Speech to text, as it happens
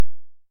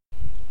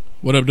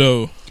What up,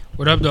 though?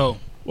 What up, though?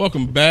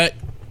 Welcome back.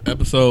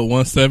 Episode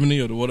 170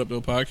 of the What Up, Though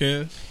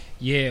podcast.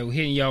 Yeah, we're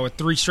hitting y'all with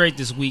 3 straight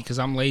this week because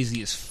I'm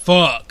lazy as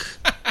fuck.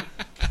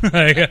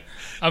 Like,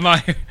 I'm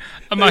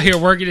out here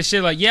working this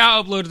shit like, yeah,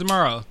 I'll upload it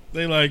tomorrow.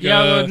 They like, yeah,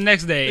 I'll upload it the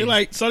next day. They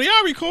like, so do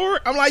y'all record?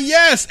 I'm like,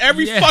 yes,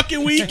 every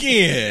fucking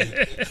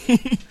weekend.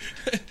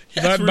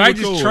 Yes, Mike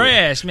is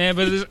trash, man.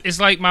 But it's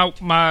like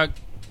my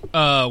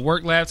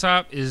work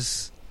laptop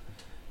is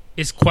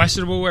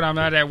questionable when I'm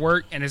not at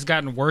work, and it's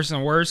gotten worse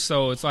and worse.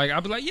 So it's like,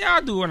 I'll be like, yeah,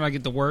 I'll do it when I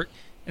get to work.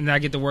 And then I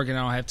get to work and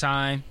I don't have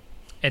time.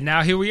 And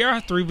now here we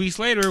are 3 weeks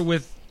later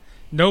with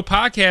no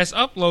podcast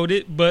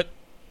uploaded, but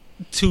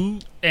 2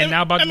 and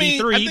now about to be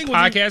 3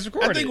 podcasts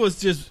recorded. I think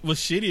what's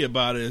shitty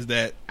about it is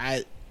that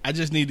I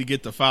just need to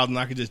get the files and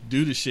I can just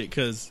do the shit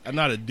because I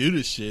know how to do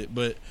this shit,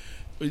 but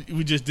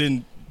we just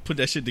didn't put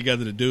that shit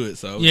together to do it.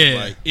 So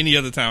yeah, like any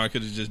other time I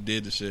could have just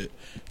did the shit.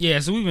 Yeah,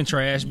 so we've been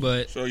trash,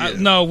 but so,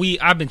 yeah.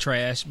 I've been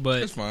trash,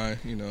 but it's fine,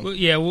 you know.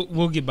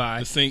 We'll get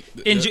by. The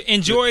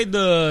Enjoy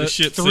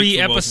the 3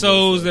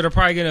 episodes that are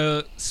probably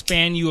gonna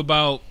span you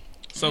about.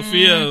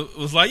 Sophia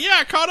was like, "Yeah,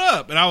 I caught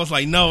up," and I was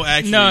like, "No,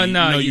 actually,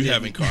 no, you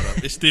haven't caught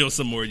up. It's still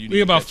some more you need."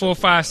 We about 4,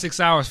 5, 6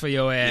 hours for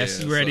your ass.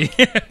 Yeah, you ready?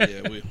 So,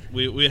 yeah,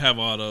 we have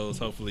all those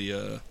hopefully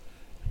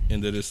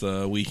into this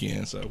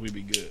weekend, so we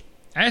be good.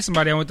 I had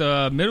somebody I went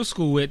to middle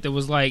school with that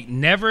was like,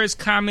 never has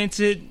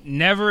commented,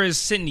 never has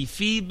sent any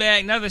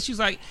feedback, nothing. She was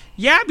like,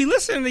 yeah, I be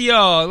listening to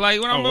y'all.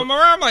 Like, when I'm around,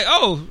 I'm like,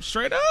 oh,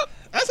 straight up?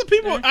 That's what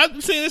people,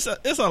 I've seen it's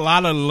a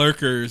lot of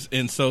lurkers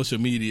in social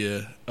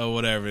media or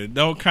whatever.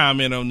 Don't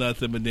comment on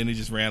nothing, but then they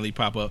just randomly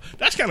pop up.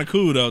 That's kind of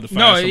cool, though, to find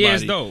somebody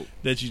it's dope.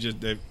 That you just,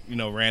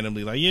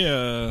 randomly, like,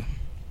 yeah,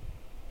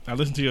 I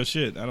listen to your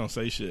shit. I don't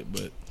say shit,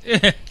 but...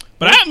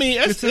 But I mean,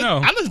 I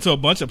listen to a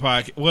bunch of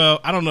podcasts. Well,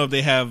 I don't know if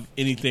they have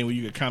anything where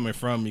you could comment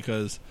from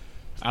because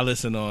I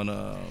listen on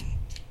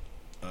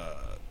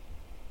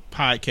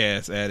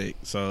Podcast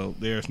Addict, so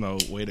there's no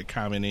way to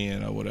comment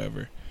in or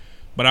whatever.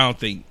 But I don't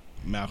think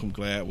Malcolm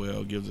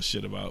Gladwell gives a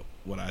shit about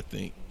what I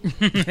think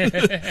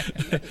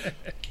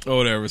or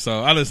whatever.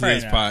 So I listen to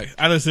this podcast.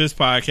 I listen to this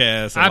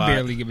podcast. I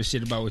barely give a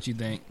shit about what you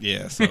think.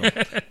 Yeah, so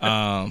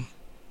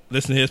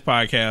listen to his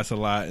podcast a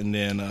lot, and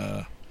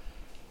then.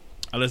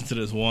 I listened to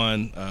this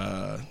one.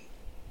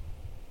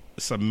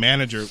 It's a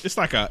manager. It's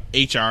like a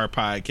HR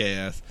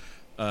podcast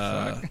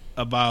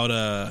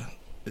about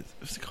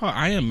it's called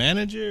I Am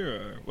Manager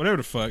or whatever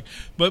the fuck.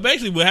 But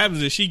basically, what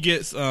happens is she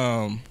gets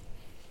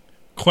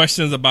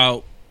questions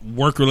about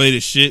work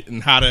related shit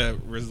and how to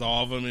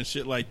resolve them and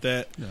shit like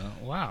that.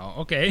 Wow.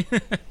 Okay.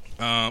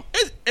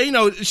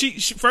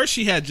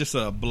 She had just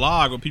a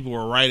blog where people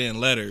were writing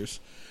letters.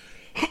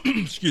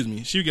 Excuse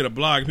me. She would get a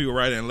blog and people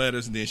write in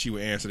letters, and then she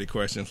would answer the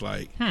questions.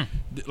 Like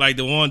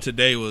the one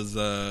today was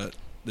the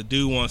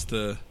dude wants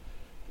to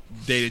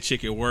date a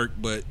chick at work,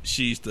 but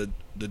she's the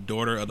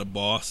daughter of the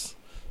boss,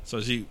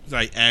 so she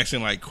like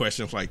asking like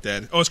questions like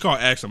that. Oh, it's called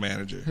Ask a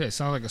Manager. Yeah, it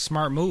sounds like a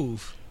smart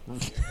move.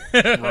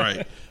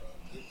 Right.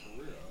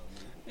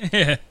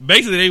 Yeah.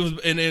 Basically, they was,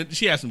 and then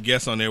she had some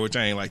guests on there, which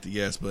I ain't like to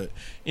guess, but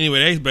anyway,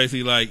 they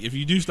basically like if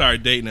you do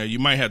start dating her, you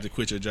might have to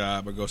quit your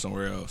job or go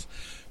somewhere else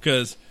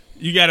because.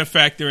 You got to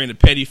factor in the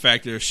petty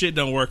factor. If shit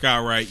don't work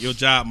out right, your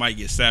job might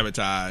get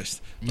sabotaged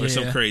or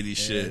some crazy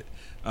shit.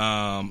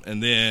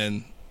 And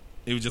then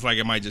it was just like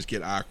it might just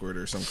get awkward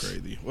or some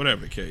crazy,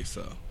 whatever the case.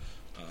 So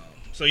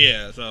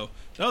that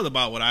was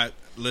about what I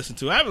listened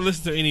to. I haven't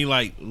listened to any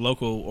like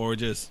local or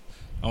just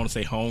I want to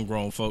say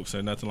homegrown folks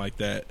or nothing like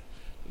that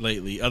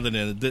lately. Other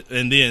than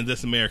and then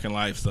This American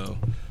Life. So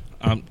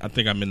I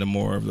think I'm into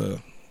more of the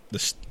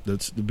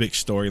big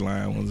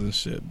storyline ones and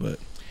shit. But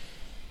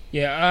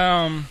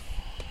yeah,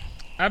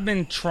 I've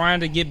been trying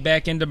to get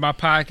back into my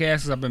podcast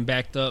because I've been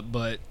backed up,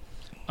 but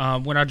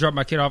when I drop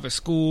my kid off at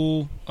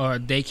school, or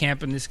day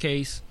camp in this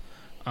case,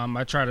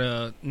 I try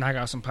to knock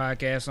out some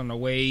podcasts on the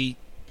way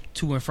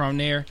to and from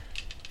there.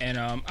 And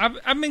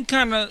I've been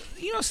kind of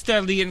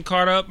steadily getting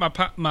caught up. My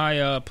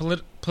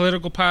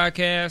political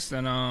podcast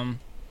and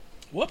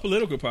what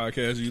political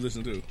podcast do you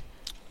listen to?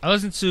 I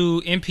listen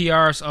to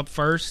NPR's Up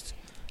First.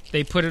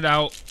 They put it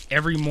out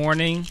every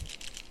morning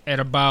at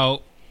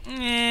about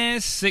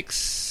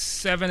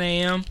 6-7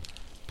 a.m.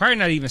 Probably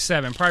not even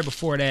 7, probably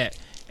before that.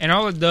 And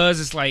all it does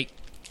is like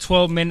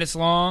 12 minutes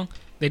long.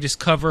 They just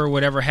cover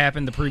whatever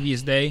happened the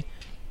previous day.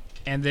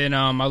 And then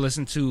I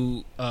listen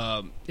to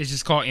it's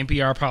just called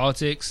NPR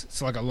Politics.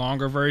 It's like a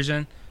longer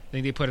version. I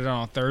think they put it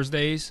on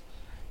Thursdays.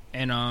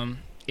 And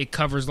it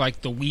covers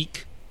like the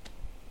week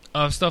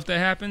of stuff that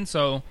happened.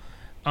 So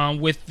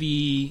with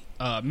the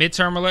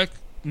midterm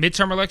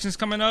elections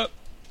coming up,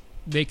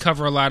 they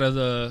cover a lot of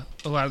the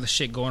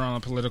shit going on in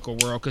the political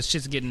world because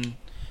shit's getting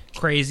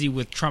crazy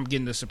with Trump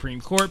getting the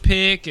Supreme Court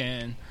pick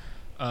and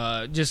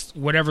just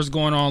whatever's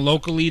going on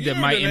locally that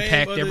might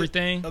impact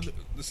everything.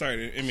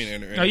 Sorry, I mean to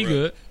interrupt. No, you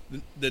good.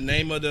 The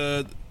name of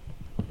the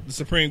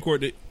Supreme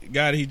Court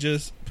guy that he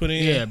just put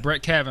in? Yeah,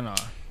 Brett Kavanaugh.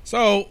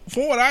 So,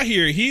 from what I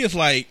hear, he is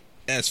like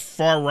as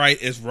far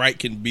right as right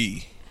can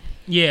be.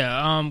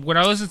 Yeah, when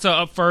I listened to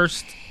Up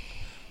First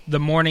the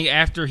morning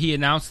after he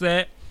announced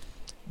that,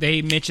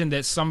 they mentioned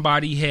that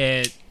somebody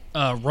had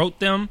wrote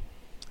them,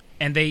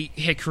 and they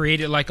had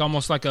created like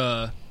almost like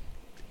a,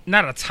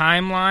 not a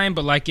timeline,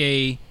 but like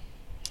a,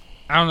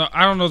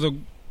 I don't know the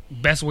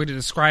best way to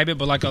describe it,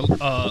 but like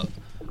a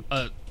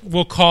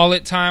we'll call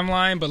it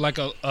timeline, but like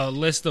a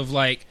list of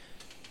like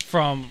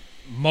from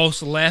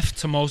most left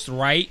to most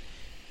right,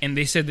 and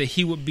they said that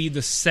he would be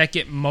the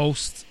second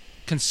most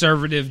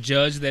conservative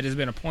judge that has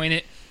been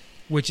appointed,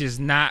 which is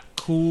not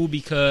cool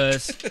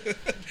because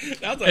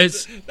that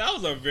was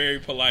a very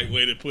polite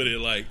way to put it.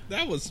 Like,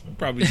 that was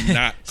probably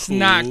not cool. It's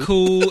not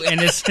cool,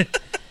 and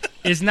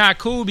it's not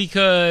cool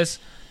because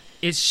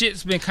it's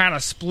shit's been kind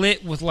of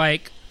split with,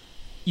 like,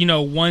 you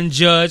know, one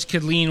judge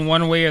could lean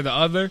one way or the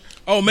other.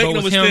 Oh, make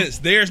no sense.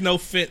 There's no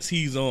fence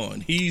he's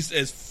on. He's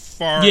as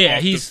far off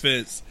the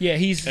fence. Yeah,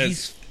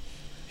 he's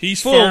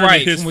full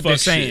right from what they're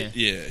saying.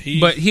 Shit. Yeah,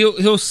 but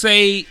he'll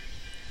say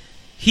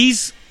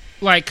he's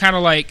like kind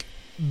of like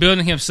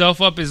building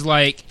himself up as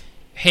like,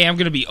 hey, I'm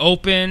gonna be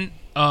open.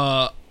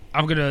 I'm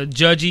gonna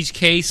judge each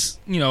case,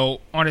 you know,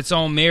 on its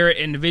own merit,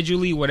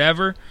 individually,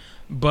 whatever.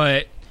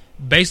 But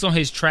based on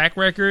his track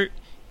record,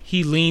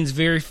 he leans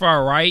very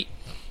far right.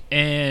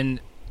 And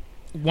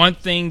one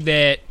thing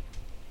that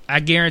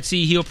I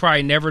guarantee he'll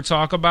probably never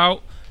talk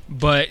about,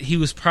 but he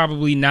was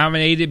probably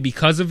nominated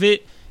because of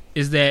it,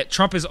 is that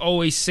Trump has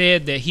always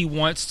said that he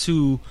wants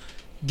to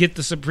get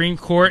the Supreme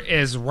Court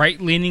as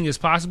right-leaning as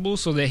possible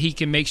so that he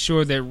can make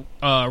sure that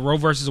Roe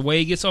versus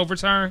Wade gets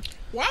overturned.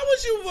 Why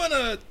would you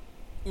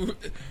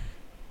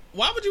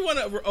want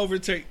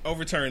to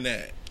overturn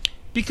that?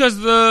 Because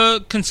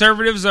the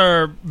conservatives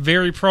are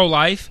very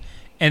pro-life,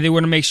 and they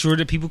want to make sure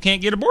that people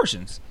can't get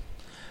abortions.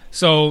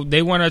 So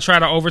they want to try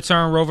to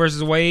overturn Roe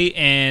versus Wade,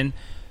 and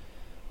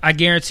I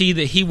guarantee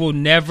that he will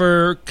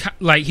never,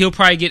 like, he'll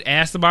probably get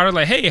asked about it,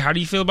 like, hey, how do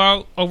you feel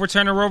about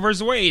overturning Roe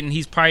versus Wade? And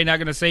he's probably not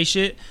going to say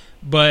shit,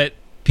 but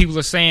people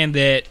are saying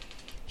that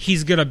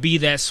he's going to be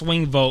that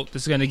swing vote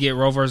that's going to get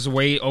Roe versus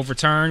Wade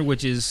overturned,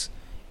 which is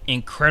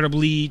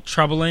incredibly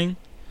troubling.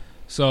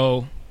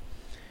 So,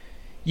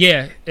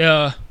 yeah,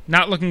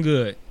 not looking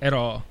good at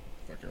all.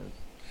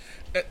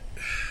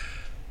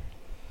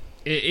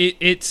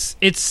 It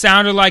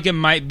sounded like it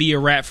might be a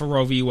wrap for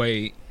Roe v.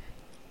 Wade.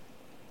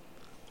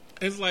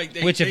 It's like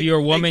if you're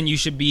a woman, you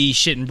should be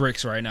shitting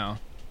bricks right now.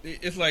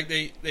 It's like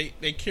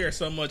they care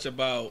so much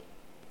about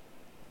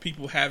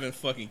people having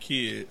fucking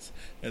kids,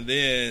 and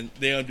then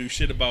they don't do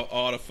shit about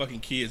all the fucking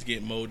kids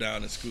getting mowed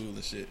down in school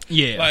and shit.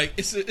 Yeah, like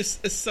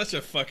it's such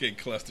a fucking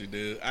cluster,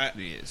 dude.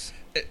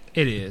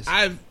 It is.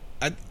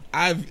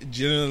 I've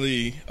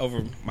generally,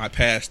 over my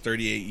past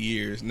 38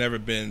 years, never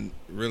been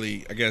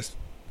really, I guess,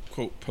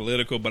 quote,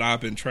 political, but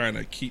I've been trying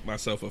to keep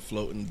myself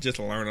afloat and just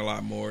learn a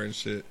lot more and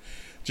shit,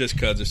 just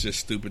because it's just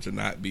stupid to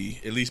not be,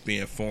 at least be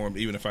informed,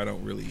 even if I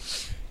don't really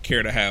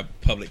care to have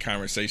public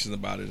conversations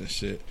about it and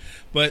shit.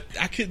 But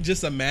I couldn't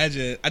just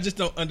imagine, I just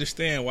don't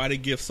understand why they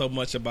give so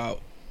much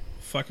about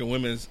fucking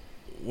women's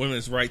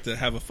right to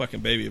have a fucking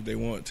baby if they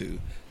want to.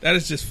 That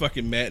is just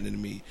fucking maddening to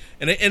me.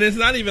 And it's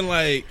not even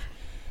like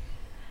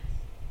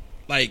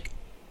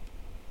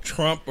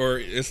Trump, or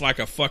it's like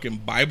a fucking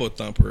Bible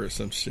thumper or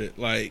some shit.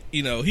 Like,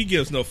 you know, he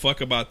gives no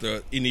fuck about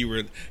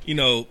you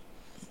know,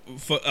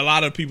 for a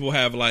lot of people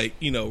have, like,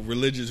 you know,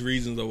 religious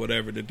reasons or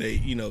whatever that they,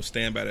 you know,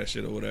 stand by that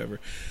shit or whatever.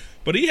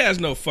 But he has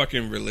no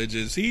fucking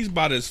religious. He's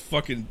about as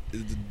fucking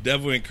the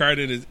devil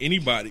incarnate as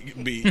anybody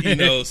can be, you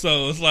know.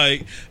 So it's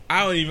like,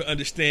 I don't even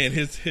understand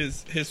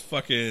his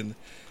fucking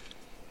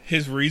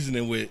his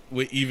reasoning with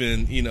with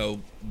even, you know,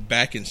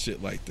 backing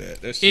shit like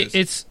that. That's just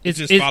it's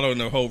just following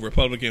the whole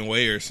Republican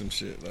way or some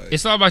shit. Like,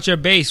 it's all about your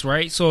base,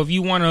 right? So if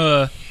you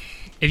wanna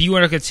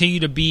continue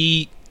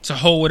to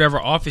hold whatever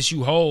office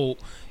you hold,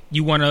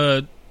 you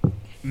wanna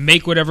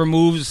make whatever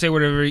moves, say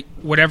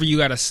whatever you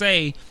gotta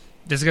say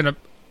that's gonna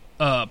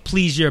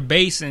please your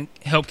base and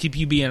help keep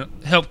you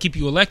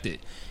elected.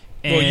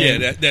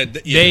 And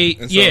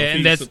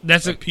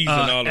that's a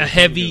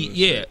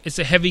heavy it's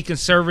a heavy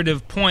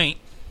conservative point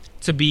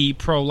to be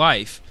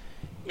pro-life.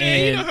 Man,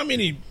 and you know how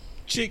many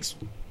chicks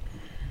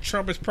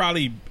Trump has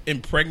probably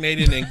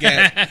impregnated and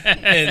got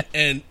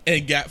and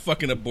got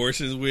fucking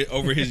abortions with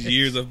over his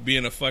years of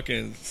being a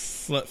fucking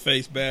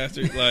slut-faced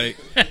bastard. Like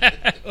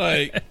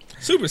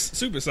super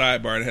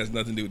sidebar, and it has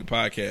nothing to do with the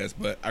podcast,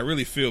 but I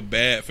really feel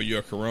bad for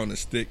your Corona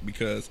stick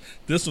because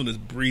this one is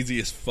breezy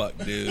as fuck,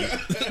 dude.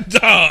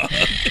 Dog,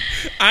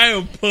 I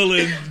am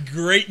pulling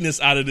greatness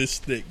out of this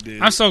stick,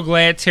 dude. I'm so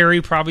glad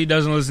Terry probably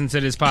doesn't listen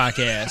to this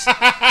podcast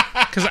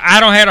because I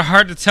don't have a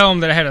heart to tell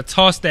him that I had to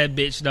toss that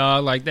bitch,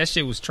 dog. Like, that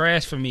shit was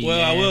trash for me. Well,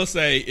 man. I will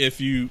say, if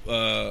you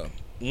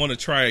want to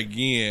try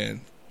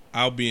again,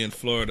 I'll be in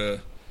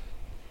Florida.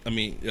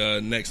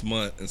 Next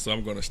month, and so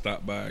I'm going to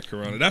stop by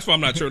Corona. That's why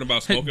I'm not tripping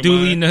about smoking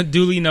mine.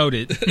 Duly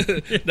noted.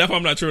 That's why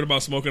I'm not tripping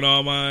about smoking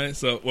all mine.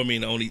 So,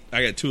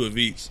 I got 2 of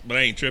each, but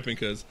I ain't tripping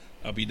because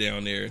I'll be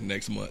down there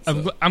next month.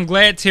 So. I'm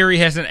glad Terry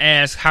hasn't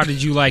asked, how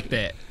did you like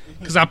that?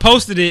 Because I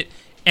posted it,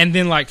 and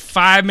then like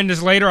 5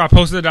 minutes later, I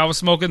posted that I was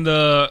smoking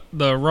the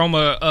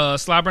Roma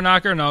Slobber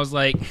Knocker, and I was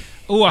like,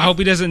 Oh, I hope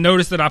he doesn't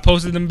notice that I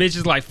posted them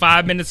bitches like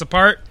 5 minutes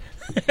apart.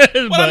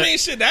 Well,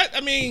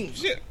 I mean,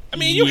 shit.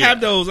 You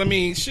have those. I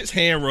mean, shit's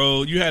hand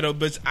rolled. You had those,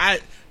 but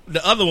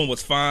the other one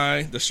was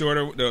fine. The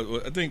shorter,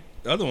 I think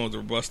the other one was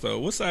Robusto.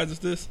 What size is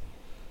this?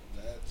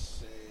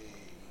 That's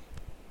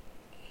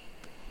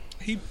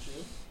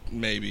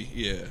maybe,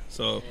 yeah.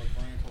 So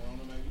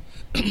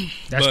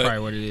that's probably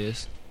what it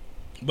is.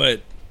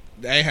 But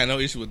I ain't had no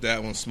issue with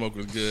that one. Smoke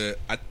was good.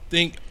 I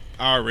think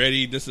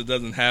already this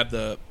doesn't have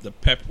the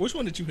pepper. Which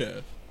one did you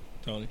have,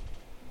 Tony?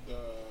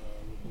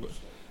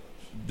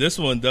 This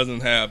one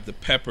doesn't have the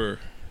pepper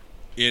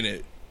in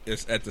it.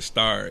 It's at the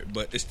start,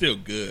 but it's still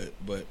good.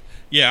 But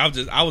yeah,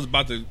 I was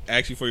about to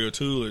ask you for your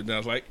tool, and I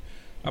was like,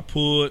 I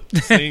pulled,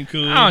 seemed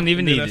cool. I don't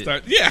even need it.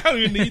 I don't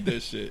even need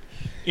this shit.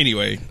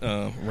 Anyway,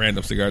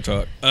 random cigar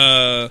talk.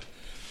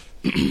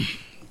 We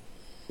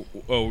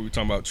were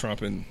talking about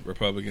Trump and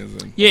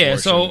Republicans and yeah.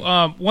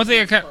 So one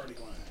thing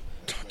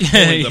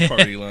the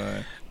party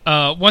line.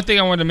 One thing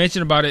I wanted to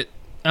mention about it.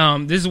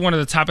 This is one of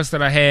the topics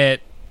that I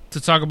had to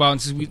talk about,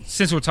 and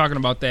since we're talking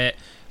about that,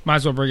 might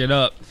as well bring it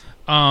up.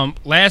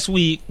 Last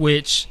week,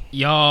 which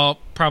y'all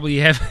probably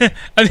have.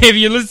 I mean, if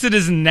you listen to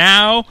this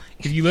now,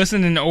 if you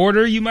listen in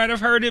order, you might have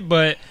heard it.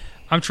 But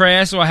I'm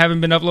trash, so I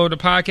haven't been uploaded a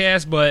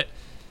podcast. But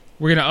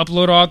we're gonna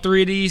upload all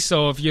three of these.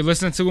 So if you're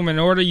listening to them in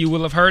order, you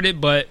will have heard it.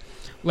 But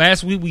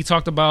last week we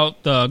talked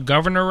about the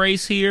governor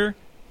race here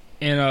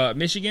in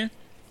Michigan,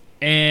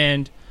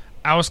 and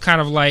I was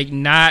kind of like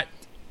not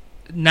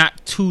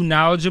too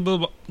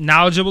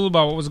knowledgeable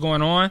about what was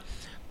going on,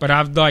 but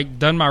I've like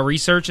done my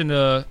research in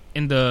the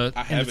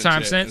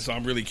time since. So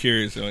I'm really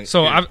curious.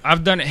 So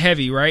I've done it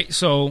heavy, right?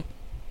 So,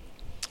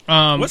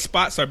 what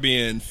spots are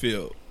being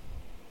filled?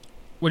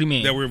 What do you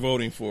mean that we're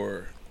voting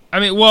for? I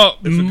mean, well,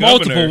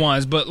 multiple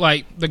ones, but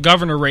like the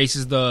governor race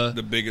is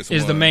the biggest,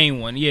 is the main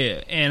one,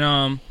 yeah.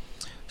 And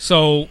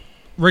so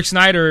Rick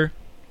Snyder,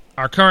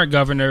 our current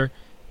governor,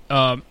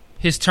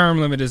 his term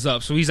limit is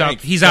up, so he's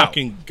out. He's out.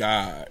 Fucking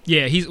God.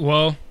 Yeah, he's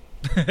well.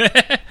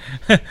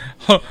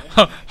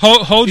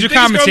 hold your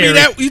commentary.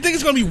 You think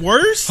it's gonna be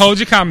worse? Hold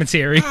your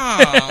commentary.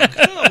 Oh,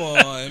 come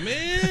on,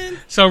 man.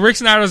 So Rick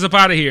Snyder's up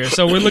out of here.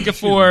 So we're looking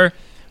for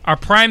our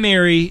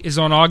primary is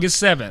on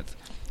August 7th.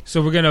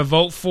 So we're gonna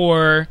vote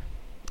for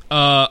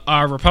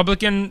our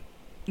Republican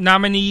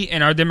nominee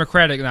and our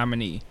Democratic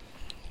nominee.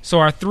 So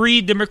our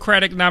three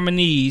Democratic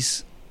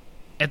nominees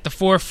at the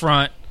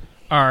forefront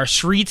are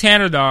Sri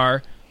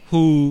Thanadar,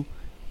 who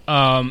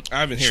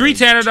I've been Sri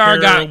hearing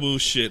Thanadar terrible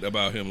shit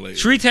about him lately.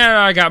 Sri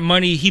Thanadar got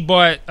money. He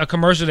bought a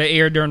commercial that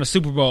aired during the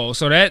Super Bowl,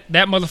 so that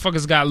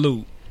motherfucker's got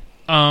loot.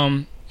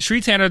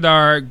 Sri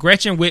Thanadar,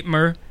 Gretchen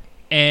Whitmer,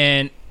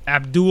 and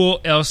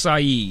Abdul El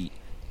Sayed.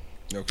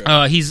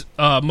 Okay. He's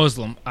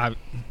Muslim,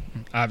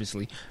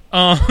 obviously.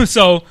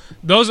 So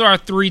those are our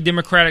three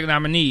Democratic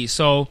nominees.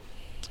 So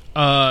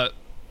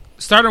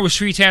starting with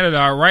Sri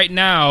Thanadar, right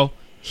now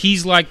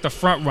he's like the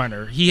front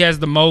runner. He has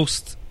the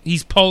most.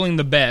 He's polling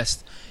the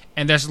best,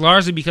 and that's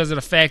largely because of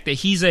the fact that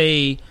he's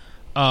a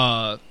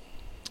I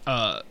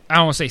don't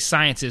want to say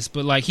scientist,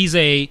 but like he's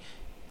a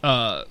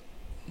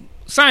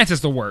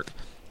scientist of work.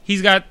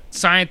 He's got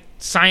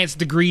science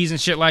degrees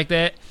and shit like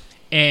that,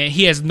 and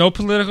he has no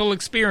political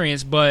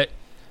experience, but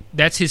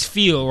that's his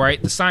field, right?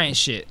 The science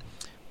shit.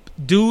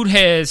 Dude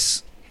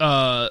has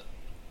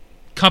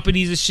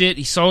companies and shit.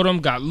 He sold them,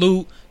 got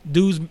loot.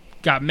 Dude's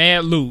got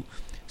mad loot.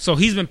 So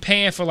he's been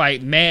paying for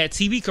like mad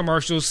TV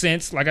commercials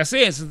since, like I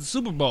said, since the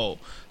Super Bowl.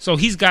 So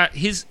he's got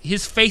his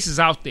face is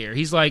out there.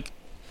 He's like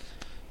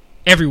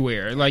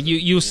everywhere. Like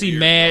you'll see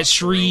mad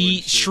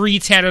Sri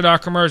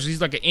Thanadar commercials.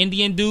 He's like an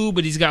Indian dude,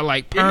 but he's got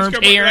like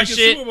permed hair and shit.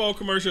 The Super Bowl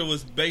commercial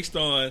was based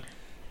on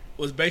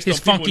his on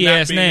funky people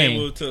not ass being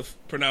name. able to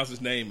pronounce his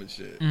name and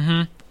shit.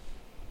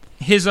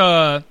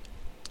 Mm-hmm.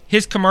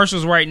 His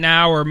commercials right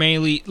now are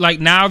mainly like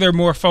now they're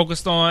more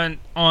focused on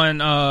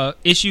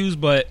issues,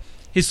 but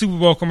his Super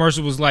Bowl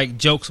commercial was like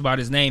jokes about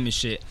his name and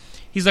shit.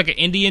 He's like an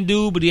Indian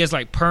dude, but he has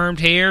like permed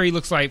hair. He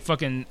looks like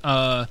fucking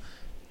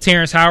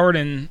Terrence Howard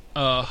and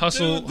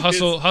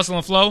Hustle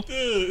and Flow.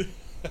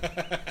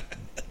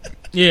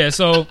 Yeah,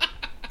 so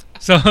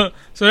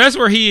that's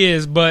where he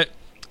is. But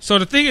so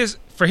the thing is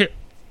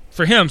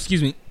for him,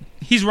 excuse me,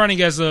 he's running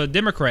as a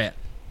Democrat,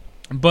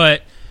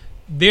 but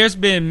there's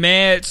been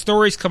mad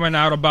stories coming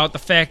out about the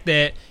fact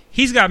that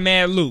he's got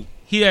mad loot.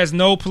 He has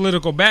no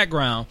political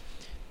background.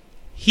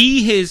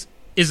 He is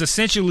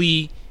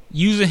essentially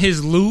using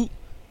his loot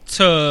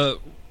to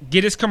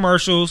get his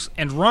commercials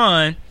and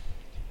run,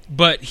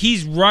 but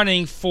he's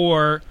running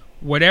for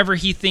whatever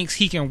he thinks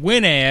he can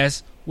win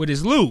as with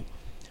his loot.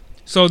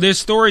 So there's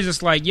stories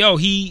that's like, yo,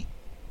 he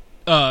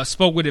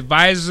spoke with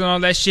advisors and all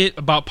that shit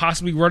about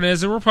possibly running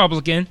as a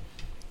Republican.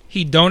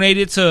 He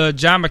donated to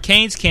John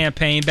McCain's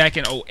campaign back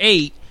in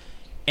 2008,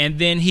 and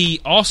then he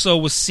also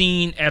was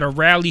seen at a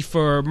rally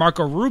for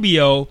Marco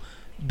Rubio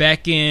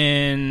back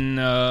in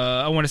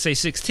I want to say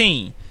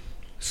 2016.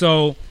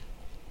 So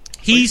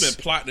He's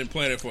been plotting and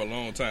planning for a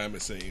long time,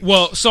 it seems.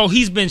 Well, so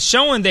he's been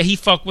showing that he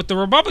fucked with the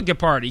Republican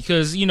Party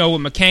because, with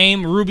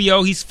McCain,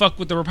 Rubio, he's fucked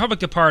with the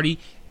Republican Party,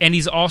 and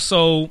he's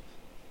also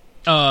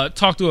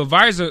talked to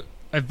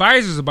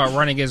advisors about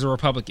running as a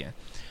Republican.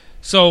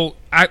 So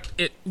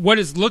what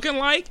it's looking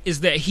like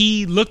is that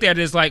he looked at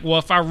it as like, well,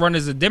 if I run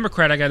as a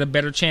Democrat, I got a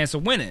better chance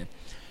of winning.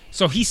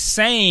 So he's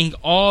saying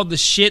all the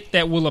shit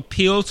that will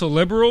appeal to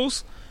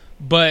liberals,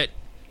 but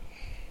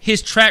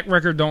his track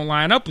record don't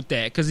line up with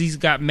that because he's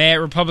got mad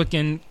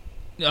Republican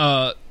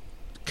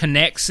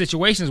connects,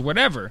 situations,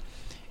 whatever.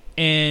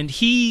 And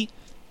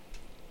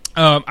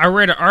I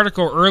read an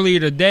article earlier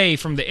today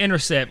from The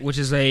Intercept, which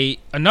is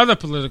another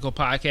political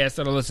podcast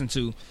that I listen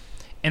to,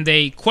 and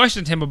they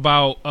questioned him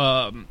about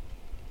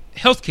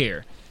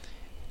healthcare.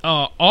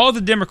 All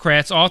the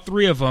Democrats, all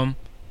three of them,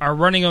 are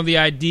running on the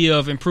idea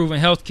of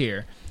improving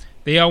healthcare.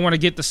 They all want to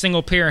get the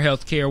single-payer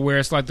healthcare, where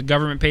it's like the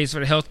government pays for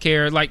the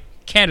healthcare, like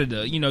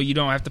Canada. You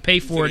don't have to pay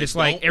for it. It's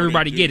like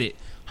everybody get it,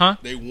 huh?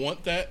 They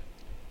want that.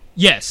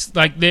 Yes,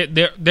 like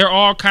they're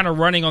all kind of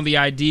running on the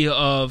idea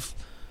of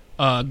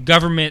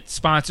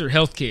government-sponsored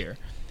healthcare.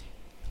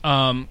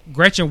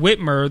 Gretchen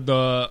Whitmer,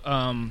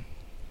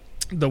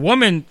 the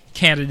woman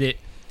candidate,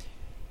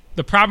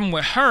 the problem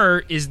with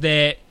her is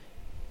that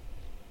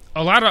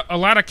a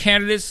lot of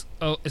candidates,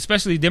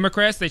 especially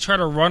Democrats, they try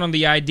to run on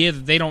the idea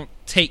that they don't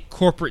take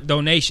corporate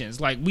donations.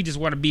 Like, we just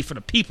want to be for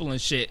the people and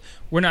shit.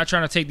 We're not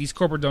trying to take these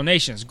corporate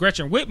donations.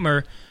 Gretchen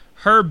Whitmer,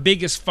 her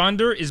biggest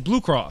funder is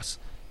Blue Cross.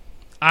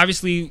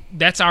 Obviously,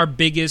 that's our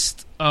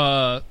biggest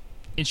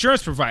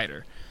insurance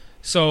provider.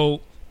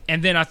 So,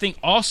 and then I think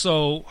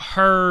also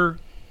her,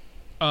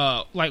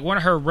 like one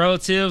of her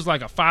relatives,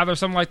 like a father or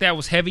something like that,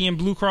 was heavy in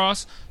Blue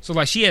Cross. So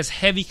like she has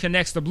heavy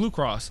connects to Blue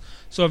Cross.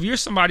 So if you're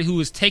somebody who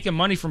is taking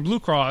money from Blue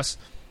Cross,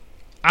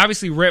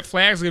 obviously red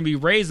flags are going to be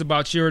raised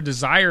about your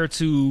desire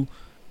to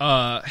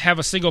have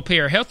a single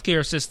payer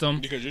healthcare system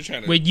because you're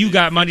trying to, when you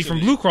got money from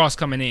Blue Cross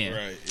coming in.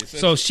 Right.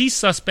 So she's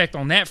suspect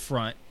on that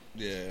front.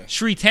 Yeah.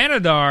 Sri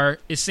Thanadar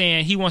is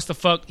saying he wants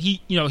to he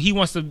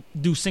wants to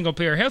do single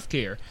payer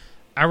healthcare.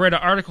 I read an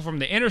article from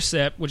The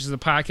Intercept, which is a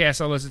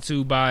podcast I listen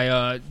to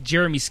by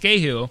Jeremy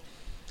Scahill,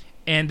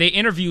 and they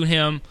interviewed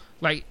him,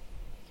 like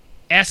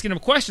asking him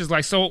questions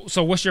like, so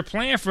what's your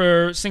plan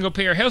for single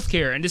payer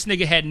healthcare? And this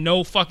nigga had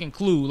no fucking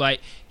clue.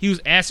 Like, he was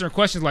answering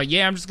questions like,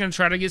 yeah, I'm just gonna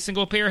try to get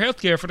single payer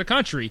healthcare for the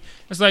country.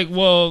 It's like,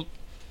 well,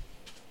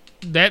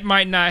 that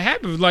might not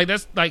happen. Like,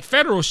 that's like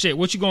federal shit.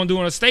 What you gonna do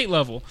on a state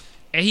level?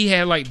 And he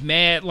had like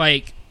mad,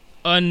 like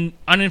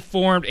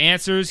uninformed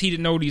answers. He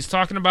didn't know what he was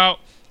talking about.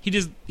 He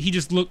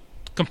just looked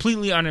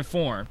completely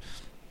uninformed.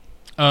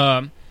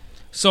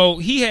 So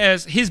he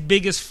has, his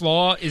biggest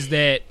flaw is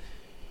that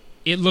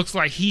it looks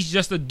like he's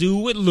just a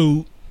dude with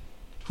loot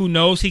who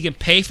knows he can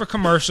pay for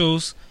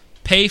commercials,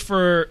 pay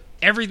for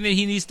everything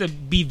he needs to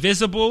be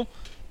visible,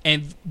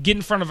 and get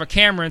in front of a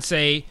camera and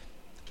say,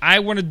 I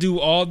want to do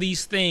all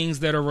these things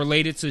that are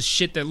related to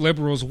shit that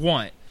liberals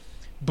want.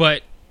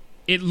 But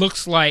it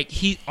looks like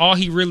all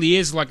he really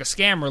is like a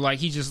scammer. Like,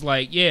 he's just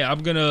like, yeah,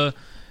 I'm going to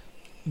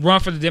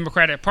run for the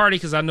Democratic Party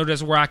because I know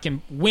that's where I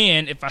can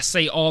win if I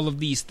say all of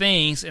these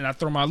things and I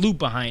throw my loot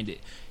behind it.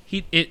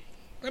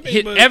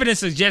 Evidence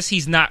suggests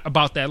he's not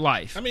about that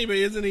life. I mean, but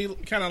isn't he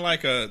kind of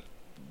like a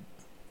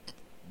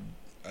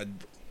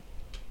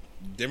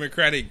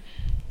Democratic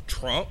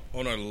Trump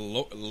on a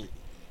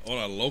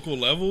local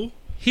level?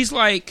 He's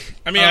like,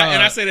 I mean,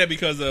 and I say that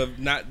because of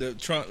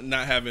Trump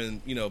not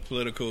having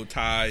political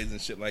ties and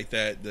shit like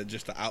that.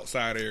 Just the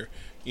outsider,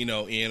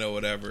 in or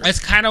whatever. That's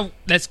kind of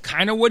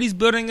what he's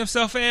building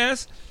himself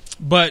as,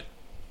 but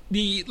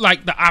the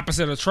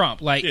opposite of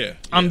Trump. Like,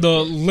 I'm the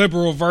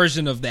liberal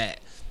version of that,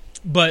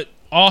 but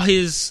all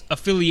his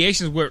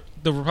affiliations with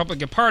the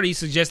Republican Party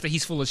suggest that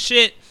he's full of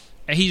shit,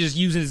 and he's just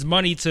using his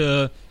money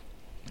to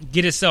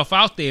get himself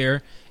out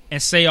there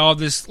and say all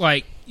this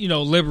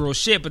liberal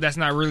shit, but that's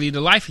not really the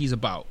life he's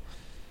about.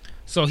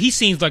 So he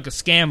seems like a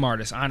scam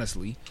artist,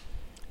 honestly.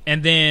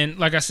 And then,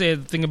 like I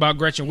said, the thing about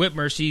Gretchen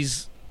Whitmer,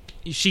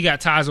 she got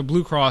ties with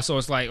Blue Cross, so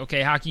it's like,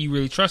 okay, how can you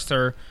really trust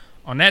her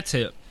on that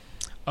tip?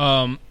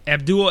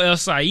 Abdul El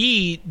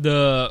Sayed,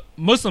 the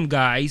Muslim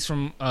guy, he's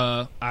from,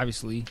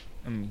 obviously,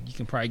 I mean, you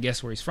can probably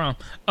guess where he's from.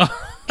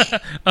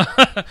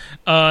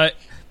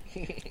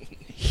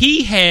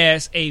 He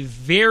has a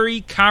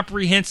very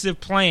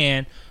comprehensive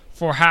plan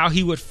for how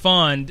he would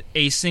fund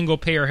a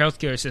single-payer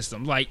healthcare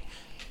system. Like,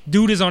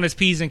 dude is on his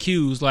P's and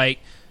Q's. Like,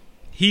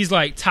 he's,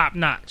 like,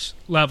 top-notch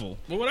level.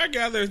 Well, what I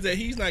gather is that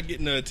he's not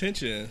getting the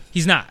attention.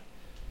 He's not.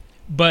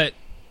 But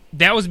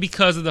that was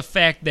because of the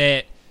fact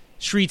that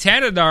Sri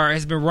Thanadar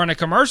has been running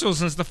commercials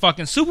since the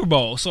fucking Super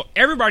Bowl. So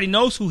everybody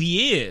knows who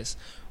he is.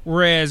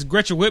 Whereas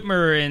Gretchen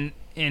Whitmer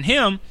and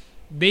him,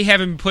 they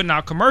haven't been putting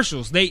out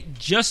commercials. They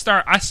just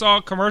I saw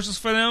commercials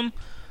for them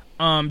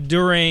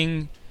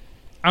during,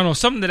 I don't know,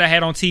 something that I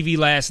had on TV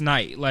last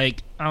night.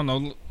 Like, I don't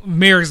know,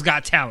 America's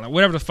Got Talent,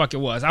 whatever the fuck it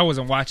was. I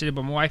wasn't watching it,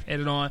 but my wife had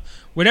it on.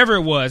 Whatever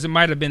it was, it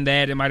might have been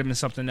that, it might have been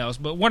something else.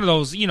 But one of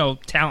those,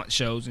 talent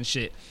shows and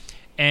shit.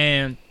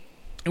 And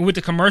with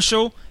the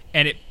commercial,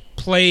 and it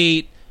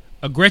played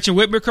a Gretchen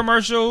Whitmer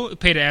commercial, it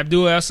played an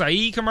Abdul El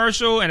Said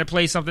commercial, and it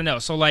played something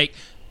else. So like,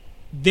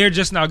 they're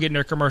just now getting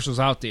their commercials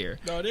out there.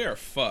 No, they are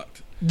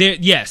fucked.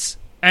 Yes,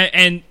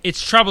 and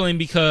it's troubling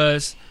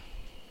because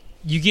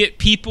you get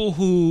people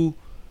who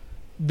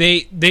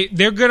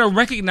they're gonna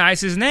recognize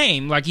his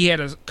name. Like, he had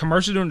a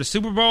commercial during the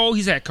Super Bowl.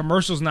 He's had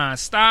commercials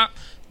nonstop.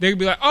 They're gonna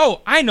be like,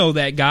 "Oh, I know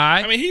that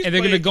guy," and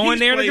they're gonna go in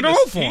there and they're gonna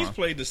vote for him. He's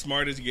played the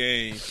smartest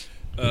game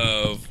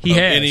of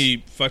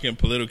any fucking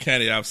political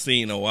candidate I've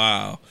seen in a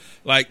while.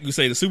 Like you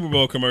say, the Super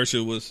Bowl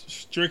commercial was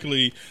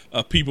strictly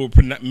people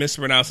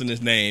mispronouncing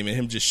his name and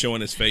him just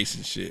showing his face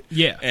and shit.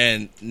 Yeah.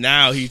 And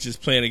now he's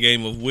just playing a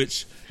game of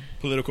which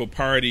political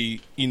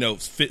party,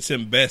 fits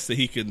him best that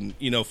he can,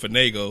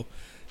 finagle.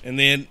 And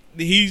then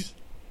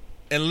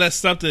unless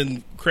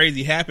something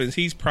crazy happens,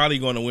 he's probably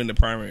going to win the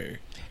primary.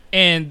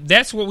 And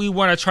that's what we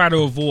want to try to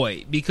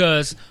avoid,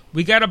 because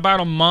we got about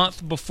a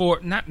month before,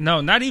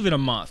 not even a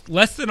month,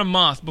 less than a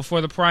month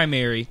before the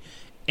primary,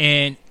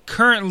 and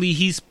currently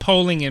he's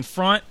polling in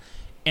front,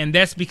 and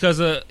that's because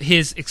of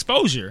his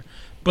exposure.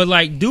 But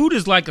like, dude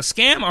is like a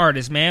scam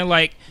artist, man.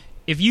 Like,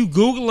 if you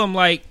Google him,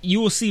 like, you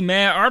will see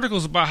mad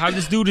articles about how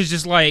this dude is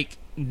just like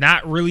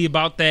not really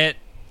about that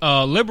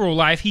liberal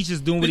life. He's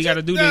just doing what he got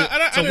to do to win.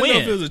 I don't know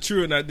if it was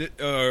true or not,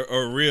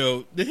 or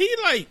real. Did he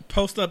like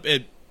post up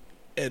at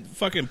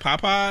fucking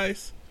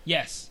Popeyes?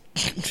 Yes.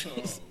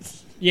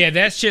 Yeah,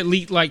 that shit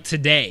leaked like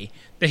today.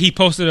 That he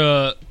posted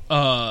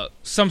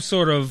some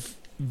sort of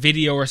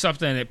video or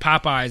something at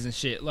Popeyes and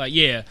shit. Like,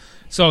 yeah.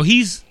 So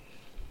he's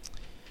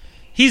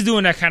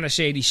doing that kind of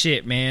shady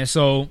shit, man.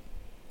 So,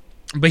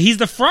 but he's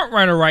the front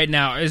runner right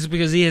now. Is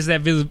because he has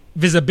that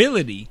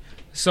visibility.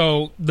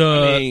 So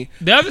the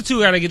other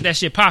two got to get that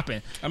shit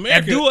popping.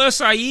 Abdul El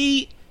Said,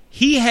 he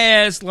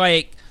has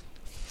like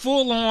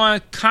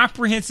full-on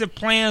comprehensive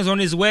plans on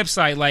his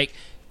website. Like,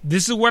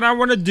 this is what I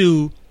want to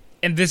do,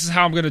 and this is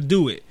how I'm going to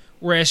do it.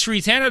 Whereas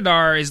Sri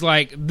Thanedar is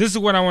like, this is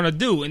what I want to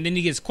do, and then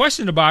he gets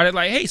questioned about it.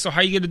 Like, hey, so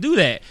how you going to do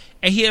that?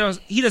 And he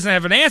doesn't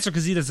have an answer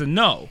because he doesn't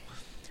know.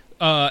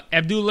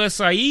 Abdul El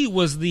Said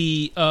was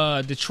the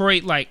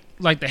Detroit, like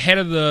the head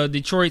of the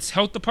Detroit's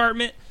health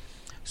department.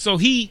 So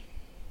he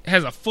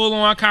has a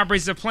full-on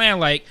comprehensive plan.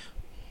 Like,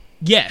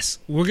 yes,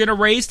 we're going to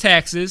raise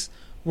taxes.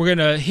 We're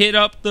gonna hit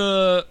up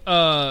the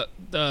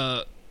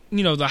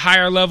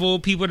higher level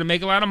people to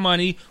make a lot of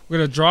money. We're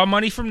gonna draw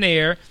money from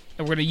there,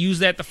 and we're gonna use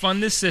that to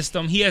fund this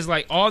system. He has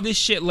like all this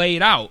shit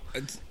laid out,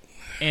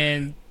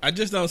 and I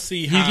just don't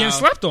see how he's getting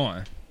slept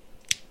on.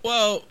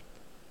 Well,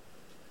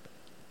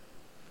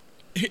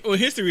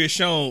 history has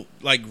shown,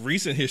 like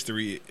recent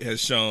history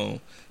has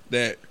shown,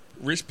 that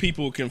rich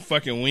people can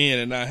fucking win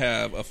and not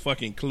have a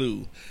fucking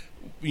clue.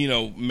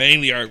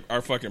 Mainly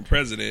our fucking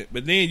president,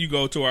 but then you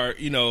go to our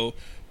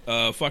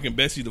fucking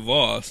Betsy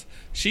DeVos.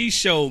 She's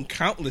shown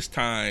countless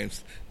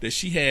times that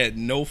she had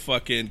no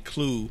fucking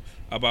clue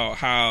about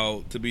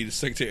how to be the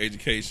Secretary of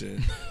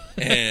Education,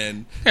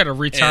 and had a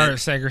retired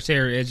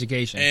Secretary of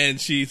Education, and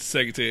she's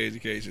Secretary of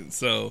Education.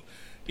 So,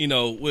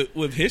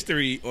 with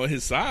history on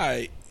his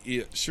side,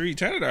 Sri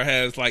Thanedar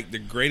has like the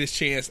greatest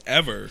chance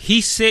ever.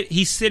 He's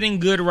sitting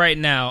good right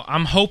now.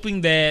 I'm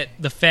hoping that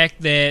the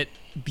fact that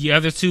the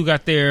other two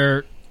got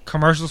their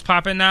commercials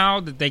popping now,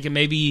 that they can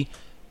maybe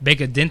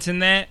make a dent in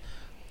that.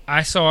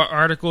 I saw an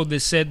article that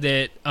said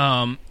that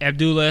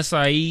Abdul El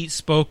Said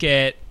spoke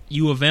at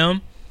U of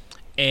M,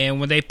 and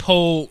when they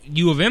poll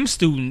U of M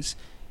students,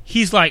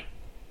 he's like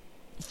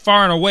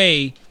far and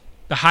away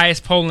the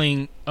highest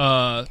polling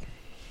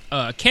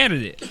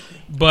candidate.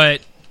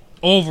 But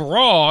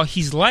overall,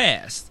 he's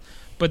last.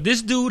 But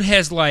this dude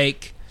has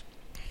like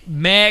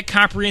mad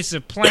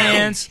comprehensive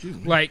plans.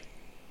 Like,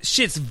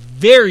 shit's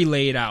very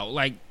laid out.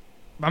 Like,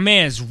 my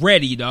man's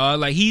ready,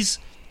 dog. Like, he's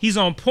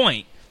on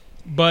point.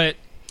 But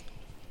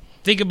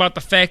think about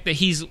the fact that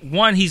he's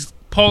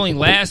polling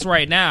last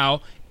right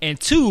now, and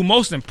two,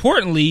 most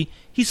importantly,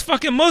 he's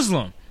fucking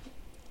Muslim.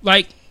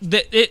 Like,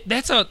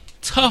 that's a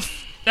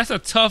tough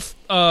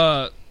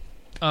hurdle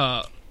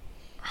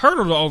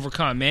to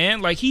overcome,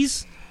 man. Like,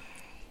 he's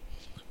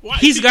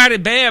got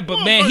it bad,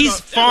 but man, he's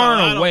far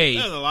and away.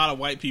 There's a lot of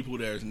white people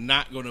that is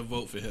not going to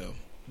vote for him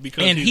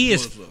because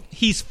he's Muslim.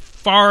 He's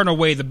far and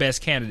away the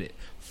best candidate.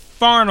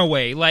 Far and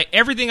away. Like,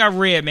 everything I've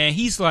read, man,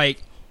 he's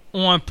like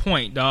on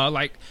point, dog.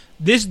 Like,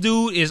 this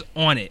dude is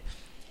on it.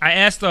 I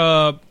asked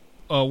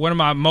one of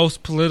my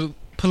most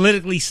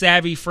politically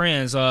savvy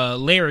friends,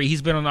 Larry.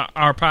 He's been on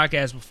our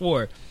podcast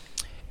before,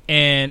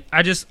 and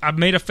I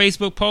made a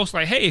Facebook post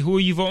like, "Hey, who are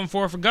you voting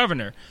for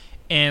governor?"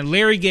 And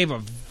Larry gave a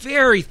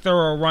very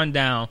thorough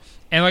rundown.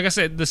 And like I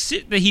said, the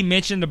shit that he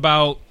mentioned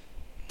about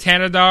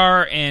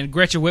Thanedar and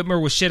Gretchen Whitmer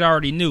was shit I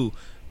already knew.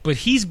 But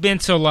he's been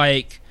to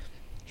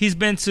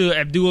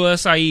Abdul El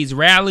Said's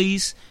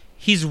rallies.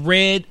 He's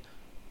read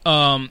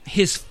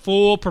his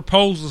full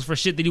proposals for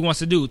shit that he wants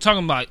to do.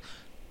 Talking about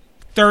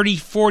 30,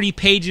 40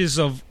 pages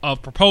of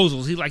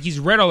proposals. He's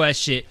read all that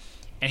shit.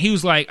 And he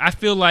was like, I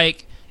feel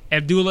like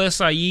Abdul El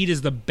Said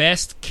is the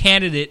best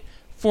candidate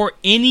for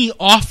any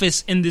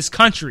office in this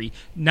country.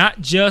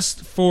 Not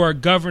just for a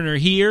governor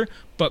here,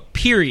 but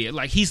period.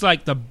 Like, he's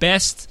like the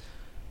best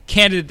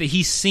candidate that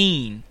he's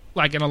seen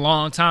like in a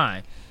long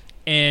time.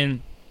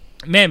 And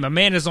man, my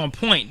man is on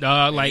point,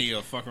 dog. Like, he's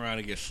gonna fuck around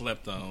and get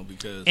slept on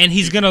because, and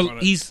he's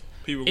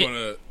people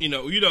gonna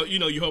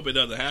you hope it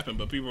doesn't happen,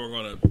 but people are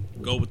gonna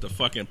go with the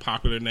fucking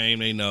popular name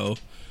they know,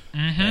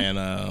 and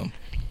I don't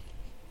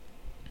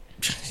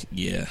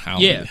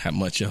really have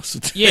much else.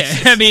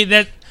 I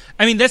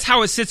mean that's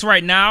how it sits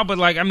right now. But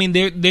like, I mean,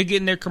 they're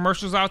getting their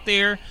commercials out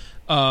there.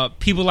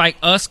 People like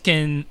us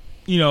can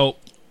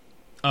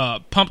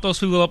pump those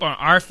people up on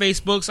our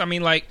Facebooks. I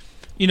mean, like,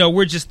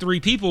 we're just 3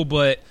 people,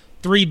 but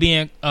 3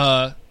 being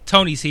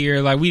Tony's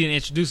here. Like, we didn't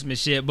introduce him and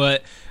shit,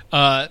 but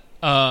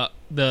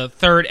the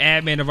third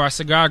admin of our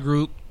cigar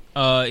group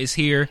is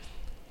here,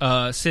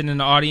 sitting in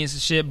the audience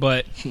and shit.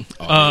 But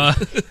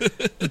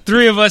the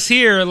 3 of us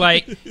here,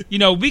 like,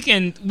 we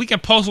can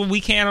post what we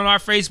can on our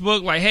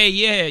Facebook, like, hey,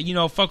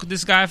 yeah, fuck with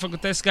this guy, fuck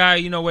with this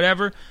guy,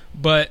 whatever.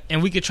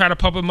 And we could try to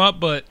pump him up,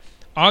 but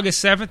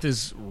August 7th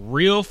is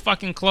real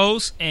fucking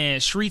close,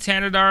 and Sri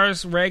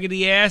Tanadar's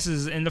raggedy ass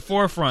is in the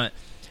forefront.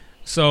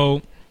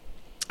 So,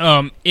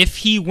 if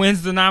he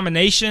wins the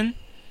nomination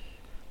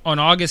on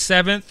August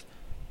 7th,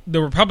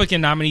 the Republican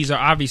nominees are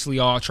obviously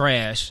all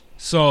trash.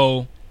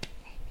 So,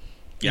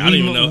 yeah,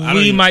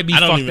 we might be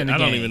fucked in the game. I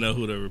don't even know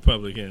who the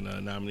Republican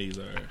nominees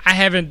are. I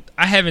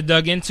haven't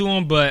dug into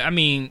them, but I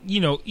mean, you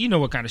know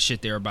what kind of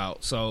shit they're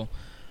about. So,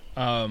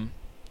 yeah,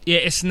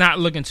 it's not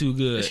looking too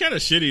good. It's kind of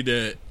shitty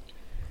that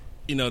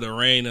the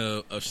reign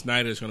of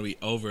Snyder is going to be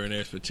over, and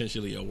there's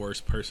potentially a worse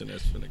person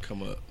that's going to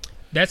come up.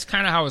 That's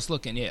kind of how it's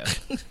looking, yeah.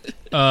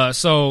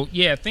 So,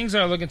 yeah, things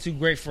are looking too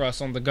great for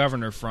us on the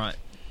governor front.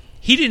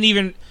 He didn't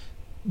even...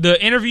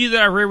 The interview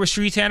that I read with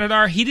Sri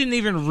Tanadar, he didn't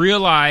even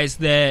realize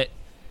that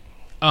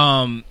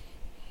how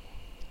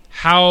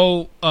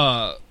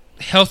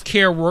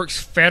healthcare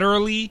works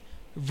federally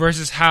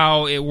versus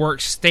how it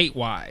works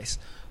state-wise.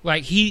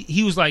 Like,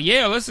 he was like,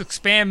 yeah, let's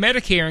expand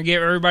Medicare and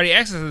give everybody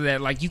access to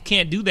that. Like, you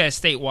can't do that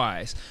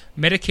state-wise.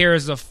 Medicare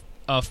is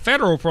a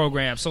federal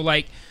program. So,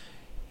 like,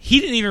 he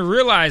didn't even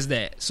realize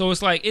that. So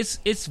it's like, it's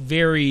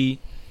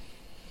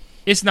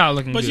not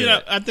looking good.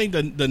 But, I think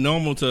the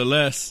normal to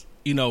less,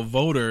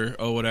 voter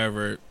or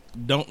whatever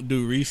don't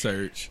do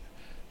research.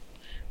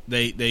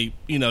 They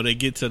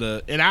get to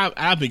the, and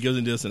I've been guilty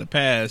of this in the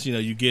past.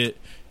 You get,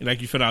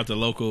 like, you fill out the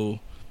local,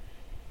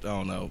 I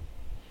don't know,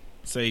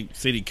 say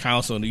city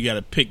council, and you got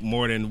to pick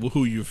more than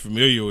who you're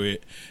familiar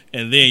with,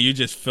 and then you're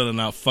just filling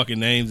out fucking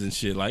names and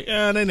shit like,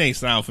 that name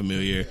sound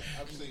familiar.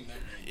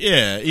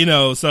 Yeah,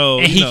 so,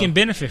 and he can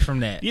benefit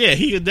from that. Yeah,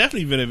 he could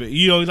definitely benefit.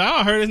 He's like,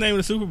 I heard his name in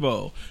the Super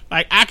Bowl.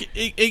 Like,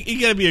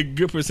 it got to be a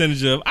good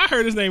percentage of, I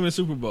heard his name in the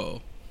Super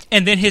Bowl.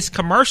 And then his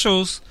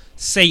commercials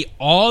say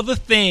all the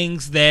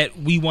things that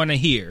we want to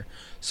hear.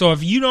 So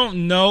if you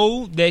don't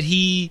know that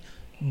he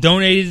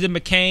donated to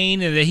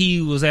McCain and that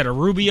he was at a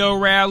Rubio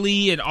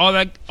rally and all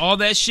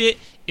that shit,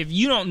 if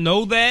you don't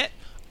know that,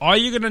 all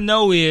you're going to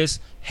know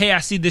is, hey, I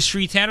see this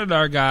Sri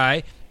Tanadar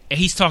guy, and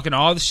he's talking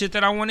all the shit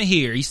that I want to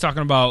hear. He's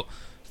talking about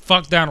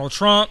fuck Donald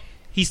Trump.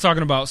 He's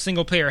talking about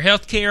single-payer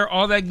health care,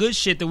 all that good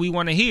shit that we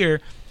want to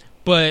hear.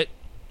 But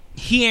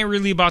he ain't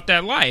really about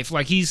that life.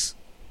 Like, he's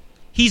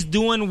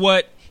doing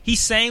he's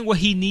saying what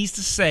he needs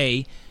to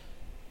say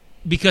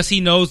because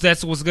he knows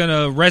that's what's going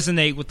to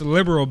resonate with the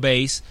liberal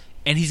base,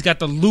 and he's got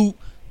the loot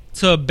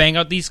to bang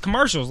out these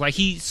commercials. Like,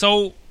 I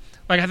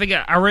think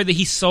I read that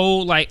he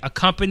sold, like, a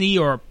company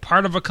or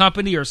part of a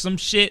company or some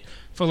shit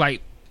for,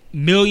 like,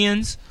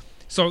 millions.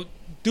 So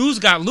dude's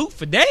got loot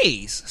for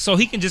days, so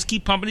he can just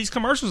keep pumping these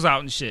commercials out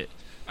and shit.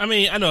 I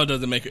mean, I know it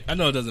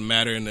doesn't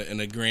matter in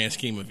the grand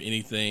scheme of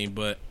anything,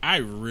 but I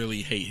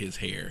really hate his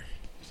hair.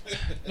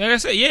 Like I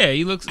said, yeah,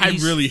 I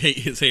really hate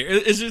his hair.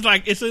 It's just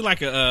like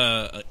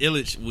a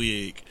Illich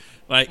wig.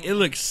 Like, it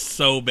looks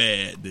so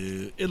bad,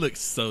 dude. It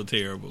looks so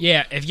terrible.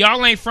 Yeah, if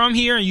y'all ain't from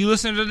here and you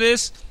listen to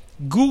this,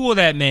 Google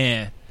that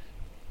man.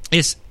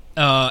 It's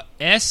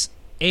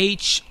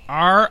SHRI,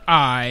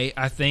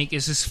 I think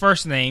is his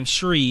first name,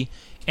 Sri,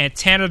 and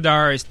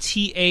Tanadar is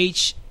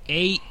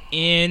THANDE.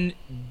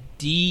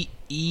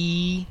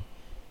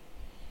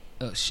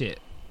 Oh shit,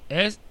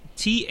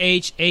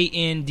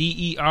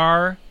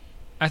 THANDER,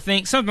 I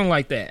think, something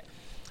like that.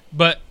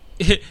 But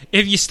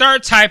if you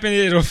start typing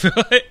it,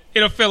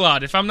 it'll fill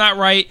out. If I'm not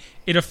right,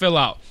 it'll fill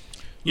out.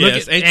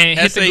 Yes,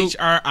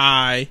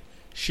 SHRI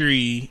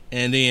Shri,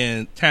 and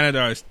then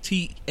Tanadar is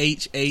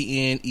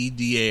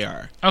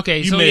THANEDAR. Okay,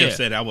 you may have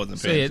said I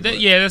wasn't paying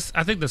attention.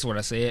 I think that's what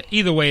I said.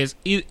 Either way,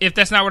 if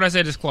that's not what I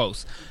said, it's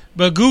close.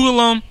 But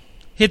Google him,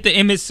 hit the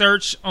image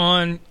search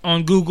on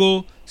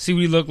Google, see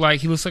what he look like.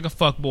 He looks like a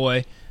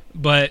fuckboy,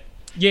 but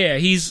yeah,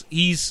 he's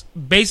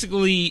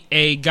basically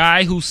a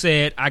guy who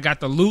said, I got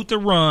the loot to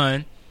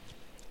run.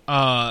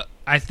 I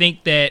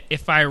think that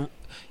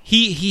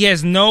he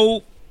has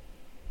no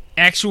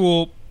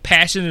actual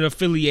passionate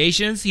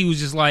affiliations. He was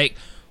just like,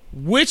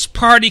 which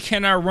party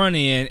can I run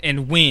in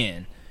and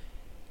win?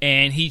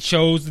 And he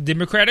chose the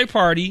Democratic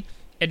Party,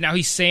 and now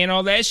he's saying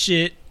all that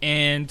shit,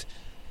 and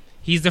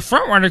he's the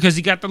front runner because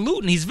he got the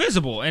loot and he's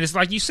visible. And it's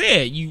like you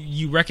said,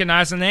 you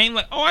recognize the name,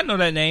 like, oh, I know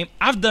that name.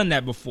 I've done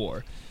that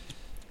before.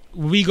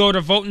 When we go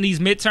to vote in these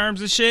midterms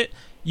and shit,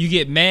 you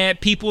get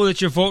mad people that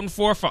you're voting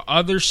for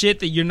other shit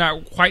that you're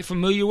not quite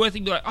familiar with.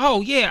 You be like,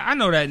 oh, yeah, I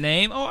know that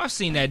name. Oh, I've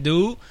seen that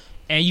dude.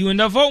 And you end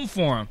up voting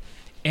for him.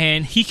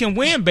 And he can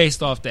win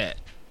based off that.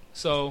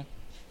 So,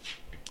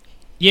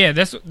 yeah,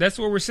 that's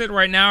where we're sitting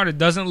right now. And it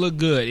doesn't look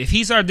good. If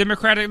he's our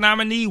Democratic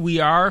nominee, we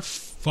are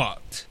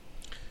fucked.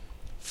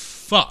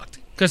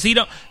 Because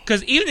even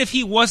if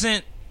he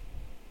wasn't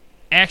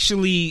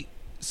actually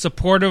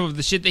supportive of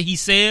the shit that he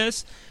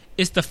says,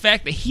 it's the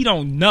fact that he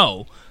don't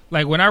know.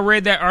 Like, when I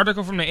read that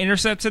article from The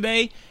Intercept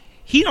today,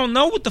 he don't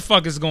know what the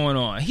fuck is going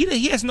on.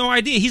 He has no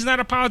idea. He's not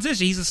a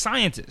politician. He's a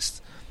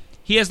scientist.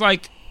 He has,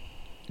 like,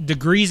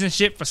 degrees and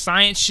shit for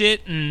science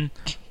shit and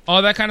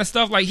all that kind of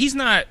stuff. Like, he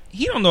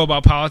don't know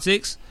about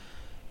politics.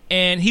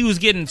 And he was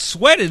getting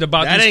sweated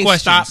about that these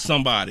questions. That ain't stop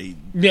somebody.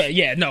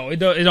 Yeah, no, it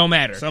don't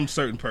matter. Some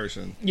certain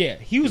person. Yeah,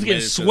 he was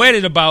getting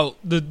sweated about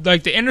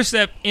the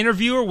Intercept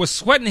interviewer was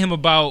sweating him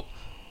about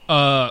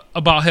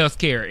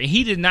healthcare, and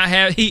he did not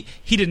have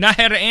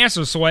the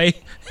answer. Sway,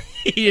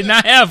 he did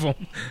not have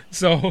them.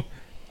 So,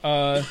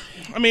 I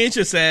mean, it's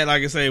just sad.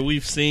 Like I say,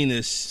 we've seen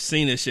this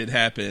shit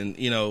happen.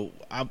 You know,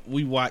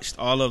 we watched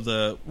all of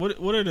the what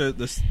are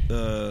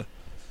the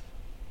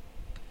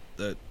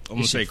I'm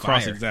gonna say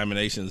cross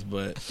examinations,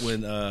 but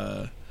when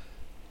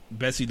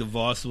Betsy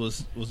DeVos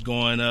was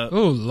going up,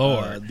 oh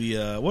Lord,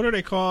 what are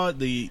they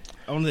called? I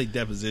don't think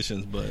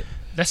depositions, but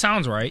that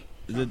sounds right.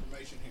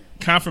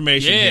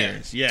 Confirmation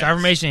hearings. Yes.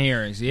 Confirmation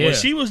hearings, yeah. When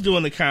she was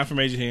doing the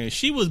confirmation hearings,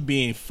 she was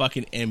being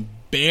fucking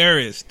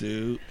embarrassed,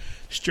 dude.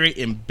 Straight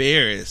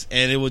embarrassed.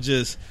 And it was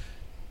just,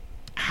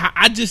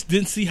 I just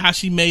didn't see how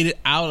she made it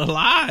out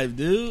alive,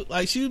 dude.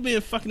 Like, she was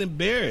being fucking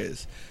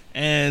embarrassed.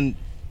 And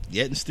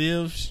yet and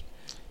still...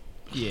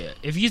 Yeah.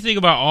 If you think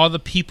about all the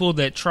people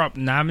that Trump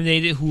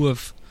nominated who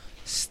have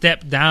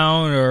stepped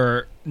down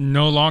or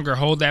no longer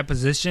hold that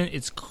position,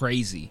 it's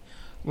crazy.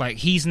 Like,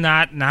 he's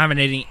not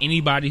nominating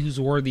anybody who's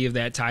worthy of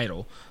that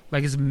title.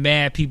 Like, it's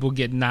mad people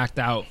get knocked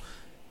out,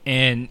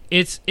 and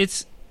it's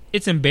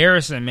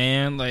embarrassing,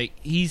 man. Like,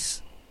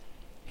 he's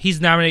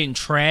nominating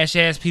trash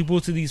ass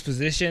people to these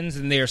positions,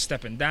 and they're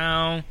stepping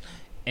down,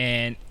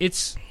 and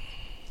it's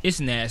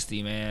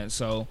nasty, man.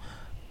 So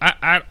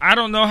I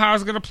don't know how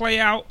it's gonna play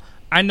out.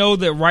 I know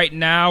that right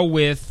now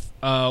with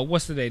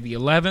what's the day, the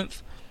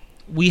 11th,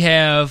 we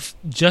have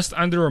just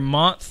under a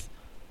month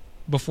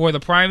before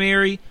the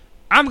primary.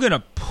 I'm going to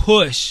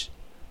push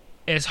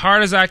as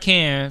hard as I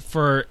can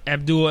for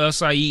Abdul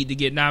El-Sayed to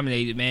get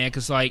nominated, man.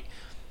 Because, like,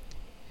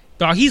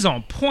 dog, he's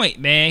on point,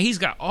 man. He's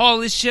got all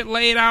this shit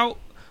laid out.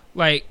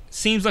 Like,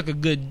 seems like a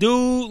good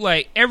dude.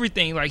 Like,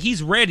 everything. Like,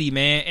 he's ready,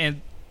 man.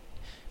 And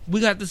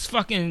we got this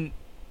fucking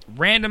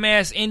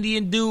random-ass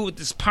Indian dude with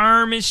this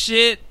perm and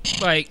shit.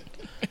 Like,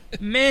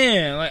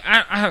 man.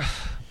 Like,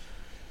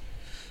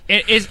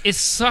 It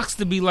sucks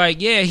to be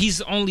like, yeah, he's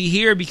only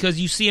here because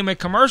you see him in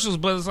commercials,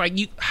 but it's like,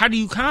 how do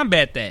you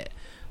combat that?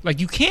 Like,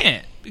 you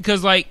can't,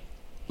 because like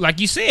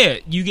you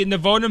said, you get in the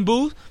voting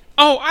booth,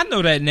 oh, I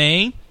know that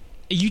name,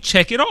 and you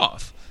check it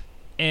off,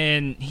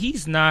 and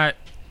he's not.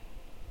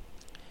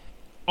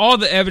 All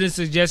the evidence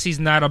suggests he's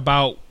not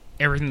about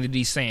everything that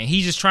he's saying.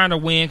 He's just trying to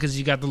win because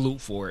he got the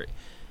loot for it,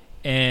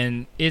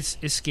 and it's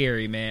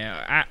scary,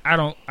 man. I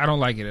don't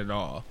like it at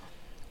all.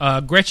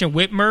 Gretchen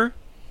Whitmer,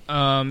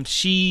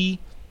 she.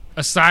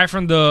 Aside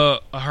from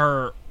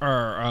her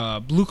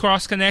Blue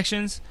Cross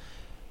connections,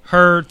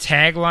 her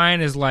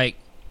tagline is like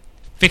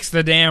 "fix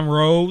the damn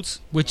roads,"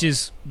 which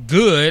is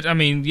good. I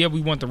mean, yeah, we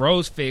want the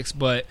roads fixed,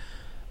 but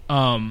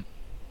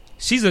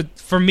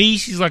for me,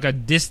 she's like a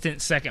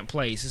distant second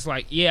place. It's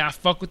like, yeah, I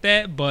fuck with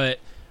that, but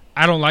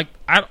I don't like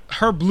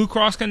her Blue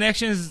Cross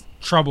connections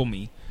trouble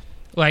me.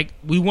 Like,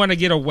 we want to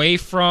get away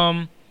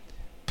from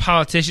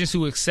politicians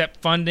who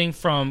accept funding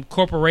from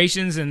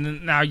corporations, and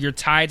then now you're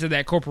tied to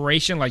that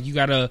corporation, like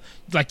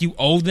you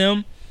owe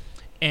them.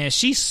 And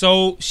she's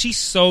so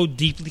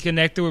deeply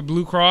connected with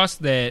Blue Cross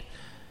that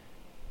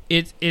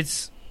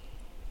it's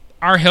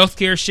our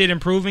healthcare shit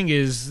improving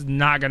is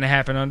not going to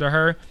happen under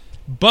her.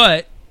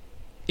 But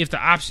if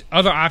the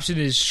other option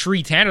is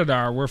Sri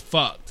Tanadar, we're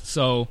fucked.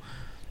 So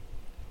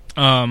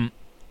I'm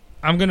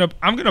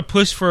gonna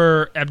push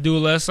for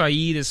Abdul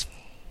El-Sayed as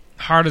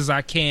hard as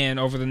I can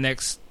over the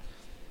next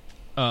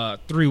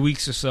 3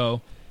 weeks or so,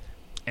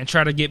 and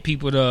try to get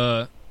people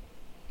to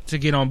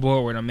get on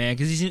board with him, man,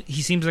 because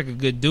he seems like a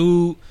good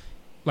dude.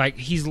 Like,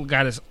 he's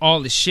got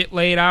all his shit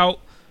laid out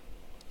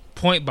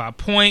point by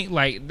point.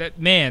 Like, that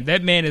man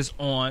is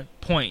on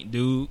point,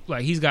 dude.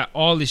 Like, he's got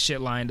all this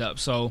shit lined up.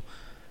 So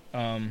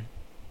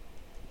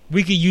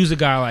we could use a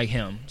guy like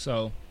him.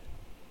 So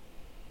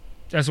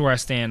that's where I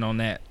stand on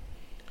that.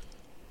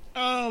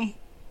 I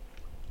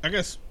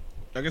guess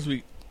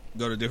we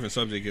go to a different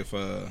subject if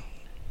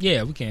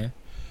yeah, we can.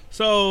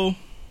 So,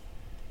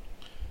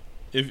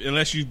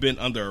 unless you've been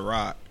under a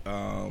rock,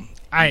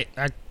 I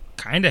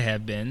kind of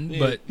have been,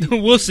 but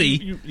we'll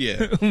see.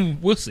 Yeah,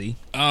 we'll see.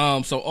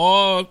 So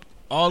all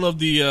all of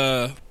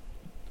the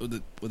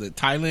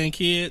Thailand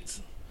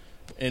kids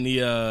and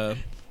the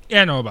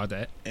Yeah, I know about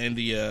that. and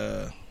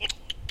the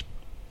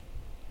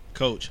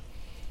coach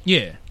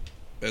Yeah.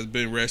 has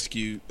been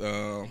rescued.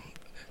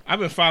 I've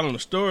been following the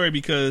story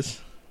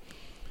because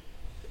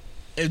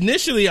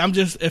initially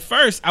at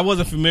first I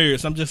wasn't familiar,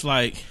 so I'm just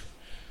like,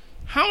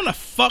 how in the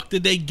fuck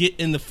did they get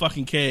in the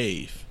fucking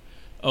cave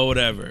or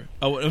whatever?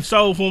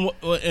 So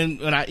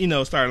when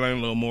I started learning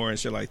a little more and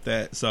shit like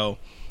that, so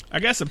I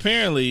guess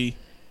apparently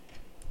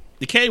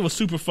the cave was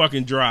super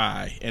fucking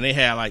dry and they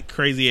had like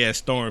crazy ass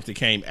storms that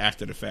came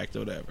after the fact or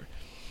whatever.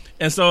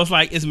 And so it's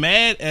like, as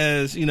mad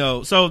as,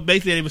 so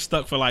basically they were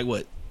stuck for like,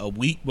 what, a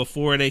week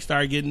before they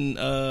started getting,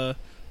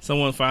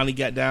 someone finally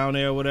got down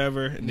there or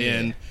whatever. And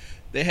then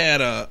they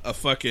had a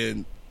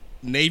fucking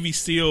Navy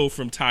SEAL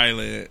from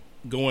Thailand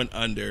going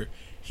under.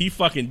 He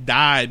fucking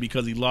died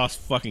because he lost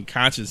fucking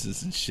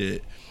consciousness and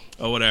shit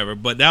or whatever.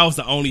 But that was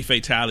the only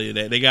fatality of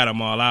that. They got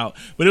them all out.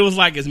 But it was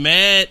like, as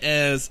mad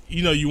as,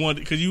 you want,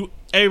 because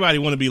everybody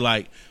want to be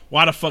like,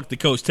 why the fuck did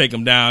coach take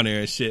him down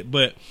there and shit?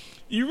 But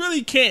you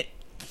really can't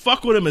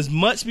fuck with him as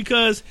much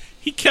because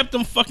he kept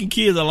them fucking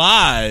kids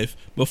alive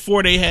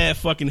before they had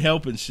fucking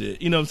help and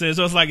shit. You know what I'm saying?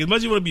 So it's like, as much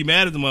as you want to be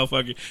mad at the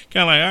motherfucker,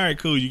 kind of like, all right,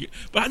 cool.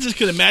 But I just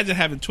could imagine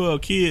having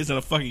 12 kids in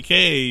a fucking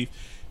cave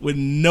with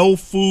no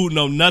food,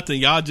 no nothing.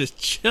 Y'all just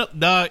chip,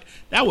 dog.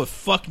 That would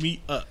fuck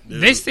me up,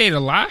 dude. They stayed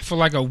alive for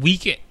like a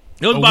week. It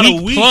was about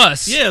a week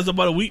plus. Yeah, it was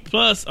about a week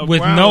plus.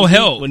 With no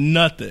help. With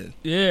nothing.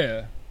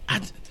 Yeah.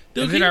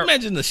 Dude, can you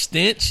imagine the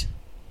stench?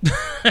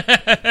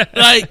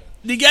 Like,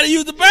 you gotta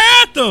use the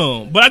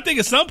bathroom. But I think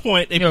at some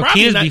point they probably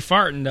kids not be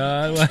farting,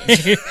 dog.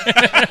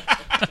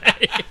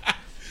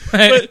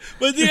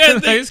 but yeah,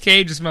 this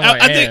cage just smells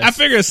like ass. I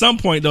figure at some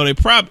point though they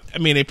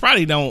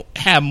probably don't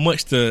have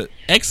much to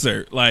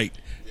exert, like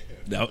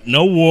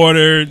no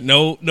water,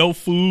 no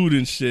food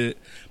and shit.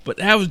 But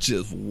that was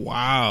just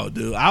wild,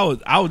 dude. I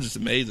was just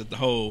amazed at the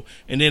whole.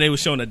 And then they were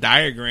showing the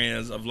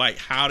diagrams of like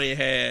how they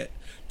had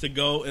to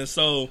go, and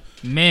so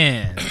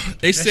man,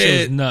 they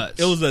said nuts.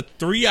 It was a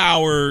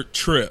 3-hour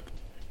trip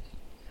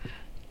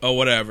or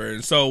whatever.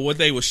 And so what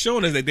they were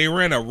showing is that they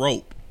ran a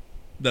rope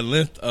the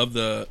length of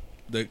the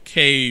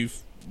cave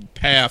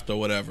path or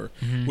whatever,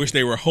 which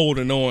they were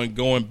holding on,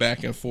 going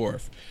back and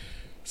forth.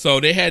 So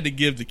they had to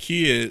give the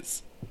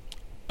kids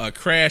a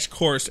crash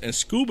course in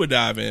scuba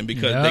diving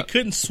because they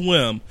couldn't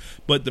swim.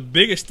 But the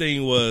biggest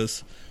thing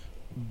was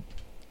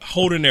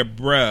holding their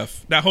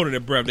breath. Not holding their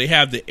breath. They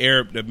have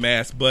the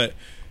mask, but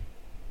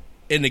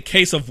in the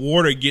case of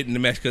water getting the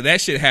mask, because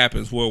that shit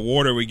happens where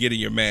water would get in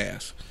your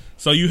mask.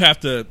 So you have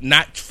to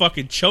not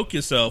fucking choke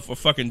yourself or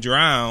fucking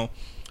drown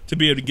to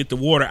be able to get the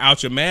water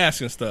out your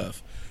mask and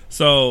stuff.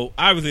 So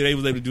obviously they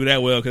was able to do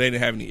that well because they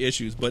didn't have any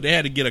issues. But they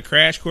had to get a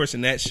crash course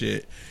in that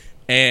shit.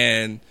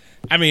 And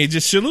I mean,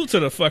 just salute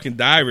to the fucking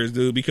divers,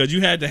 dude, because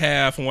you had to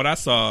have, from what I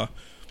saw,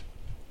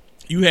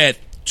 you had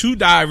 2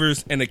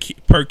 divers and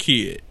per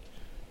kid.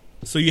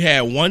 So you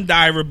had one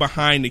diver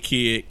behind the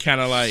kid,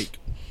 kind of like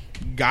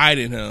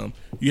guiding him.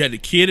 You had the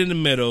kid in the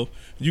middle.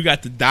 You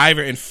got the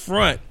diver in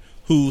front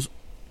who's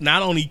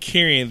not only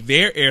carrying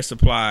their air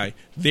supply,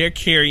 they're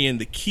carrying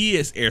the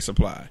kids' air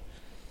supply.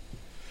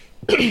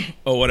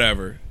 Or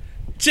whatever.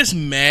 Just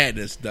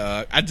madness,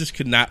 dog. I just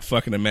could not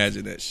fucking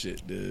imagine that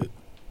shit, dude.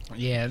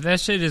 Yeah, that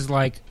shit is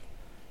like...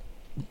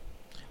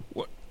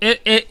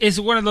 It's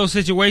one of those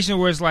situations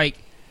where it's like,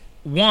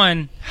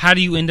 one, how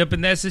do you end up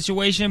in that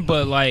situation?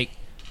 But like,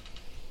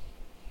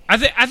 I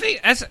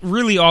think that's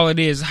really all it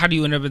is. How do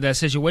you end up in that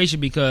situation?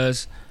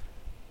 Because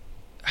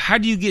how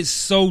do you get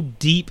so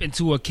deep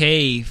into a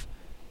cave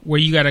where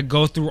you got to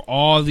go through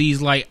all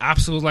these like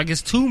obstacles? Like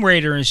it's Tomb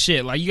Raider and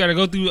shit. Like you got to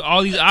go through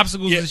all these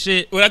obstacles and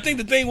shit. Well, I think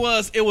the thing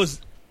was,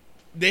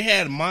 they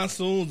had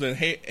monsoons and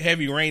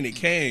heavy rain that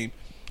came,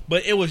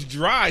 but it was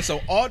dry. So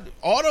all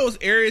those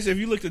areas, if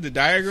you looked at the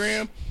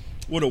diagram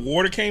where the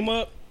water came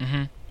up,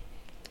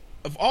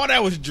 if all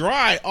that was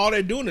dry, all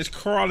they're doing is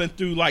crawling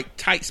through like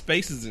tight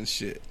spaces and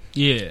shit.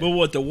 Yeah. But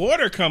with the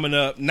water coming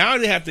up, now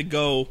they have to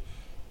go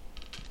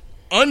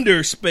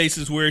under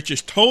spaces where it's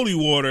just totally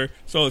water.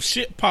 So if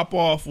shit pop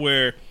off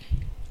where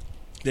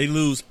they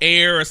lose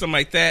air or something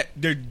like that,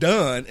 they're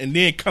done and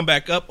then come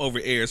back up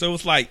over air. So it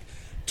was like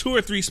 2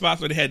 or 3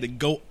 spots where they had to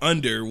go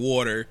under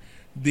water,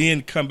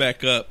 then come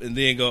back up and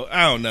then go.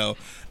 I don't know.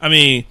 I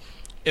mean,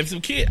 if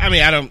some kid, I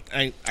mean,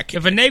 I can't.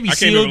 If a Navy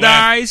SEAL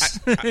dies,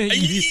 yeah,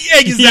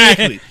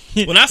 exactly.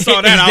 When I saw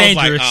that, I was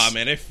like, oh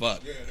man, they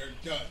fucked. Yeah,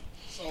 they're done.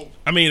 So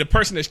I mean, the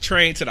person that's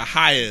trained to the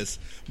highest,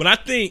 but I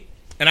think,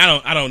 and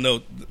I don't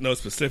know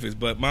specifics,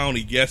 but my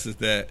only guess is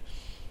that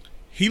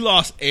he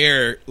lost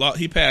air.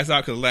 He passed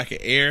out because of lack of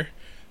air.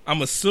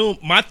 I'm assuming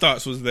my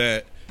thoughts was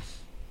that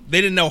they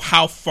didn't know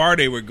how far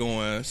they were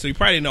going, so he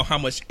probably didn't know how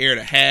much air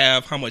to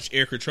have, how much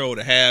air control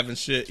to have, and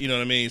shit. You know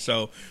what I mean?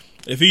 So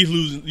if he's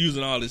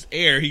using all this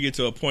air, he get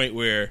to a point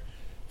where,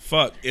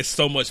 fuck, it's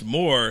so much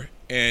more,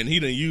 and he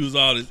done use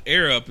all this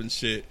air up and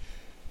shit.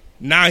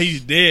 Now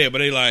he's dead, but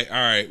they like, all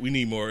right, we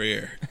need more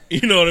air.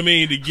 You know what I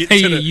mean? To get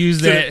to the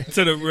use that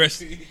to the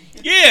rest.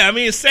 Yeah, I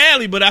mean,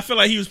 sadly, but I feel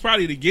like he was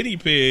probably the guinea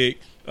pig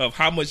of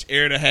how much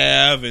air to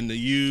have and to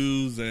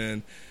use,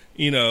 and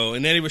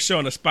and then he was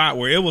showing a spot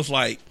where it was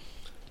like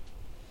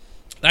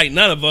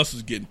none of us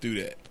was getting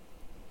through that.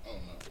 Oh, no.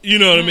 You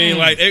know what I mean?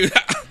 Like,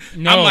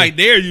 no. I'm like,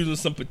 they're using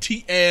some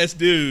petite ass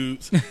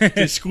dudes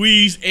to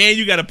squeeze, and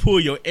you got to pull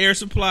your air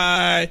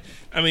supply.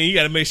 I mean, you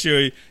got to make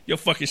sure your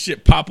fucking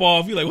shit pop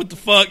off. You're like, what the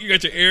fuck? You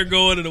got your air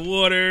going in the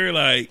water?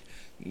 Like,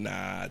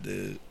 nah,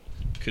 dude.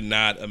 Could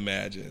not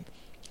imagine.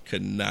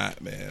 Could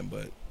not, man.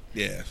 But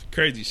yeah,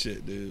 crazy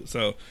shit, dude.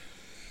 So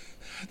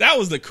that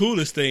was the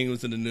coolest thing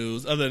was in the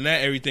news. Other than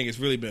that, everything has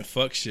really been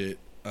fuck shit.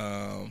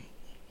 You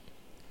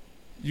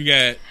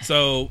got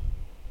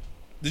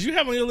did you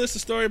have on your list a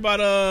story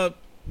about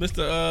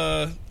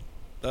Mr.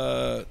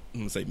 I'm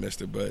gonna say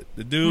Mr. but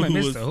the dude who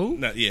was who?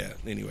 Not, yeah.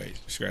 Anyway,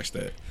 scratch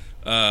that.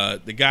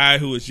 The guy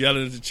who was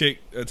yelling at the chick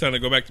telling her to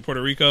go back to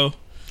Puerto Rico.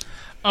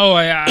 Oh,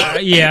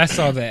 yeah, I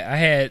saw that. I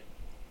had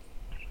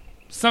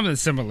something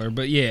similar,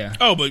 but yeah.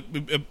 Oh, but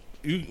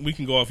we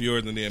can go off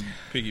yours and then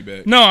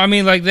piggyback. No, I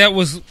mean, like, that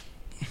was...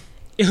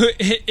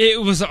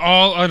 It was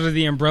all under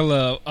the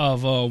umbrella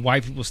of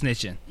white people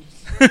snitching.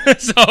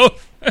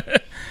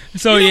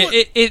 so yeah,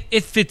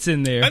 it fits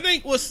in there. I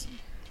think what's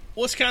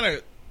kind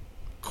of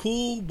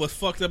cool but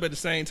fucked up at the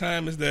same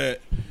time is that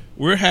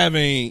we're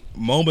having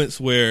moments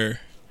where...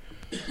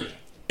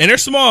 And they're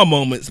small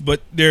moments,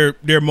 but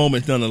they're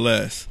moments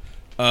nonetheless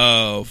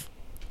of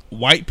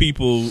white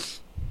people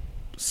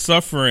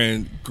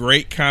suffering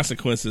great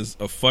consequences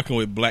of fucking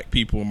with black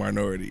people and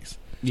minorities.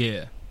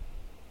 Yeah.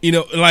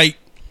 Like,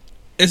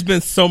 it's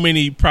been so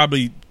many,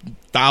 probably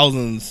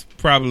thousands,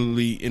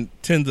 probably in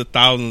tens of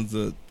thousands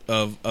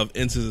of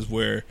instances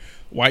where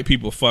white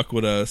people fuck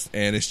with us,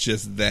 and it's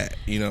just that.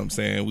 You know what I'm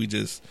saying? We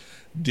just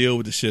deal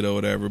with the shit or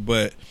whatever.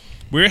 But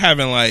we're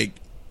having,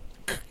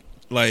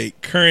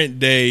 like current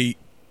day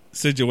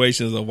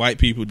situations of white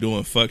people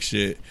doing fuck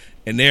shit,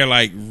 and they're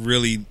like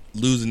really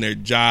losing their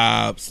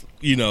jobs,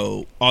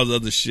 all the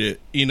other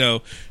shit,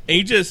 and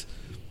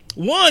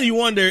you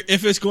wonder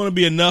if it's going to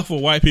be enough for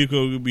white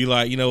people to be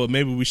like,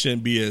 maybe we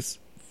shouldn't be as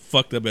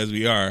fucked up as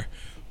we are,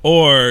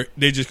 or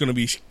they're just going to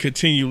be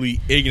continually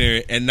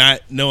ignorant and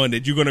not knowing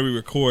that you're going to be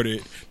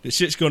recorded. The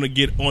shit's going to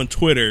get on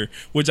Twitter,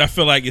 which I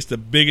feel like is the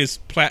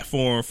biggest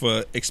platform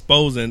for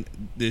exposing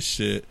this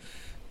shit.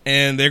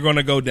 And they're going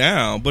to go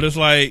down, but it's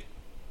like,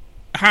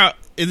 how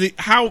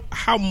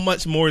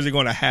much more is it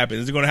going to happen?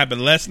 Is it going to happen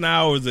less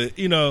now, or is it,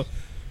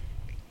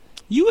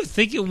 You would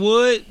think it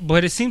would,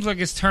 but it seems like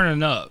it's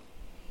turning up.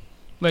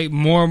 Like,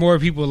 more and more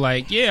people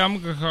like, yeah, I'm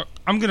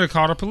gonna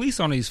call the police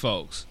on these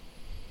folks,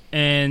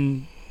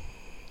 and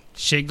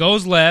shit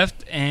goes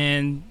left,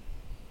 and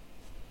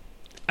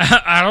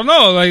I don't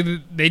know, like,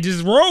 they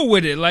just roll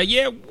with it. Like,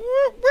 yeah,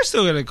 we're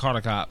still gonna call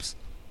the cops.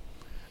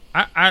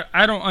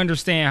 I don't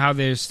understand how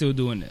they're still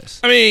doing this.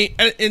 I mean,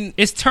 and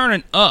it's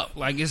turning up.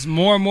 Like, it's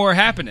more and more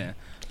happening.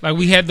 Like,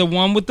 we had the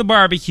one with the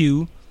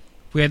barbecue.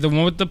 We had the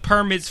one with the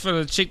permits for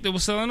the chick that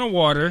was selling the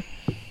water.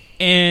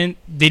 And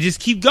they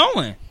just keep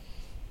going.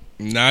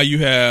 Now you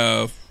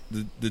have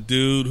the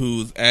dude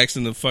who's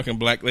asking the fucking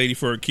black lady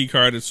for a key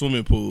card at the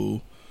swimming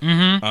pool.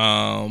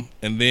 Mm-hmm.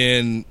 And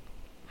then,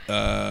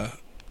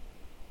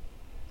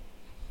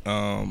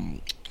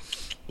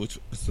 which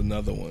is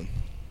another one.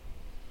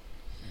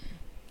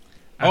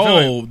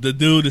 The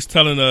dude is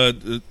telling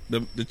the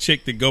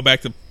chick to go back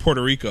to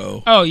Puerto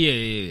Rico. Oh,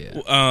 yeah.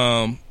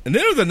 And then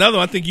there was another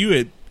one I think you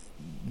had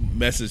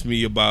messaged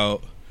me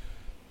about.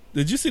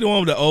 Did you see the one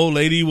where the old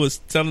lady was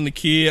telling the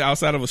kid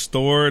outside of a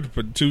store to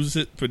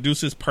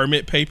produce his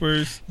permit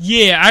papers?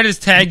 Yeah, I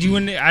just tagged you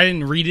in it. I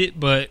didn't read it,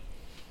 but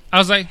I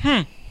was like,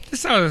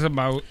 this sounds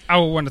about I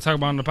would want to talk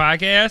about on the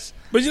podcast.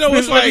 But you know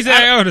what's like?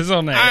 It's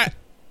on that.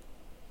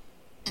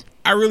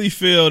 I really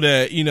feel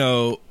that,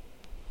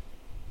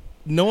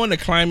 knowing the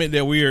climate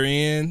that we are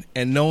in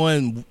and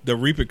knowing the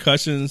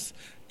repercussions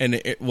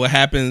and what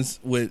happens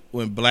when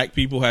black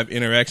people have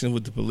interactions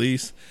with the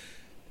police,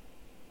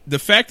 the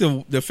fact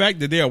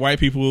that there are white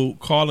people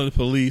calling the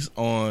police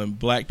on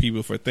black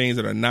people for things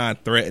that are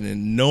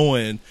non-threatening,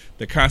 knowing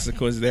the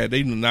consequences that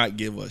they do not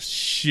give a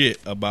shit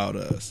about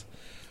us,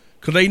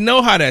 because they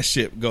know how that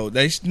shit goes.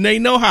 They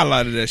know how a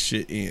lot of that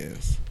shit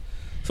ends.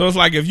 So it's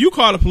like, if you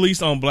call the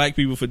police on black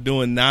people for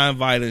doing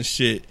non-violent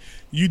shit,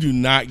 you do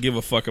not give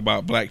a fuck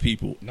about black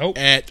people. Nope.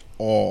 At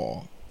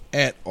all.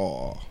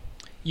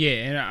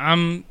 Yeah,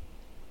 and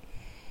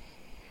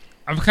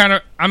I'm kind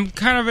of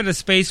in a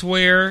space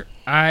where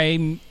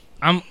I'm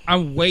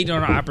waiting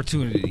on an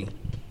opportunity.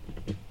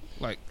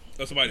 Like,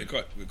 somebody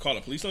to call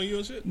the police on you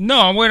and shit? No,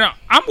 I'm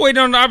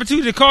waiting on the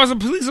opportunity to call some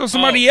police on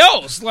somebody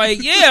else.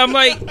 Like, yeah, I'm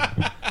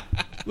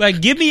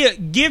like give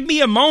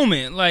me a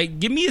moment. Like,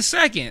 give me a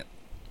second.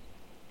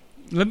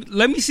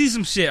 Let me see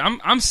some shit.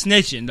 I'm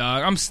snitching,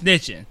 dog. I'm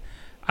snitching.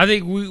 I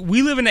think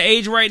we live in an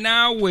age right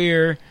now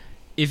where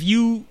if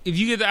you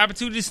get the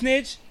opportunity to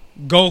snitch,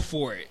 go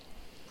for it.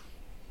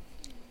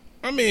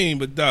 I mean,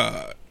 but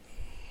dog,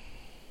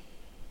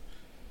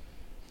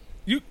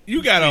 you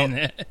got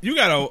a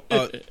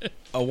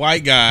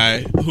white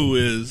guy who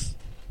is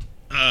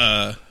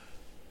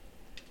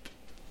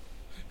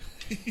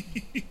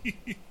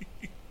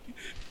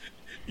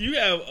You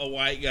have a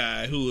white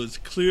guy who is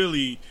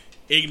clearly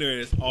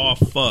ignorant as all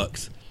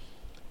fucks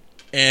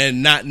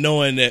and not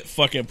knowing that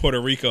fucking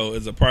Puerto Rico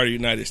is a part of the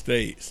United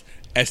States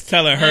as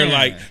telling her,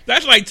 like,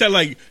 that's like telling,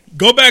 like,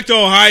 go back to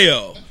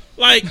Ohio.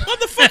 Like,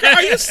 motherfucker,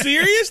 are you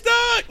serious,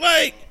 dog?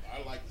 Like,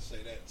 I like to say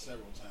that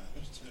several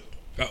times, too.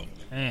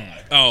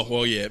 Oh,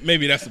 well, yeah.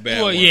 Maybe that's a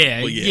bad one.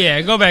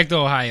 Yeah, go back to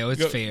Ohio.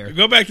 It's fair.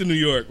 Go back to New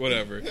York,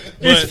 whatever.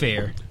 It's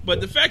fair. But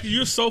the fact that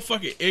you're so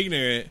fucking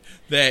ignorant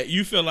that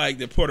you feel like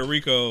that Puerto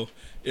Rico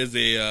is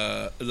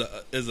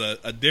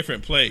a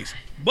different place.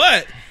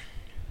 But,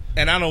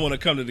 and I don't want to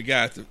come to the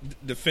guy's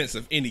defense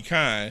of any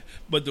kind,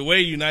 but the way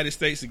the United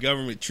States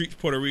government treats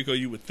Puerto Rico,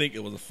 you would think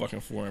it was a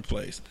fucking foreign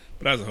place.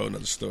 But that's a whole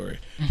nother story.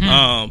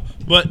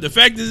 Mm-hmm. But the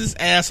fact that this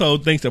asshole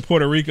thinks that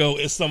Puerto Rico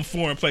is some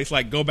foreign place,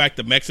 like go back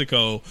to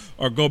Mexico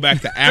or go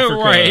back to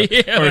Africa right,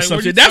 yeah, or like,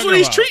 something. That's what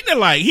he's treating it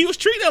like. He was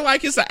treating it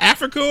like it's a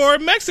Africa or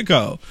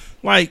Mexico.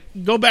 Like,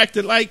 go back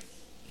to, like...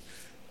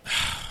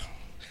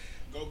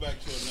 Go back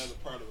to another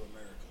part of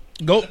America.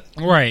 Go...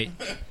 Right.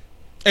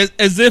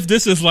 As if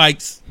this is like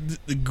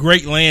the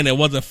great land that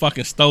wasn't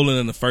fucking stolen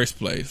in the first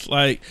place.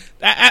 Like,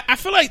 I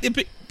feel like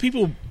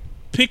people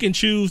pick and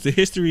choose the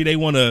history they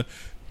want to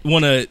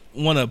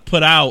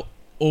put out,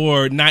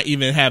 or not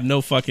even have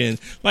no fucking,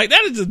 like,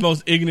 that is the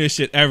most ignorant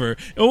shit ever.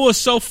 And what was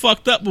so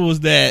fucked up was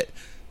that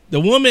the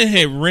woman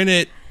had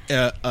rented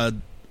a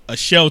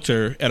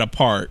shelter at a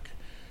park.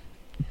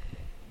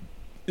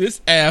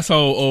 This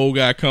asshole old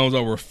guy comes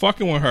over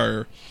fucking with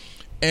her,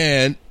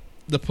 and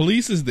the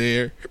police is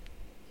there.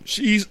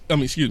 He's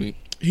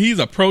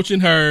approaching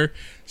her.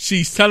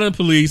 She's telling the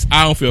police,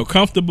 I don't feel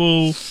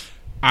comfortable.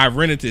 I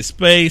rented this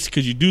space.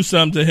 Could you do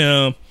something to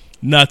him?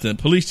 Nothing.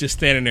 Police just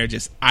standing there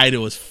just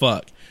idle as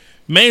fuck.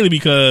 Mainly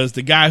because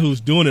the guy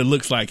who's doing it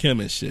looks like him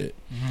and shit.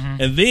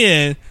 Mm-hmm. And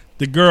then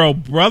the girl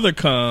brother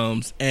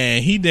comes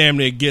and he damn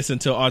near gets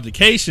into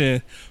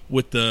altercation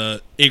with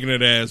the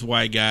ignorant ass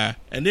white guy.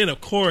 And then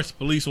of course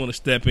police want to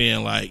step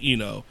in like, you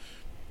know,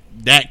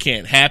 that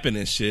can't happen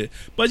and shit.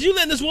 But you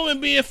letting this woman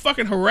being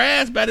fucking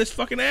harassed by this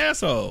fucking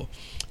asshole.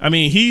 I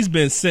mean, he's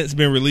since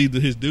been relieved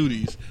of his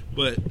duties,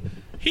 but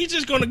he's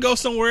just gonna go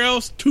somewhere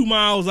else 2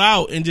 miles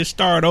out and just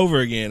start over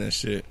again and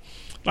shit.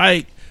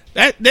 Like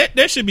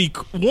that should be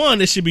one.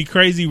 There should be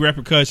crazy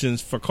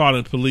repercussions for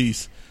calling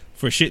police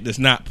for shit that's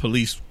not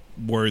police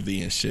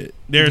worthy and shit.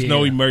 There's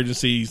no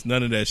emergencies,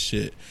 none of that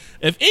shit.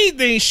 If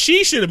anything,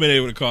 she should have been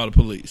able to call the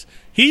police.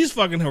 He's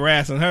fucking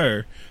harassing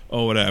her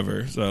or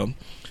whatever. So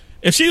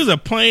if she was a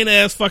plain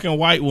ass fucking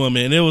white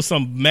woman and it was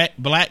some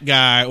black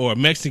guy or a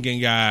Mexican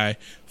guy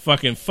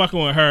fucking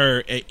with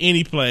her at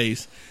any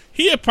place,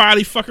 he'd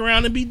probably fuck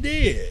around and be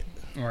dead.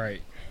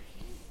 Right.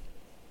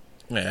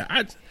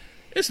 Yeah,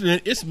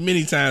 it's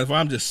many times where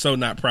I'm just so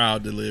not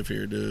proud to live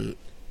here, dude.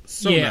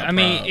 I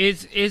mean,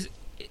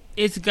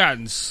 it's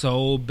gotten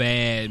so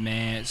bad,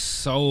 man,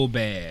 so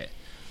bad.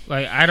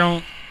 Like I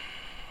don't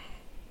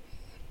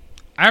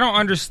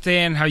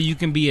understand how you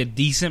can be a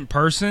decent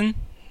person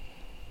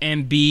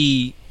and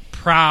be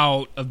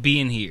proud of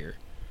being here.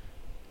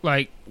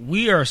 Like,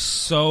 we are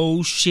so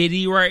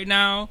shitty right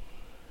now.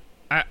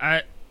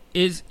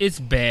 It's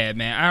bad,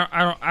 man.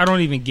 I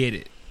don't even get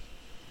it.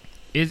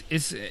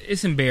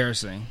 It's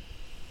embarrassing.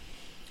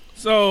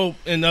 So,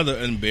 another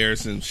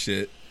embarrassing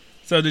shit.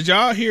 So, did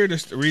y'all read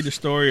the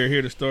story or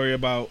hear the story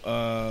about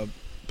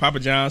Papa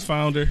John's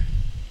founder?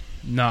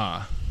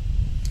 Nah.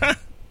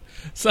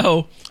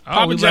 So,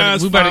 Papa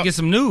John's we better get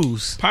some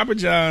news. Papa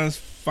John's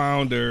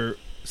founder,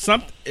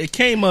 it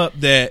came up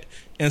that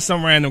in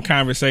some random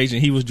conversation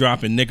he was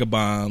dropping nigger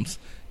bombs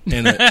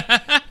in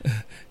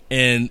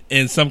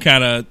some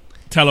kind of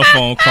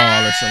telephone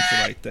call or something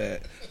like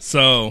that.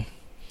 So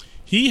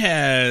he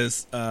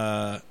has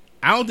I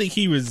don't think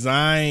he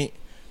resigned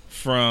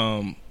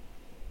from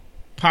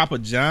Papa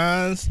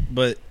John's,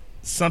 but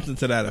something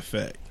to that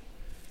effect.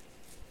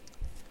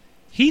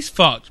 He's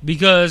fucked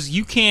because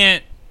you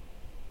can't.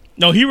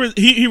 No,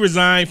 he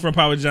resigned from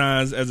Papa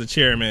John's as a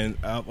chairman.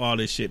 All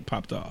this shit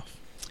popped off.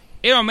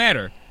 It don't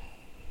matter.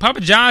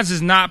 Papa John's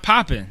is not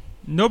popping.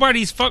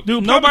 Nobody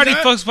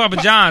fucks Papa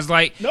John's.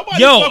 Like,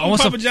 nobody fucks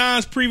Papa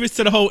John's previous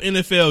to the whole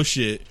NFL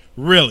shit.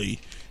 Really.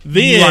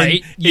 Then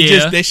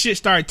that shit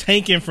started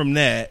tanking from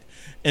that.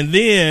 And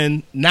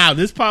then now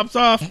this pops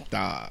off.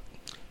 Dog.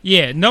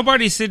 Yeah,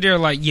 nobody sit there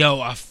like,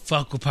 yo, I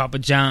fuck with Papa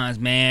John's,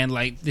 man.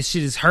 Like, this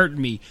shit is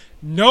hurting me.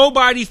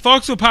 Nobody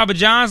fucks with Papa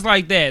John's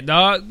like that,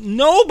 dog.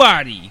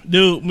 Nobody.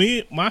 Dude,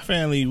 my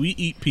family, we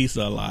eat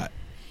pizza a lot.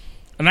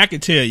 And I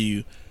can tell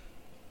you,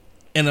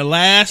 in the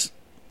last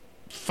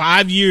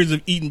 5 years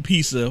of eating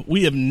pizza,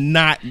 we have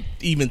not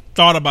even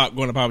thought about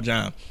going to Papa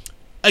John's.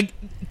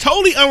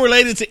 Totally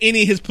unrelated to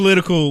any of his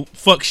political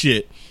fuck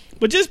shit.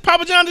 But just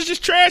Papa John's is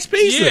just trash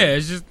pizza.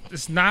 Yeah,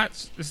 it's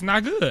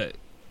not good.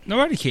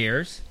 Nobody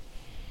cares.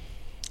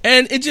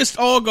 And it just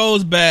all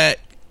goes back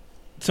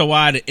to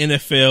why the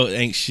NFL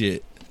ain't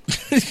shit.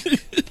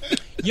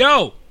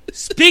 Yo,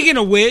 speaking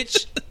of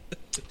which,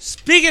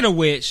 Speaking of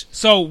which,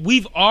 so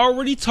we've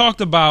already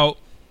talked about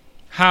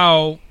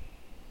how,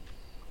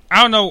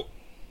 I don't know,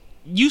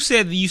 you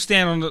said that you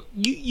stand on the,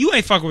 you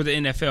ain't fucking with the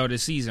NFL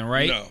this season,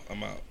 right? No,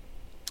 I'm out.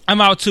 I'm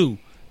out too.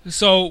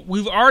 So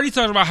we've already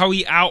talked about how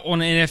we out on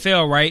the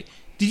NFL, right?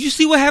 Did you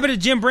see what happened to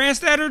Jim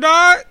Brandstatter,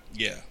 dog?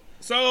 Yeah.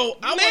 So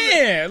now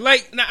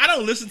I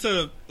don't listen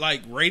to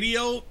like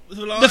radio.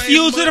 The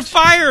fuel to the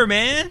fire,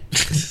 man.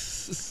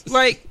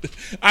 Like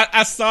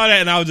I saw that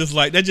and I was just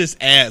like, that just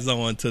adds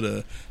on to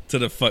the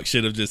fuck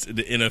shit of just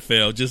the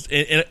NFL, just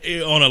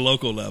on a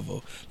local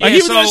level. Like he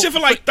was doing shit for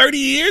like 30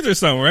 years or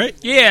something, right?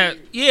 Yeah.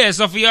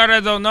 So for y'all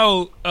that don't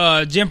know,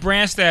 Jim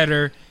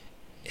Brandstatter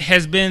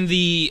has been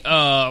the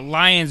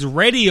Lions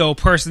radio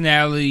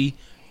personality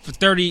for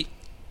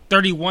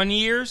 31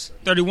 years.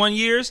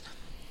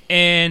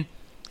 And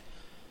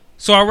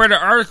so I read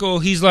an article.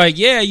 He's like,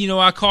 yeah,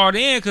 I called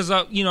in because,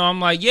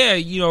 I'm like,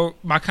 yeah,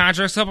 my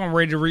contract's up. I'm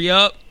ready to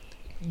re-up.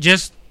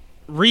 Just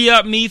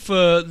re-up me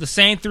for the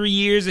same 3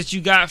 years that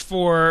you got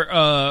for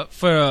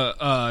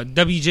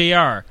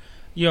WJR.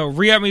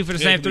 Re-up me for the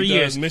same 3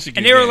 years. Michigan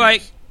and they were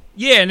games.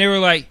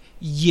 like,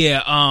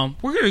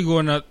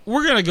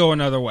 we're gonna go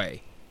another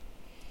way.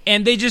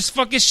 And they just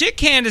fucking shit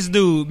canned this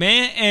dude,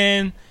 man.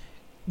 And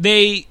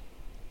they're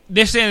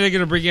saying they're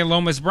gonna bring in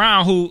Lomas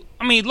Brown, who,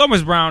 I mean,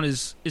 Lomas Brown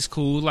is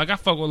cool. Like, I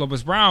fuck with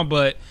Lomas Brown,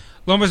 but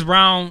Lomas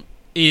Brown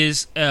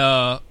is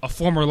a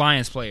former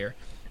Lions player.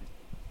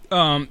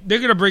 They're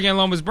gonna bring in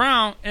Lomas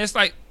Brown, and it's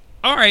like,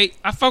 all right,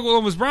 I fuck with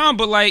Lomas Brown,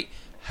 but like,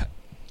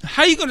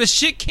 how you gonna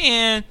shit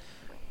can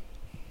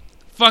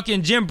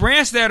fucking Jim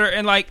Brandstatter?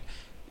 And like,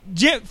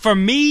 for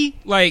me,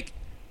 like,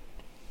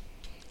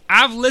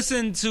 I've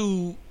listened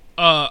to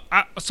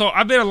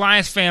I've been a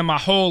Lions fan my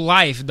whole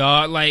life,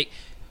 dog. Like,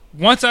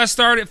 once I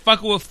started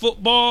fucking with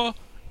football,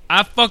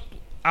 I fuck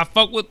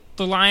with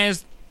the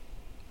Lions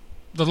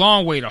the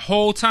long way, the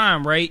whole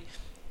time, right?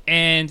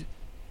 And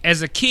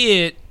as a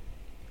kid,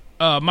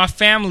 my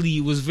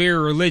family was very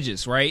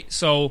religious, right?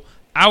 So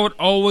I would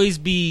always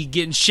be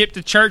getting shipped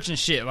to church and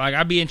shit. Like,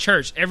 I'd be in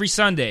church every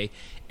Sunday,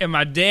 and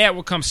my dad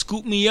would come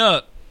scoop me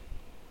up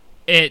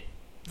at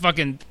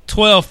fucking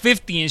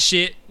 12:50 and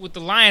shit with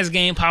the Lions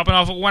game popping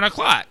off at 1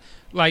 o'clock.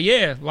 Like,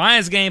 yeah,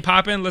 Lions game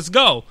popping, let's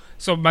go.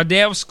 So my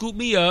dad would scoop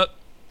me up,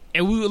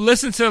 and we would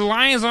listen to the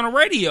Lions on the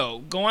radio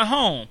going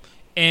home.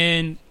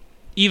 And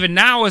even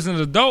now as an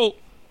adult,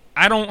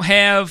 I don't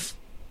have,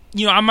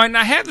 I might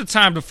not have the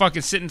time to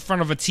fucking sit in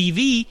front of a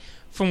TV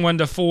from 1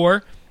 to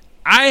 4.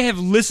 I have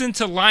listened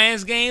to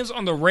Lions games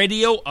on the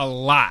radio a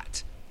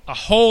lot, a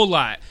whole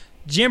lot.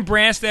 Jim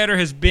Brandstatter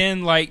has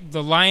been like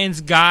the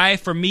Lions guy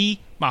for me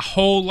my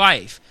whole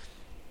life.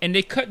 And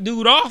they cut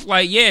dude off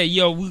like, yeah,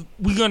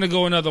 we gonna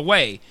go another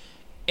way.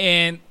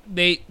 And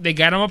they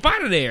got him up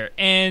out of there.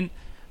 And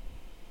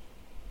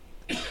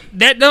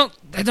that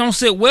don't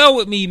sit well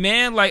with me,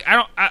 man. Like,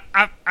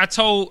 I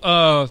told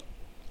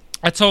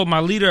my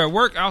leader at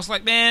work, I was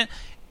like, man,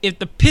 if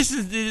the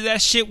Pistons did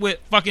that shit with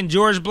fucking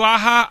George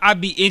Blaha,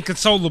 I'd be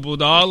inconsolable,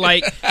 dog.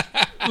 Like,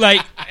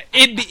 I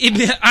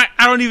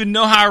don't even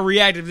know how I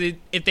react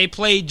if they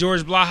played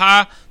George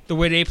Blaha the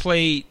way they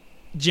played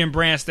Jim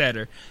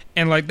Brandstatter.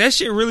 And like, that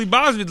shit really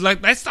bothers me.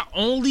 Like, that's the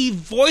only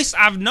voice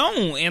I've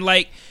known. And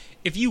like,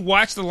 if you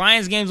watch the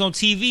Lions games on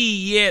TV,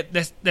 yeah,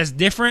 that's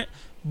different.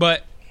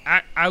 But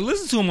I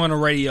listen to him on the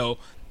radio,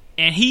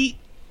 and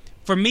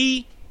for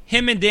me,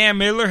 him and Dan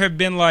Miller have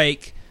been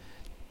like,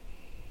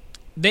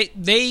 they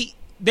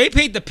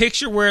paint the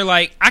picture where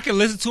like I can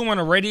listen to him on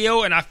the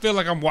radio and I feel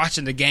like I'm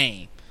watching the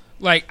game.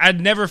 Like, I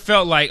never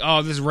felt like,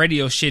 oh, this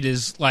radio shit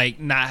is like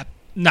not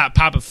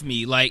popping for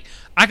me. Like,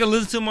 I can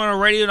listen to him on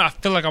the radio and I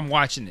feel like I'm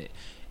watching it.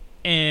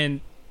 And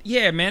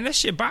yeah, man, that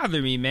shit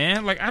bothered me,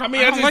 man. Like, I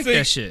don't like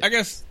that shit. I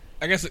guess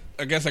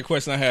a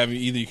question I have,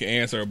 either you can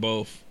answer or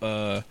both.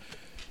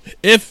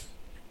 If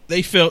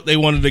they felt they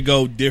wanted to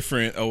go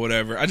different or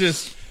whatever, do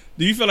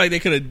you feel like they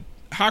could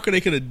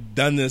have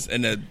done this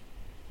in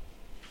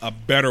a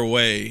better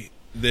way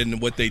than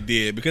what they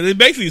did? Because it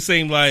basically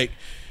seemed like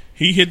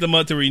he hit them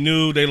up to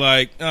renew. They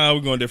like, oh,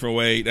 we're going a different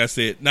way. That's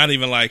it. Not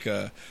even like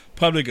a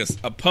public,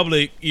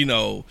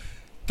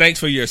 thanks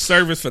for your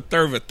service for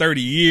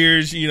 30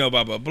 years,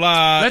 blah, blah,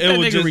 blah. Let that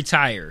nigga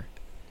retire.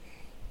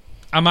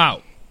 I'm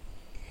out.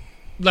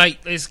 Like,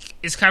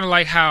 it's kind of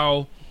like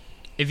how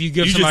if you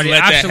give somebody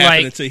an option,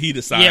 like, until he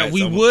decides. Yeah,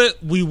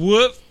 we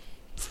would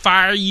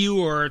fire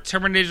you or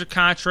terminate your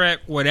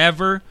contract,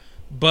 whatever,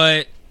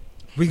 but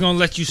we're going to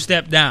let you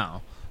step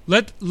down.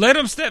 Let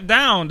him step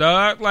down,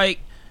 dog. Like,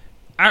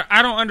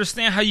 I don't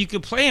understand how you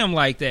could play him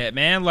like that,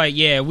 man. Like,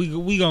 yeah,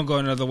 we going to go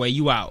another way.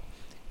 You out.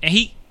 And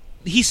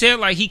he said,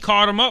 like, he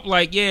called him up,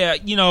 like, yeah,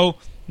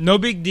 no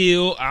big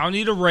deal. I don't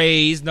need a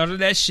raise. None of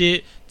that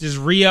shit. Just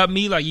re-up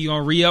me. Like, you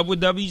going to re-up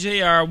with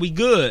WJR. We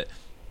good.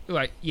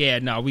 Like, yeah,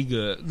 no, we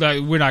good.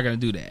 Like, we're not going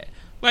to do that.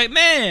 Like,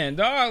 man,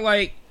 dog,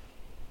 like,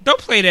 don't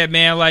play that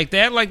man like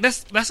that. Like,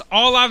 that's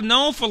all I've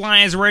known for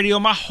Lions radio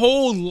my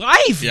whole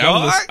life,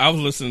 dog. I was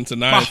listening to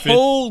 950. My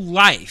whole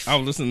life. I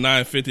was listening to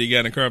 950, got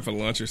in the car for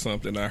lunch or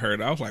something. I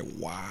heard it. I was like,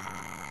 wow.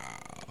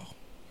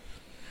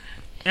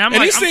 And I'm And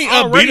like, he seemed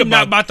I'm already upbeat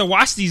not about- about to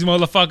watch these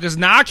motherfuckers.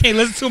 Now I can't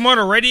listen to them on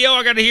the radio.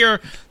 I got to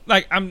hear,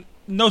 like, I'm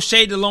no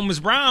shade to Lomas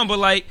Brown, but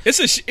like,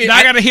 now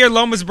I got to hear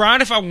Lomas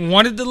Brown if I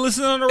wanted to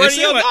listen on the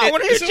radio. I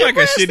want to hear it's Jim like a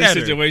shitty Brandstatter.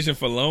 situation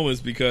for Lomas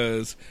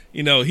because,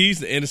 you know, he's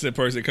the innocent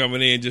person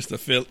coming in just to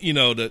fill, you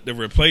know, the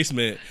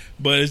replacement.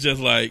 But it's just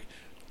like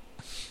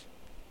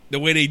the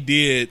way they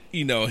did,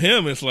 you know,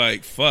 him. It's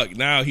like fuck.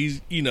 Now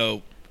he's, you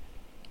know,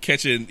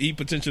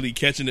 potentially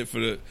catching it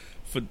for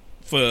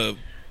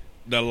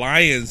the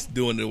Lions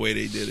doing the way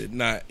they did it,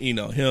 not, you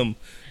know, him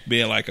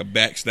being like a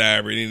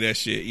backstabber, any of that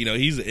shit. You know,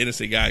 he's an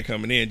innocent guy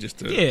coming in just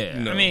to, you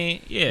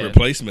know,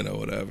 replacement or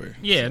whatever.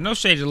 Yeah, no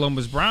shade to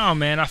Lomas Brown,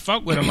 man. I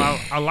fuck with him.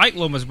 I like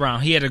Lomas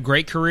Brown. He had a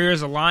great career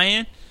as a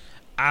Lion.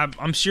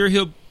 I'm sure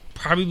he'll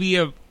probably be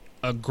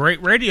a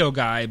great radio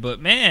guy, but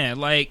man,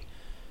 like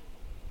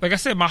I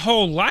said, my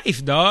whole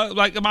life, dog.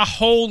 Like my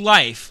whole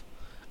life,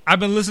 I've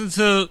been listening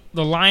to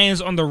the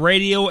Lions on the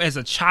radio as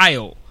a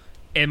child,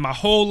 and my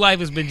whole life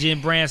has been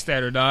Jim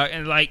Brandstatter, dog.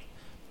 And like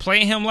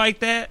playing him like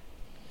that,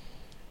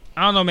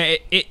 I don't know, man.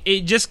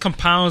 It just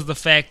compounds the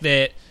fact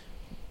that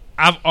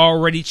I've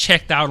already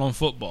checked out on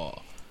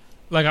football.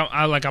 Like I'm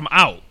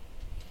out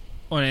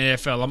on the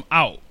NFL. I'm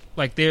out.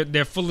 Like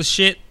they're full of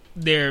shit.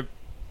 They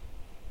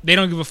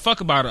don't give a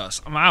fuck about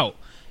us. I'm out.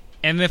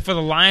 And then for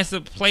the Lions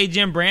to play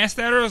Jim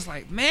Brandstatter, it's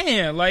like,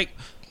 man, like,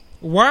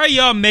 why are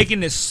y'all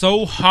making it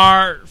so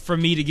hard for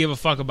me to give a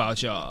fuck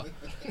about y'all?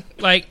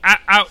 Like,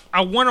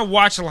 I want to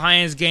watch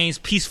Lions games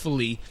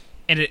peacefully,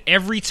 and at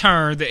every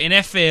turn, the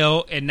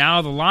NFL and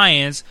now the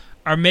Lions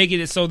are making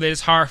it so that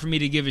it's hard for me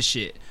to give a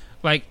shit.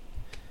 Like,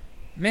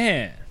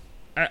 man,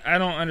 I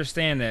don't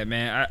understand that,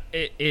 man.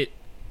 It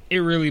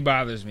really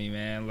bothers me,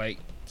 man. Like,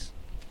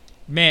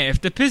 man,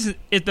 if the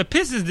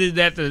Pistons did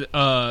that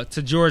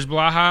to George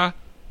Blaha,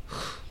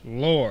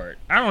 Lord,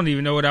 I don't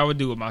even know what I would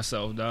do with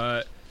myself,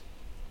 dog.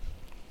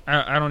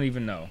 I don't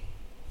even know.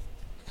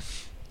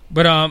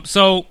 But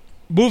so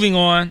moving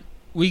on,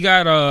 we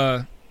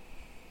got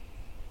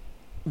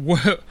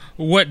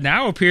what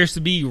now appears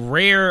to be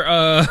rare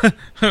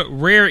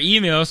rare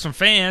emails from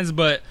fans,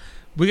 but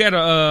we got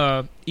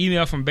a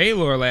email from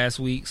Baylor last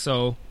week,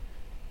 so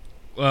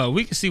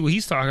we can see what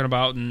he's talking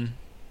about and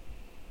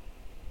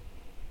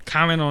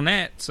comment on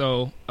that.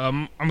 So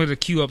I'm gonna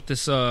queue up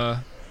this. What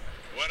up,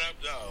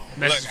 though?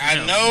 Look,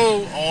 I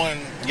know on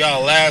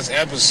y'all last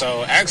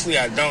episode, actually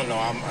I don't know,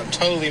 I'm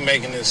totally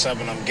making this up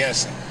and I'm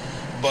guessing,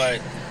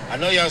 but I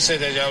know y'all said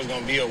that y'all was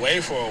going to be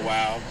away for a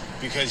while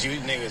because you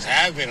niggas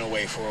have been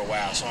away for a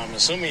while, so I'm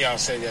assuming y'all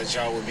said that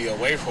y'all would be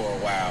away for a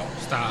while.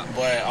 Stop.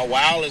 But a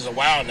while is a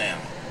while now.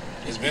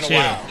 It's been a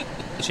while.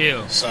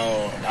 Chill.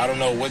 So I don't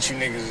know what you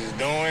niggas is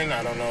doing.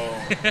 I don't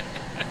know.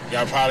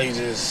 Y'all probably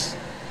just...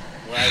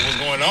 like, what's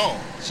going on?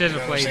 Should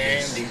have played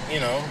this.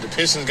 The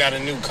Pistons got a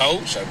new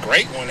coach, a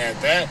great one at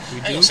that. I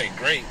ain't gonna say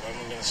great.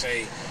 I'm gonna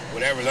say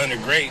whatever's under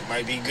great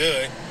might be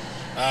good.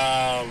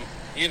 A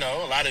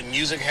lot of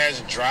music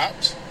has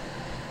dropped.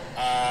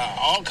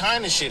 All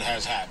kind of shit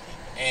has happened.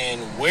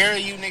 And where are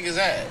you niggas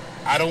at?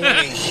 I don't want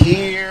to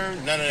hear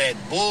none of that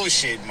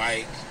bullshit,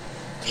 Mike.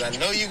 Because I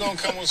know you're gonna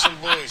come with some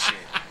bullshit.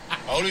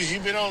 Otis,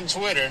 you've been on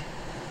Twitter.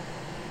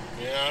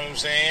 You know what I'm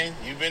saying?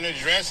 You've been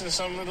addressing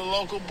some of the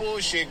local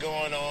bullshit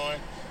going on,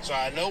 so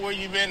I know where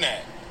you've been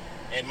at.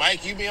 And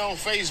Mike, you be on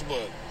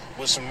Facebook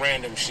with some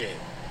random shit.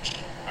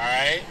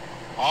 Alright?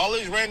 All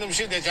this random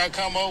shit that y'all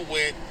come up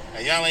with,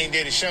 and y'all ain't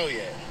did a show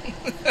yet.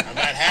 I'm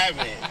not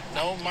having it.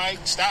 No, Mike,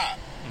 stop.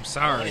 I'm I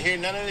sorry. don't want to hear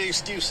none of the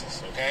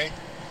excuses, okay?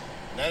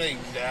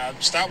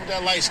 Stop with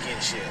that light skin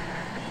shit.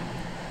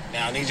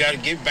 Now, I need y'all to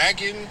get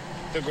back in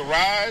the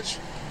garage,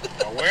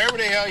 or wherever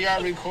the hell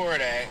y'all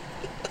record at.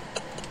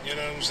 You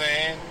know what I'm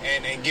saying?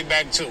 And get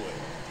back to it.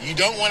 You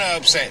don't want to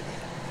upset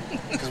me.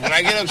 Because when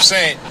I get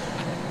upset,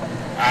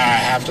 I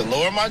have to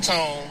lower my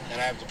tone and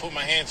I have to put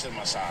my hands to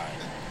my side.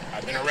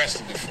 I've been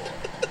arrested before.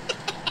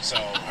 So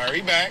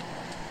hurry back.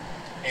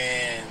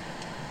 And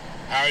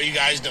how are you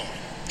guys doing?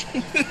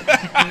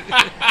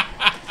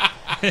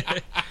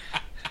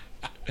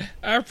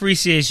 I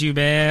appreciate you,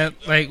 man.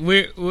 Like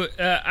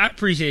I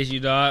appreciate you,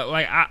 dog.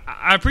 Like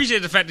I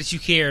appreciate the fact that you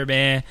care,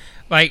 man.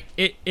 Like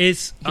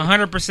it's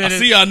 100%. I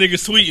see y'all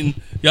niggas tweeting.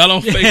 Y'all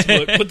on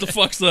Facebook. What the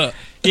fuck's up?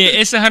 Yeah,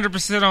 it's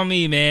 100% on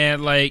me,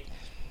 man. Like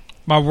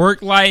my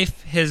work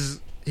life has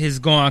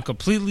gone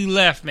completely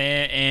left,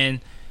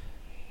 man.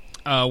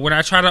 And when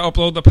I try to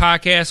upload the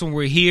podcast when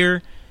we're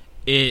here,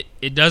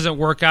 it doesn't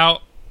work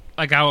out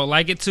like I would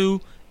like it to.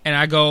 And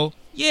I go,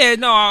 yeah,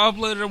 no, I'll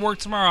upload it at work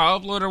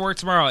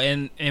tomorrow.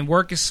 And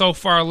work is so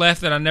far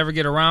left that I never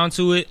get around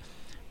to it.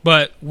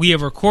 But we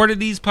have recorded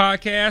these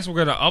podcasts.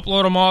 We're gonna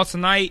upload them all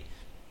tonight.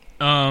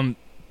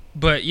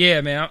 But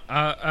yeah, man,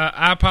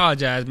 I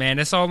apologize, man.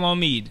 That's all on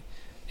me.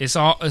 It's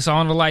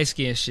on the light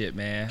skin shit,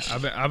 man.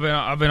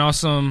 I've been on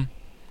some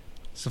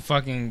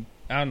fucking,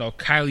 I don't know,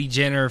 Kylie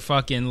Jenner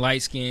fucking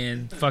light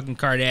skin fucking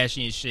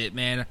Kardashian shit,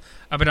 man.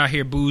 I've been out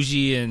here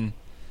bougie and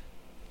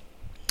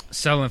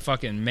selling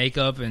fucking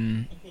makeup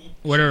and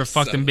whatever the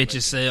fuck them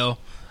bitches sell.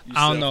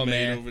 I don't know,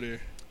 man. Over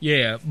there.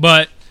 Yeah,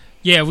 but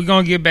Yeah, we're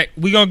gonna get back.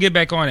 We're gonna get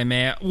back on it,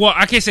 man. Well,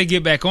 I can't say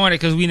get back on it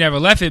because we never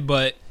left it,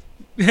 but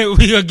we're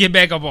gonna get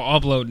back up on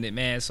uploading it,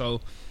 man.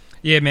 So,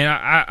 yeah, man,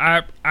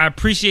 I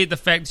appreciate the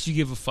fact that you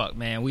give a fuck,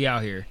 man. We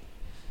out here.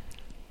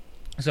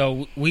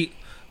 So we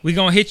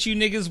gonna hit you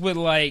niggas with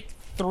like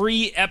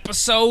 3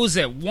 episodes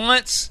at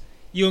once.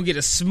 You gonna get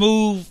a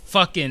smooth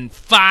fucking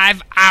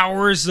 5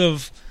 hours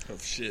of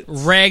shit,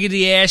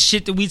 raggedy ass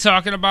shit that we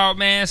talking about,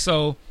 man.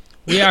 So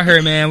we out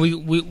here, man.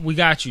 We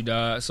got you,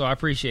 dog. So I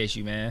appreciate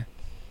you, man.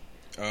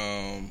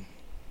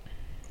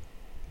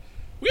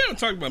 We haven't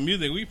talked about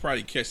music. We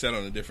probably catch that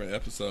on a different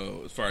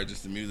episode as far as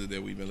just the music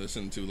that we've been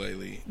listening to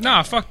lately.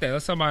 Nah, fuck that.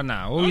 Let's talk about it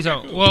now. What we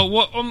talking? Cool.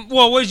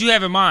 What did you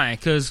have in mind?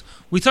 Because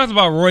we talked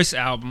about Royce's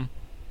album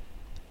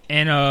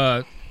and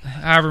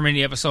however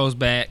many episodes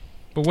back.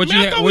 But what you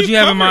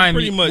have in mind?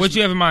 What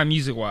you have in mind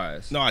music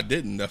wise? No, I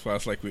didn't. That's why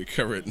it's like we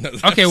covered another.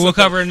 Okay, episode. we'll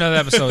cover another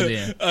episode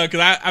then.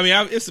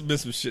 Because it's been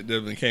some shit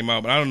that came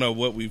out, but I don't know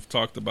what we've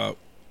talked about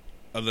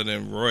other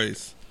than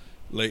Royce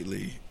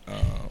lately.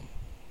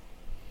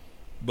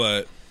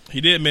 But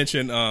he did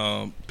mention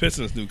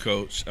Pistons' new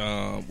coach,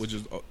 which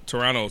is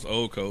Toronto's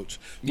old coach,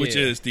 which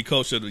is the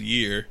coach of the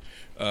year,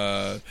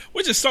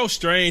 which is so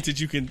strange that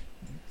you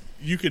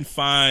can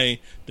find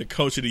the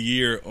coach of the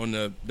year on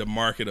the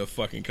market of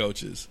fucking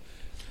coaches.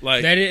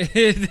 Like that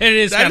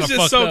is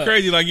just so up.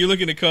 crazy. Like you're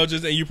looking at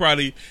coaches and you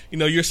probably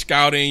you're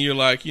scouting. You're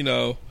like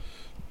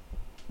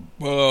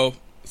well,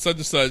 such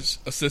and such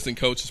assistant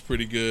coach is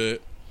pretty good.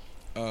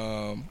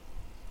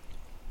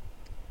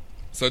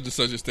 Such and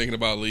such is thinking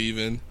about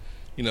leaving.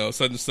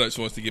 Such and such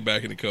wants to get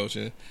back into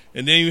coaching.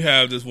 And then you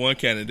have this one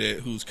candidate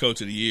who's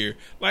coach of the year.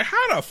 Like,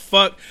 how the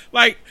fuck?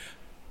 Like,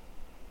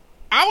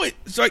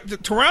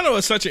 Toronto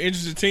is such an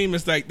interesting team.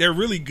 It's like they're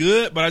really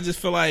good, but I just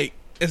feel like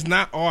it's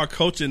not all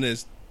coaching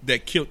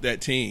that killed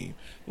that team.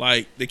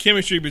 Like, the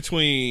chemistry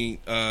between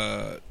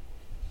their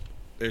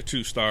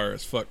 2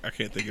 stars, fuck, I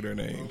can't think of their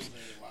names.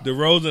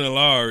 DeRozan and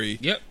Lowry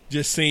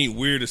just seemed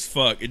weird as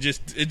fuck. It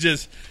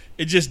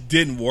just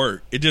didn't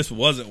work. It just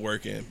wasn't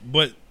working.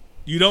 But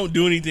you don't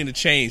do anything to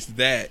change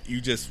that.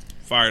 You just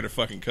fire the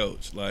fucking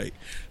coach. Like,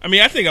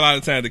 I think a lot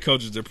of times the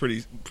coaches are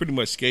pretty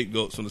much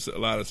scapegoats from a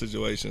lot of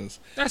situations.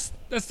 That's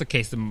the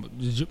case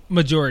the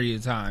majority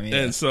of the time. Yeah.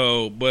 And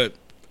so, but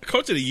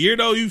coach of the year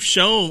though, he's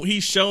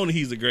shown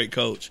he's a great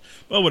coach.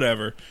 But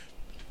whatever.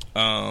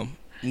 I'm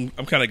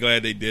kind of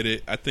glad they did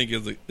it. I think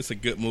it's a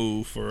good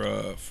move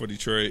for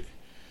Detroit.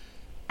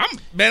 I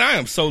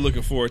am so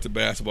looking forward to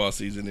basketball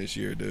season this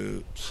year,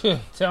 dude.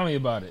 Tell me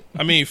about it.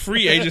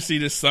 Free agency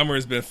this summer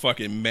has been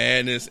fucking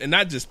madness, and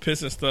not just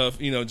Piston stuff.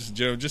 Just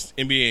general, just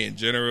NBA in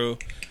general.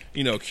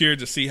 Curious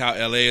to see how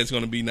LA is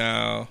going to be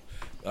now.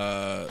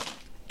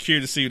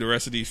 Curious to see the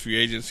rest of these free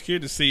agents.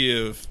 Curious to see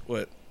if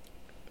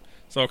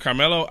So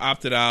Carmelo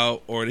opted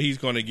out, or he's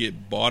going to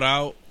get bought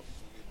out.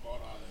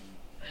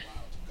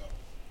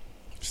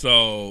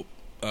 So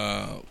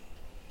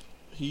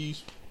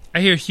he's. I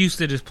hear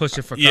Houston is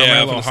pushing for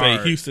Carmelo I was hard.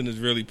 say Houston is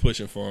really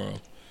pushing for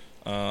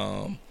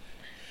him.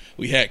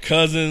 We had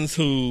Cousins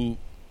who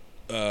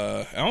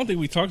I don't think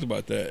we talked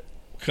about that.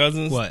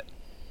 Cousins what?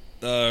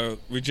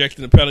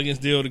 Rejecting the Pelicans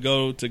deal to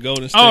go to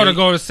Golden State. Oh, to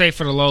go to State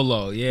for the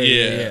Lolo.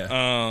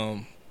 Yeah.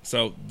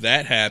 So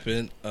that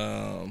happened.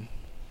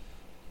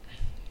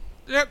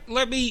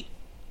 Let me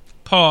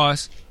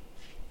pause.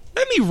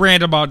 Let me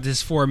rant about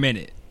this for a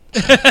minute.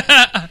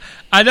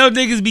 I know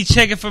niggas be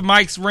checking for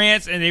Mike's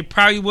rants and they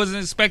probably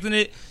wasn't expecting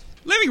it.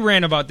 Let me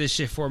rant about this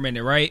shit for a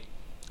minute, right?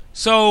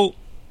 So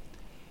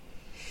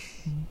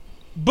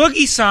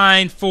Boogie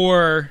signed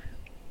for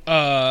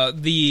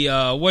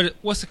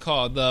what's it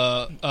called?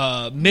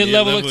 The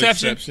mid-level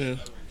exception.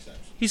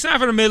 He signed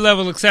for the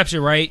mid-level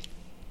exception, right?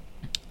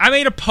 I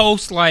made a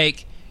post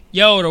like,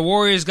 yo, the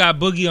Warriors got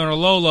Boogie on a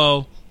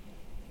low.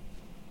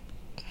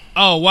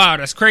 Oh wow,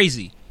 that's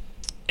crazy.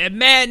 And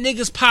mad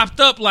niggas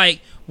popped up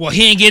like, well,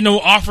 he ain't getting no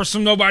offers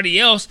from nobody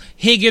else.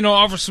 And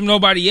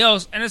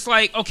it's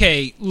like,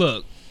 okay,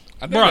 look,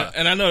 bro.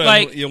 And I know that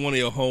like, one of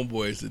your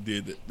homeboys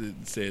that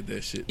said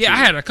that shit. Yeah, too. I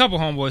had a couple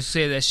homeboys who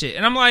said that shit.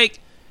 And I'm like,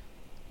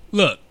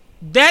 look,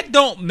 that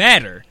don't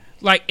matter.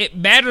 Like, it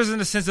matters in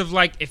the sense of,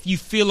 like, if you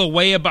feel a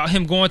way about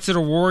him going to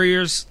the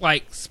Warriors,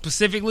 like,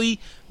 specifically.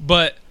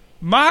 But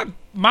my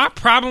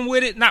problem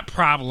with it, not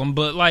problem,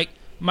 but, like,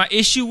 my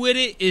issue with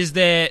it is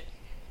that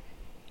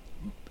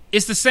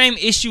it's the same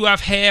issue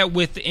I've had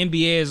with the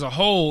NBA as a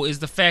whole, is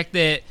the fact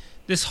that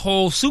this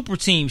whole super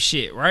team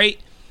shit, right?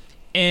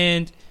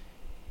 And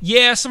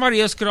yeah, somebody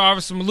else could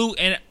offer some loot,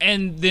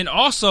 and then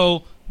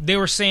also they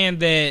were saying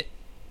that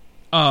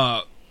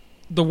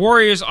the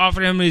Warriors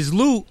offered him his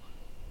loot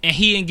and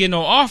he didn't get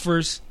no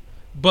offers,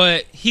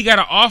 but he got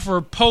an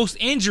offer post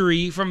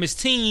injury from his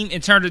team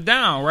and turned it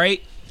down,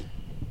 right?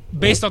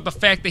 Based off the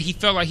fact that he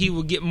felt like he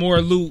would get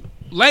more loot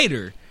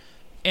later.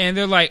 And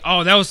they're like,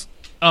 oh, that was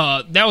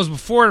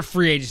before the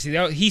free agency.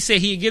 He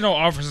said he'd get no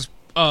offers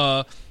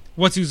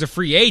once he was a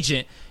free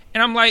agent.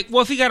 And I'm like,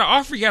 well, if he got an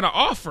offer, he got an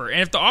offer.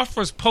 And if the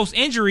offer is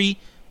post-injury,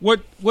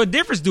 what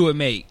difference do it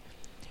make?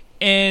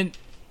 And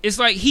it's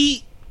like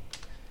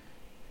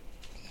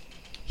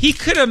he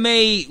could have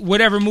made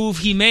whatever move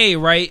he made,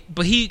 right?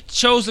 But he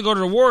chose to go to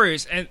the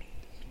Warriors, and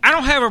I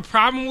don't have a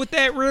problem with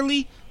that,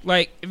 really.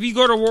 Like, if you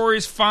go to the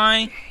Warriors,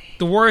 fine.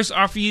 The Warriors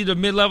offer you the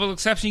mid-level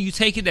exception. You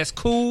take it, that's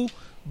cool.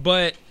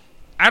 But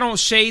I don't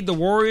shade the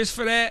Warriors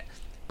for that.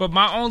 But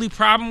my only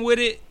problem with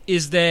it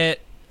is that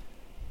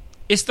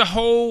it's the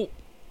whole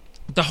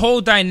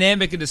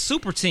dynamic of the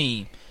super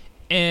team.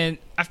 And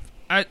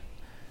I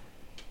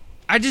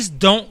just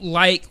don't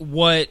like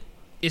what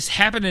is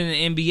happening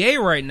in the NBA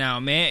right now,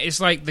 man.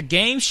 It's like the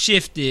game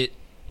shifted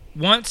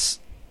once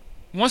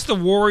the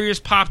Warriors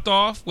popped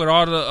off with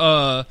all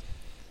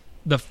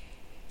the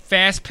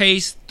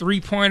fast-paced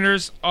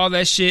three-pointers, all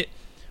that shit.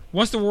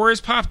 Once the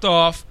Warriors popped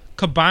off,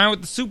 combined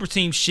with the super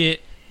team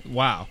shit,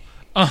 wow.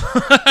 I'm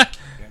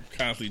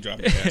constantly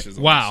dropping catches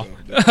on wow.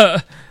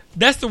 myself.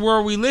 That's the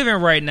world we live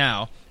in right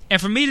now. And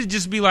for me to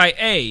just be like,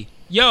 hey,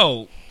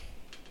 yo,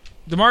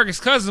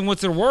 DeMarcus Cousins went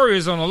to the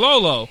Warriors on a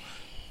low.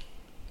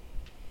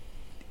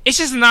 It's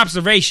just an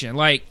observation.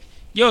 Like,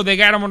 yo, they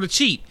got him on the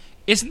cheap.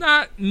 It's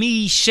not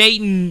me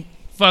shading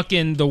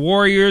fucking the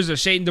Warriors or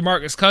shading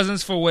DeMarcus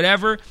Cousins for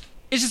whatever.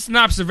 It's just an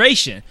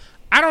observation.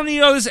 I don't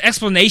need all this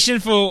explanation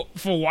for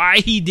why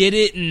he did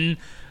it, and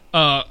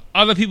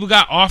other people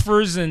got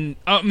offers, and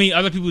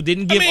other people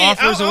didn't give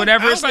offers or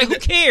whatever. It's like, who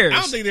cares? I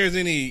don't think there's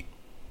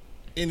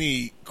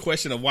any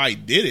question of why he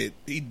did it.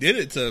 He did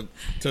it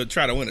to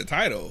try to win a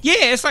title.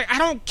 Yeah, it's like, I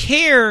don't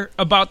care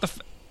about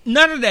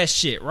none of that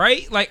shit,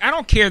 right? Like, I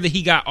don't care that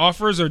he got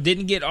offers or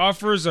didn't get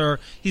offers, or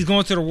he's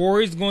going to the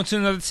Warriors, going to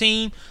another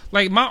team.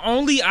 Like, my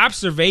only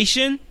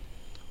observation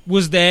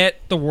was that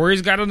the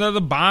Warriors got another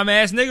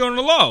bomb-ass nigga on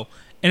the low.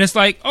 And it's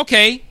like,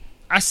 okay,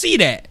 I see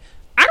that.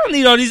 I don't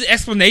need all these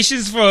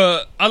explanations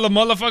for other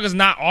motherfuckers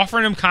not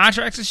offering him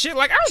contracts and shit.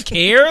 Like, I don't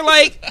care.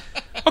 Like,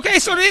 okay,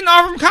 so they didn't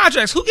offer him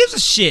contracts. Who gives a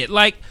shit?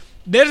 Like,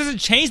 that doesn't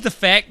change the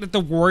fact that the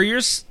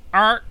Warriors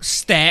are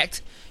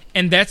stacked,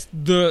 and that's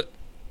the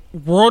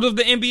world of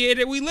the NBA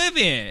that we live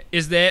in,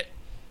 is that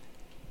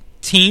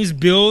teams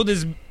build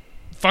as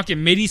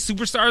fucking midi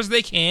superstars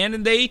they can,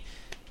 and they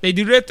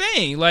do their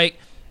thing. Like,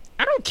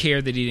 I don't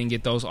care that he didn't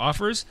get those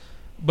offers,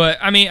 but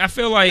I mean, I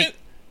feel like.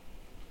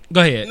 Go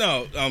ahead.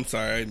 No, I'm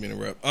sorry, I didn't mean to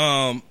interrupt.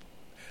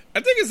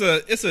 I think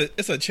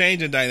it's a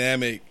change in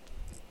dynamic,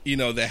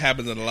 that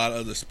happens in a lot of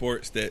other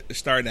sports that is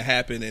starting to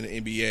happen in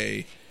the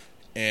NBA,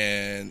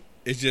 and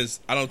it's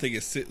just, I don't think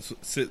it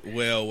sit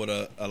well with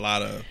a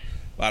lot of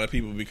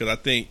people, because I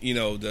think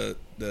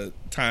the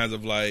times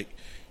of, like,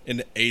 in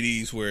the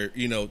 80s where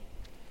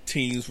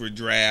teams were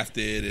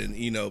drafted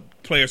and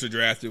players were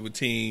drafted with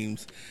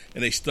teams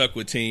and they stuck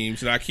with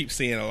teams, and I keep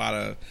seeing a lot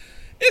of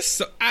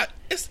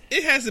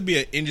it has to be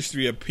an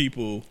industry of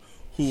people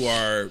who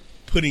are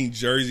putting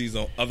jerseys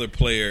on other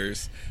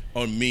players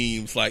on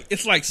memes. Like,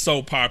 it's like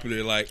so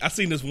popular. Like, I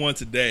seen this one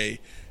today.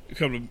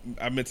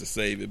 I meant to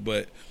save it,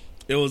 but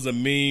it was a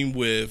meme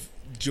with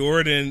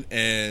Jordan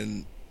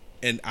and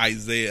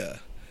Isaiah,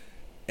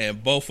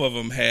 and both of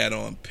them had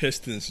on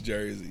Pistons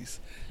jerseys.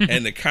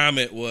 And the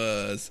comment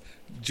was,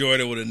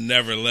 Jordan would have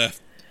never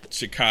left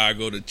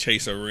Chicago to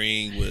chase a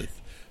ring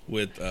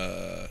with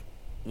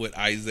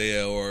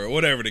Isaiah or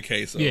whatever the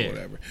case, or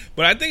whatever.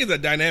 But I think it's a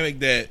dynamic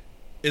that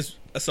it's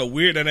a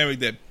weird dynamic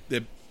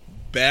that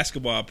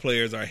basketball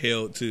players are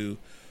held to,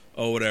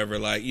 or whatever.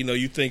 Like,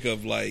 you think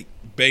of, like,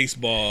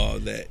 baseball,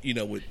 that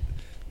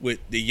with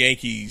the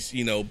Yankees,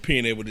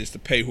 being able just to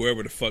pay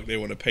whoever the fuck they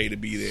want to pay to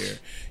be there.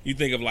 You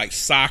think of, like,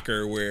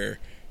 soccer, where,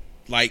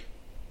 like,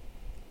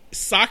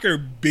 soccer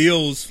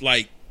builds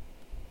like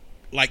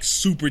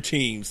super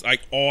teams,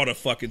 like, all the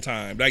fucking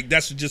time. Like,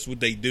 that's just what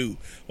they do,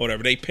 or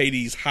whatever. They pay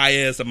these high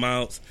ass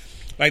amounts.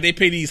 Like, they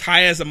pay these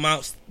high ass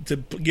amounts to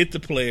get the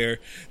player.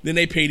 Then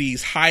they pay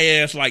these high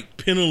ass, like,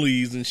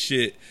 penalties and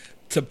shit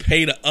to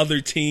pay the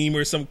other team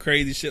or some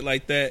crazy shit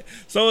like that.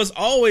 So it's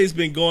always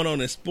been going on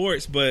in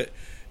sports, but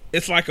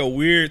it's like a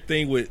weird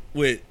thing with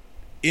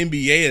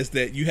NBA is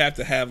that you have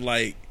to have,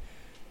 like,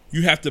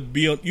 you have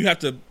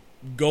to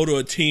go to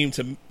a team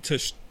to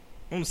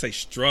I'm gonna say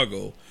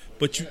struggle,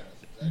 but it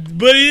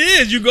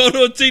is. You go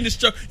to a team to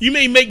struggle. You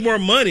may make more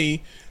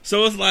money,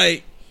 so it's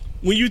like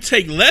when you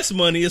take less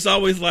money, it's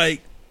always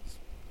like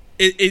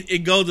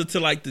it goes into,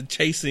 like, the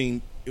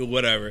chasing or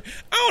whatever.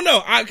 I don't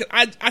know.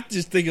 I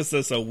just think it's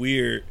just a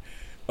weird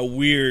I'm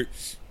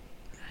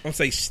gonna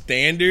say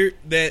standard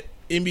that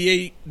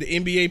the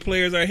NBA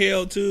players are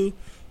held to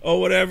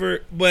or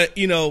whatever. But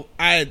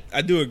I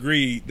do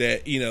agree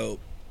that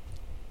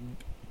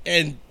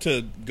and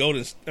to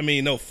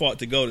no fault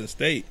to Golden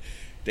State.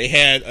 They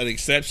had an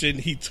exception.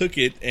 He took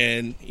it,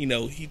 and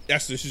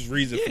that's just his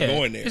reason for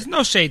going there. There's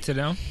no shade to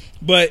them,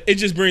 but it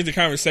just brings the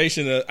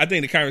conversation. I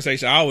think the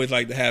conversation I always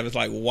like to have is,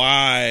 like,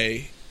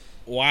 why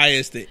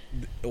is the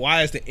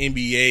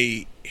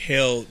NBA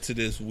held to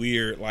this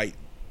weird, like,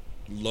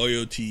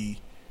 loyalty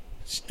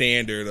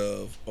standard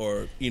of,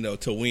 or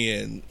to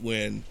win,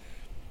 when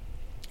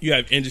you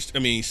have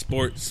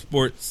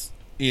sports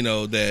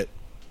that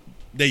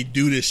they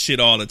do this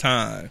shit all the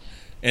time,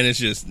 and it's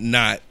just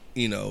not.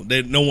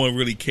 No one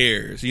really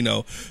cares.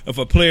 If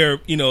a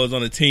player, is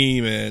on a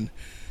team and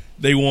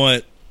they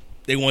want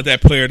that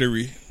player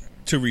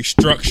to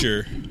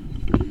restructure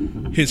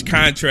his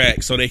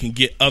contract so they can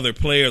get other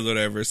players or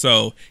whatever.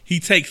 So he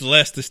takes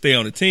less to stay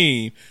on the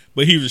team,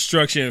 but he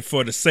restructuring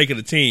for the sake of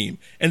the team.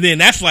 And then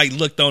that's like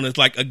looked on as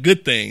like a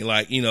good thing.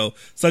 Like,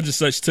 such and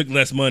such took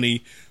less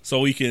money so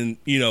we can,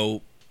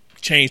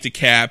 change the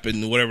cap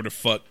and whatever the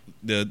fuck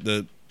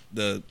the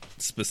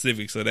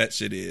specifics of that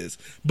shit is.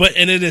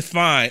 And it is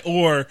fine.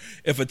 Or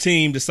if a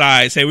team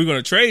decides, hey, we're going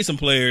to trade some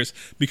players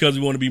because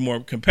we want to be more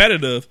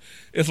competitive,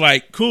 it's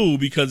like cool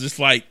because it's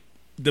like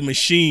the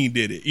machine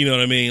did it. You know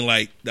what I mean?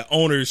 Like the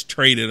owners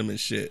traded them and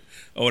shit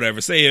or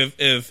whatever. Say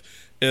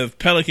if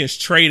Pelicans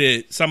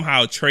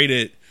somehow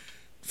traded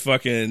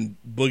fucking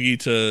Boogie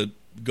to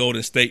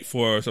Golden State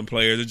for some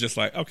players, it's just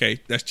like, okay,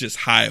 that's just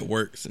how it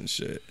works and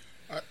shit.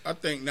 I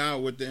think now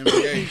with the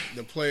NBA,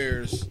 the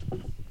players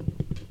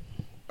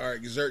are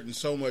exerting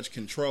so much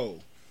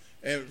control.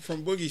 And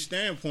from Boogie's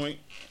standpoint,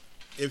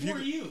 if Who are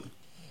you?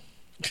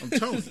 I'm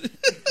Tony.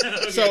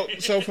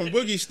 So from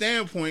Boogie's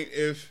standpoint,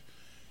 if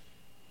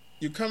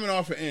you're coming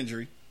off an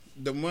injury,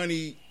 the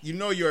money,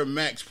 you're a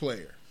max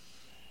player,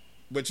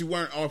 but you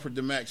weren't offered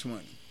the max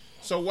money.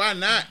 So why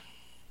not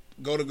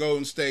go to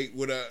Golden State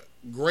with a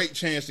great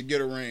chance to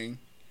get a ring,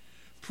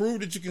 prove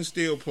that you can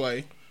still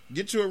play,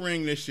 get you a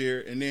ring this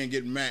year, and then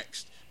get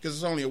maxed, because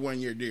it's only a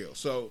 1-year deal.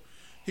 So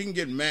he can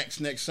get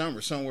maxed next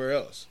summer somewhere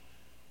else,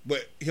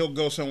 but he'll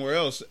go somewhere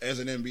else as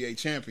an NBA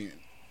champion,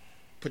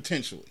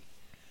 potentially.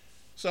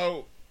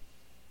 So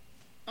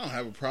I don't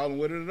have a problem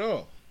with it at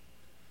all.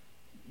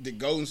 Did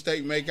Golden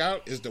State make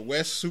out? Is the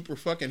West super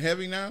fucking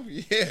heavy now?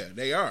 Yeah,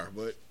 they are,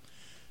 but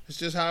it's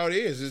just how it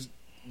is.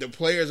 The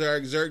players are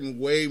exerting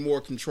way more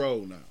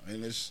control now,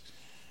 and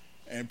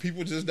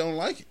people just don't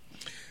like it.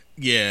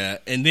 Yeah,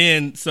 and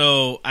then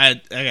so I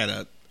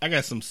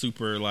got some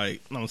super like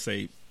I don't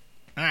say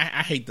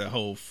I hate the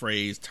whole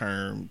phrase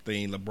term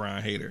thing,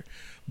 LeBron hater,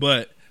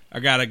 but I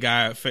got a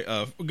guy,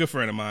 a good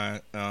friend of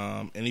mine,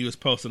 and he was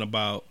posting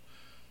about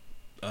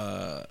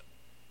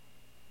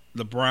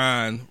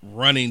LeBron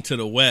running to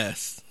the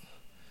West,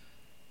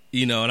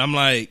 and I'm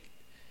like,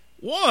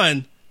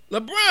 one,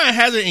 LeBron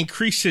hasn't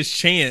increased his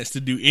chance to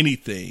do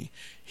anything.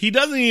 He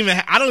doesn't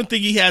even. I don't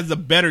think he has a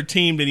better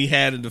team than he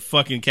had in the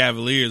fucking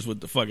Cavaliers with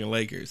the fucking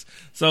Lakers.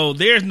 So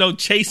there's no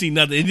chasing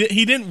nothing.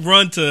 He didn't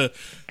run to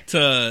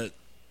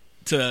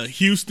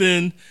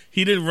Houston.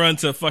 He didn't run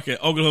to fucking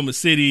Oklahoma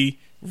City.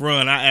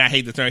 I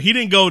hate the term. He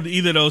didn't go to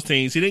either of those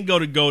teams. He didn't go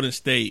to Golden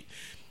State.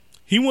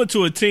 He went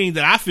to a team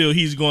that I feel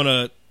he's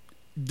gonna.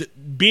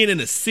 Being in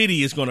the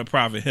city is going to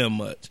profit him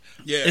much.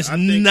 Yeah, it's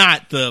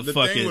not the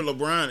thing with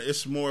LeBron.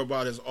 It's more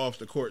about his off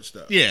the court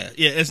stuff. Yeah,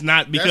 it's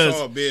not because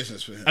that's all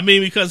business for him. I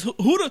mean, because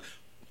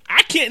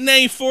I can't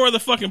name 4 of the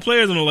fucking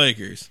players on the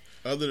Lakers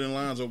other than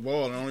Lonzo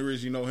Ball. The only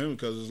reason you know him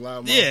because it's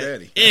Loud Mouth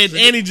Daddy.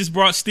 And he just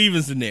brought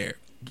Stevens in there.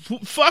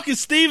 Fucking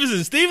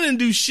Stevenson. Steven didn't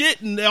do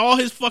shit in all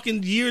his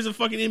fucking years of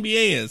fucking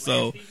NBA.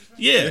 So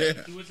yeah,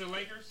 he went to the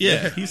Lakers.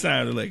 Yeah, he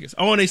signed the Lakers.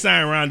 Oh, and they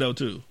signed Rondo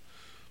too.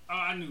 Oh,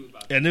 I knew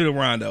about that. I knew the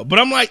Rondo. But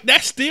I'm like,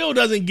 that still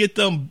doesn't get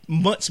them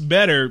much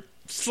better,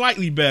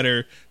 slightly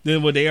better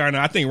than what they are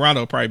now. I think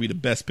Rondo will probably be the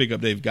best pickup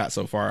they've got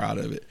so far out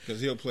of it.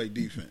 Because he'll play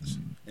defense.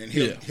 And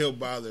he'll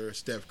bother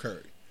Steph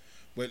Curry.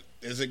 But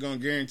is it going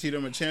to guarantee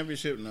them a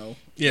championship? No.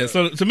 Yeah,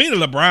 so to me, the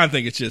LeBron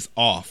thing is just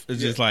off. It's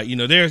just like,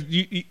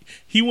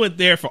 he went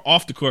there for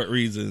off-the-court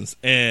reasons,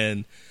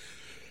 and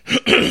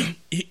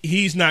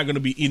he's not going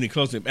to be even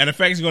close to him. And in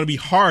fact, it's going to be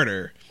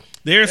harder.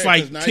 There's now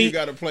you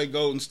got to play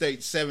Golden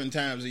State 7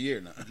 times a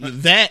year now.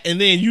 That,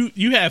 and then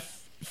you have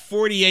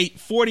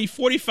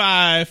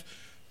 45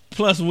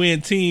 plus win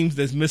teams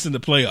that's missing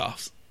the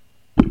playoffs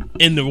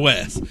in the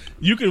West.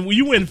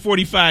 You win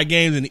 45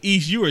 games in the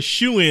East, you are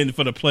shoo-in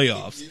for the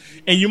playoffs.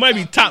 And you might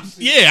be top,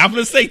 I'm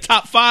going to say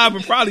top 5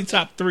 and probably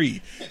top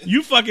 3.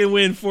 You fucking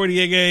win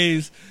 48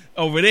 games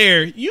over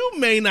there, you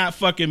may not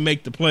fucking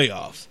make the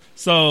playoffs.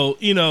 So,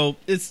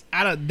 it's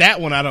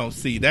that one I don't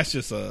see. That's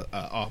just a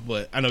off.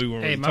 But I know we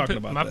weren't really talking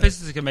about that. My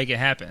Pistons can make it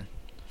happen.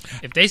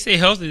 If they stay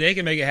healthy, they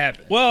can make it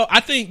happen. Well, I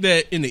think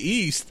that in the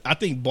East, I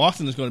think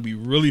Boston is going to be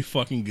really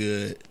fucking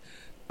good.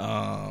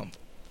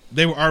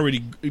 They were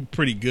already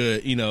pretty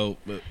good,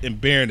 in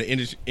bearing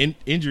the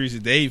injuries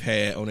that they've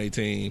had on their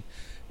team.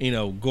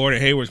 Gordon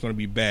Hayward's going to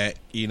be back.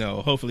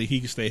 Hopefully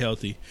he can stay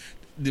healthy.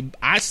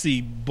 I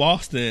see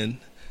Boston,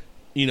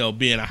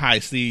 being a high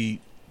seed.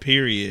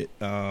 Period.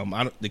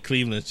 The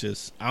Cleveland's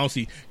just. I don't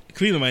see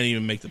Cleveland might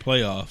even make the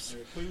playoffs.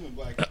 Yeah, Cleveland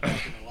Black is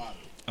making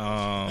a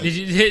lot.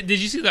 Did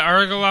you see the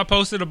article I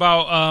posted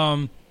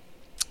about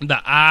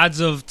the odds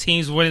of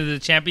teams winning the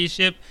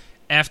championship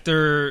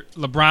after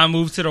LeBron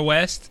moved to the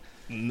West?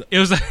 It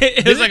was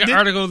like an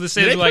article that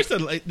said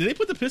did they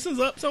put the Pistons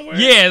up somewhere?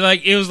 Yeah,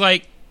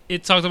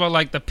 it talked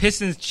about the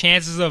Pistons'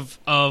 chances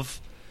of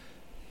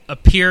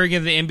appearing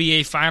in the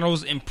NBA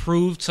Finals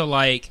improved to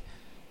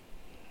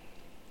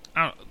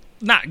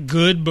not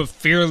good, but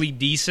fairly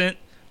decent,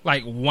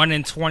 1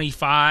 in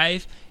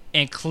 25.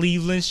 and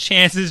Cleveland's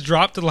chances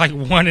dropped to like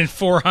 1 in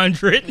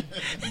 400.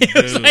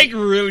 It was like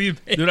really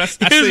bad. Dude,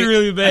 It was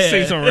really bad. I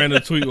seen some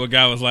random tweet where a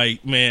guy was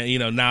like,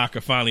 man, now I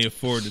can finally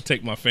afford to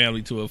take my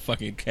family to a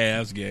fucking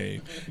Cavs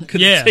game.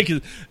 Yeah.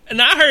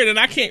 And I heard, and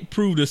I can't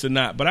prove this or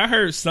not, but I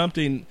heard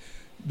something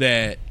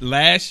that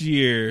last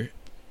year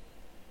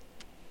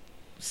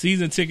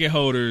season ticket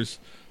holders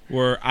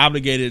were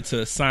obligated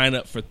to sign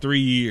up for 3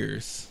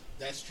 years.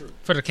 That's true.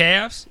 For the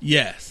Cavs?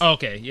 Yes.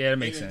 Okay, yeah, that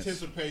makes sense. In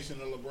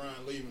anticipation of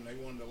LeBron leaving, they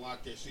wanted to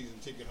lock their season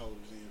ticket holders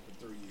in for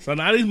 3 years. So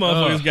now these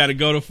motherfuckers got to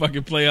go to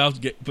fucking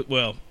playoffs.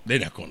 Well, they're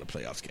not going to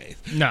playoffs games.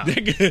 No.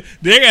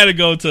 They got to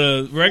go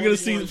to regular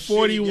season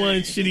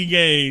 41 shitty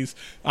games.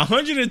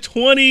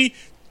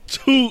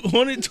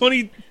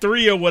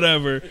 123 or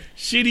whatever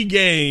shitty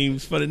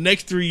games for the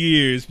next 3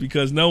 years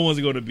because no one's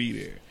going to be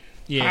there.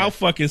 Yeah. How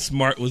fucking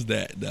smart was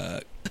that,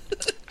 dog?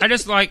 I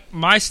just like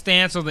my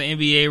stance on the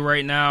NBA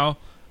right now.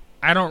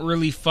 I don't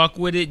really fuck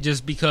with it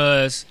just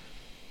because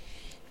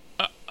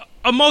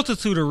a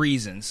multitude of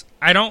reasons.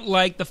 I don't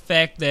like the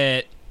fact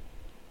that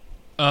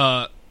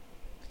LeBron,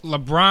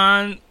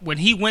 when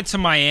he went to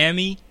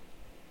Miami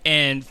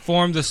and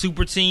formed the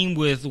super team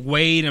with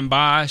Wade and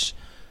Bosh,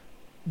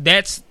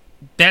 that's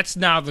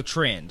now the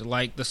trend.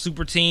 Like the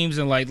super teams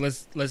and like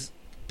let's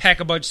pack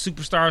a bunch of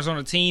superstars on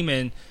a team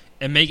and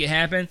make it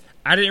happen.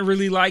 I didn't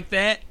really like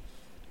that.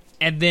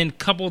 And then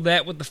couple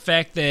that with the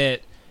fact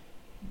that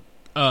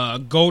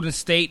Golden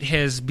State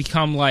has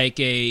become like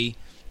a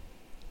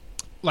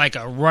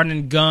run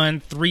and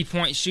gun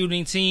 3-point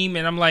shooting team,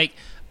 and I'm like,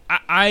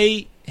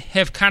 I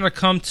have kind of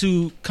come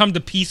to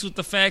peace with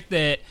the fact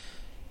that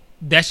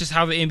that's just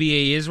how the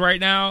NBA is right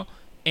now,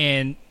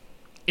 and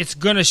it's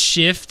gonna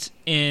shift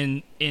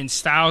in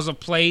styles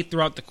of play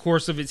throughout the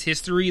course of its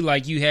history.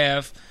 Like you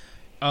had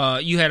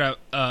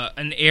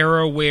an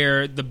era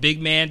where the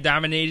big man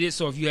dominated,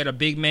 so if you had a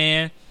big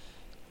man,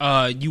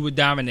 you would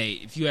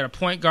dominate. If you had a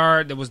point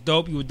guard that was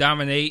dope, you would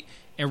dominate.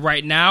 And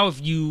right now,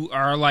 if you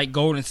are like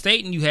Golden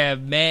State and you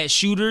have mad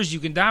shooters, you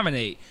can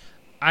dominate.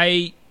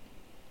 I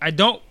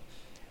don't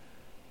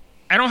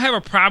have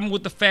a problem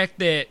with the fact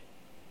that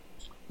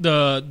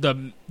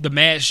the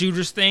mad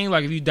shooters thing.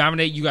 Like if you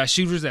dominate, you got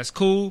shooters. That's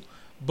cool.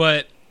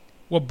 But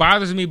what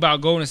bothers me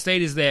about Golden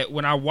State is that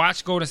when I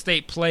watch Golden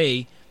State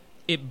play,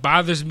 it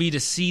bothers me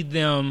to see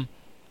them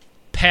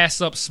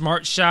pass up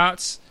smart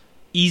shots,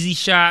 easy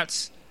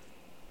shots,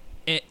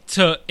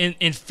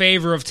 in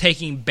favor of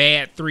taking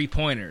bad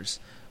 3-pointers.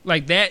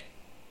 Like that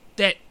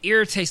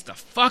irritates the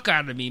fuck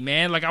out of me,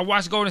 man. Like I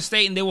watch Golden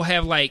State and they will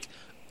have like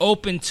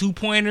open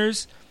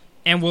 2-pointers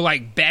and will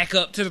like back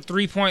up to the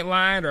 3-point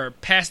line or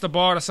pass the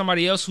ball to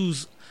somebody else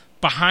who's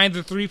behind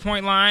the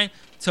 3-point line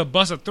to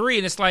bust a 3,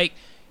 and it's like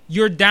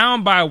you're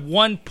down by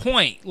 1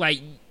 point. Like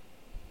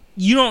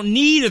you don't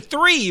need a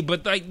 3,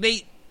 but like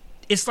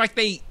it's like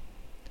they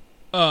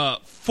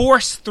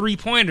force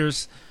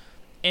 3-pointers,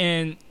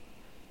 and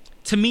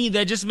to me,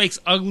 that just makes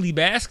ugly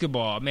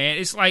basketball, man.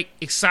 It's like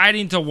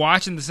exciting to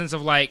watch in the sense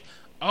of like,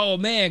 oh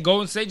man,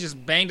 Golden State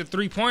just banged a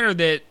 3-pointer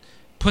that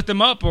put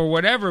them up or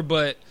whatever.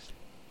 But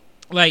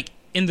like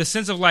in the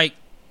sense of like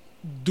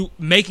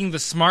making the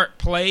smart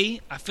play,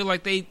 I feel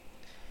like they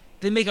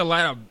make a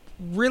lot of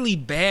really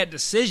bad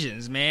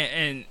decisions,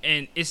 man,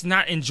 and it's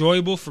not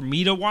enjoyable for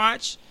me to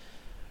watch.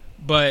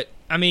 But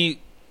I mean,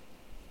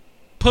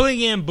 pulling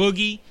in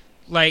Boogie,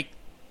 like,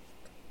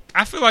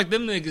 I feel like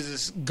them niggas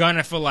is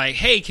gunning for like,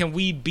 hey, can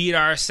we beat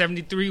our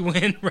 73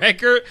 win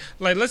record?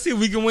 Like, let's see if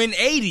we can win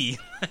 80.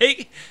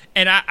 Like,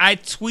 and I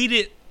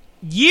tweeted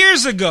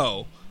years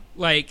ago,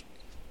 like,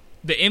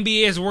 the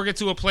NBA is working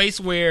to a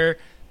place where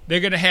they're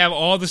gonna have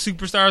all the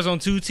superstars on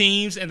 2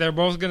 teams, and they're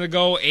both gonna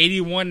go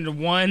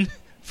 81-1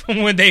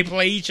 from when they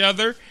play each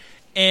other.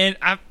 And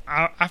I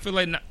feel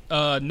like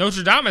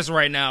Notre Dame is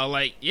right now.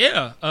 Like,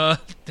 yeah,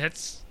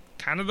 that's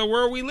kind of the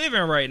world we live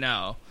in right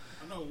now.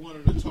 I know one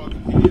of the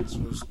talking heads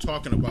was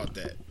talking about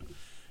that,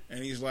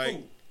 and he's like,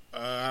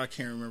 I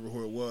can't remember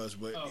who it was,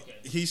 but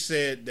he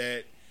said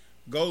that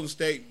Golden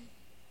State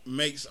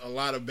makes a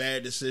lot of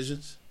bad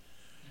decisions,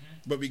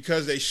 but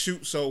because they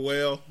shoot so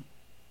well,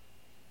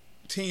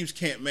 teams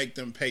can't make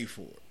them pay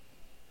for it.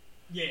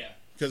 Yeah.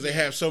 Because they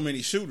have so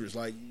many shooters.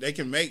 Like, they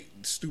can make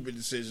stupid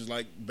decisions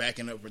like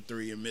backing up for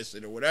 3 and miss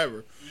it or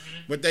whatever,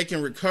 but they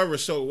can recover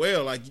so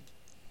well. Like,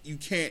 you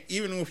can't,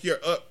 even if you're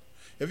up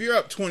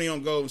 20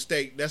 on Golden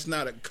State, that's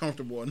not a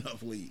comfortable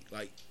enough lead.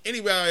 Like,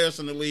 anybody else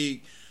in the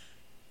league,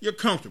 you're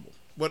comfortable.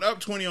 But up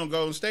 20 on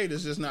Golden State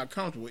is just not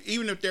comfortable.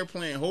 Even if they're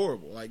playing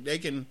horrible. Like, they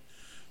can,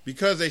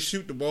 because they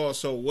shoot the ball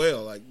so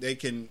well, like, they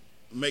can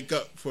make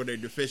up for their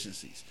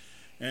deficiencies.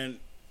 And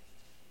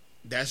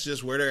that's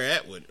just where they're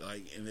at with it.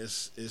 Like, and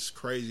it's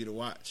crazy to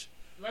watch.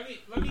 Let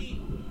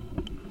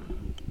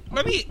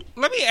me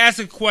ask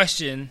a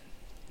question,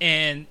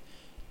 and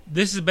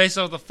this is based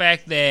off the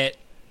fact that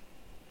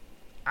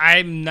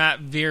I'm not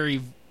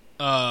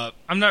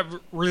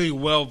really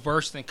well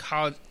versed in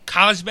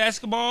college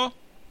basketball.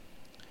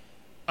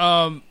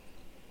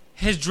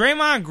 Has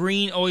Draymond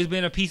Green always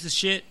been a piece of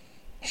shit?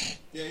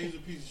 Yeah, he was a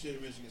piece of shit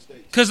at Michigan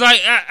State. Because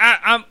like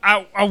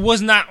I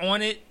was not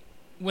on it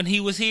when he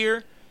was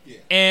here,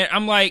 and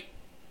I'm like,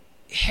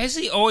 has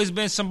he always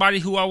been somebody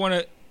who I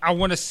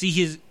want to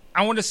see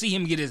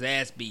him get his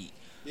ass beat?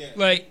 Yeah,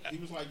 like he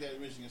was like that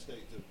at Michigan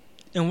State too.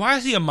 And why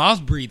is he a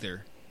mouth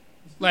breather?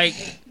 Like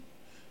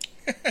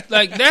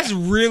that's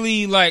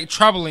really like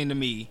troubling to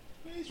me.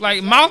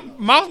 Like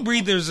mouth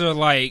breathers are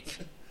like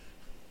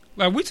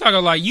we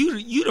talking like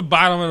you the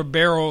bottom of the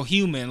barrel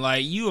human.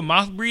 Like you a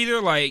mouth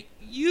breather. Like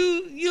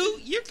you're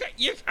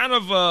kind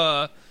of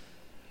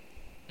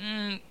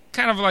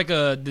like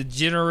a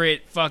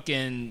degenerate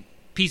fucking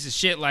piece of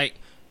shit. Like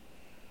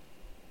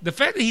the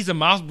fact that he's a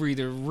mouth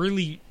breather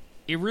really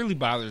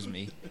bothers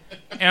me.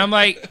 And I'm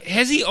like,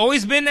 has he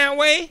always been that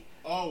way?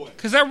 Always.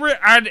 Because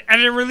I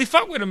didn't really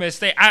fuck with him at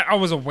State. I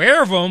was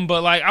aware of him,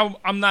 but like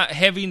I'm not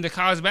heavy into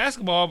college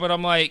basketball. But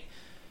I'm like,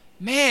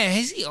 man,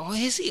 has he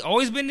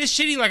always been this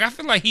shitty? Like I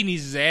feel like he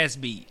needs his ass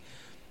beat.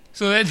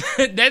 So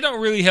that don't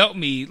really help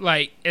me.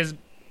 Like as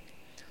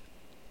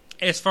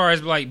far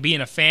as like being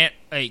a fan,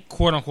 a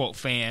quote unquote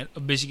fan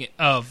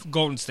of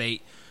Golden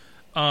State.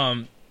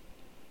 Yeah,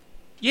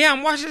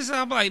 I'm watching this and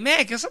I'm like,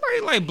 man, can somebody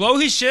like blow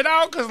his shit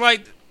out? Because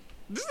like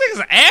this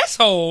nigga's an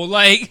asshole.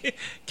 Like.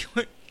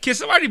 Can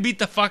somebody beat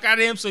the fuck out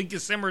of him so he can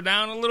simmer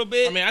down a little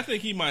bit? I mean, I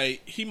think he might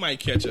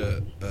catch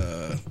a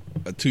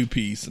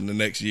 2-piece in the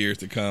next years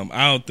to come.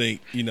 I don't think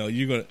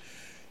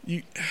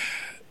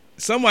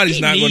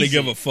somebody's not going to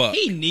give a fuck.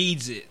 He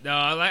needs it,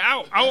 dog. Like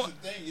that's the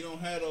thing. You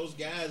don't have those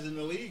guys in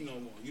the league no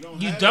more. You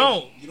don't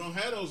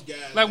have those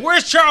guys. Like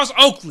where's Charles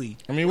Oakley?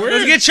 I mean,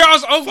 let's get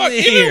Charles Oakley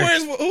in here.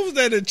 Who was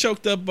that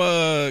choked up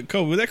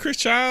Kobe? Was that Chris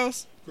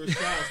Childs? Chris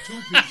Childs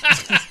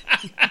 2-piece.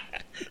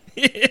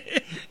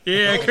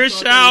 Yeah,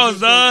 Chris Childs,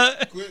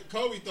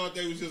 Kobe thought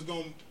they was just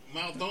gonna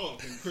mouth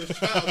off, and Chris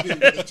Childs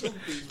did with a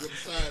 2-piece with the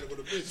side with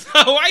a bitch.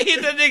 Why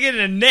hit that nigga in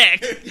the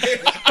neck?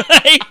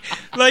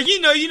 like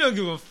you don't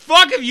give a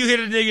fuck if you hit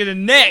a nigga in the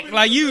neck. Kobe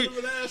like was you. A bit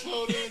of an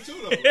asshole then too,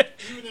 though.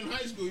 Even in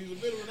high school, he was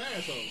a bit of an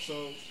asshole.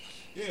 So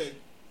yeah,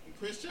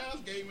 Chris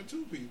Childs gave him a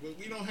 2-piece, but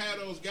we don't have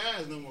those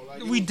guys no more.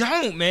 Like we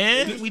don't,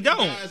 man. We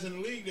don't. Guys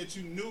in the league that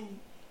you knew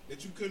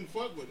that you couldn't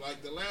fuck with.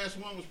 Like the last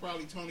one was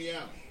probably Tony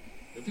Allen.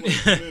 That played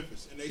for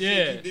Memphis, and they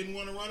said you didn't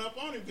want to run up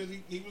on him because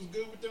he was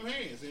good with them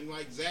hands, and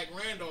like Zach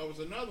Randolph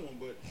was another one,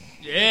 but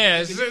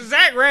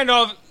Zach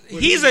Randolph,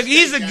 he's a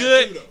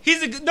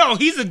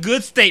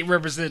good state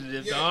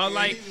representative, dog.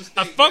 Like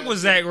I fuck with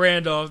Zach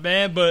Randolph,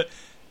 man, but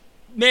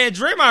man,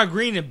 Draymond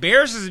Green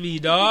embarrasses me,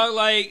 dog.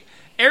 Like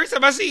every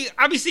time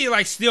I be seeing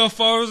like still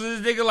photos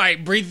of this nigga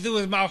like breathing through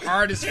his mouth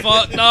hard as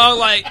fuck, dog.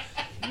 Like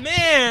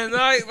man,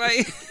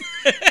 like.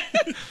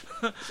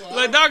 So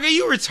like, dog, are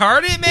you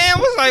retarded, man?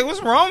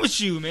 What's wrong with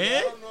you, man?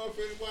 I don't know if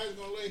anybody's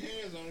gonna lay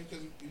hands on him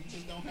because you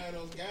just don't have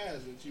those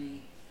guys that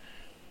you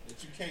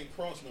can't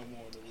cross no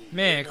more in the league.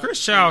 Man,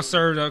 Chris Childs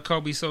served up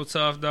Kobe so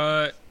tough,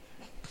 dog.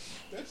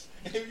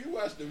 If you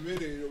watch the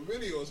video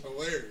is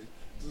hilarious.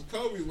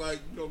 Kobe's like,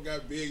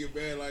 got big and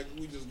bad, like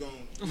we just gonna.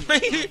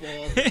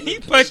 He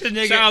punched a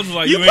nigga. Childs was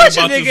like, you ain't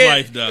about this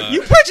life, dog.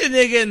 You punch a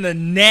nigga in the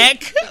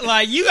neck,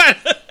 like you gotta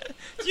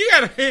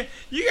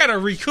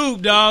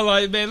recoup, dog.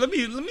 Like, man, let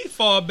me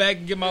fall back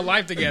and get my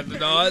life together,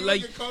 dog.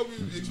 Like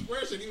Kobe's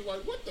expression, he was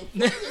like, "What the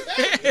fuck is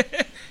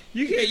happening?"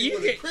 You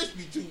can't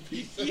crispy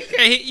 2-piece.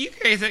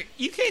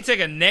 You can't take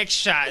a neck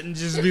shot and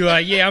just be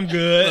like, "Yeah, I'm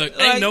good."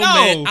 Look, ain't no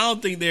man. I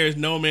don't think there's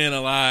no man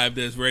alive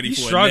that's ready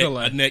for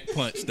a neck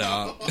punch,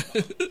 dog.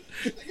 Hit me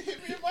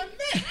in my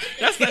neck.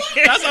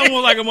 That's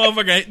almost like a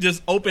motherfucker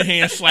just open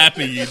hand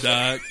slapping you,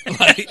 dog.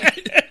 Like.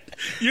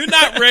 You're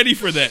not ready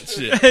for that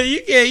shit.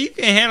 You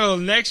can't handle a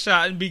neck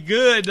shot and be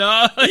good,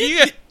 dog. What do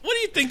you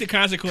think the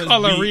consequence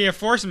call would be?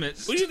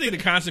 Reinforcements. What do you think the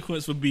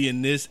consequence would be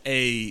in this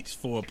age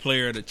for a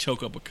player to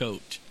choke up a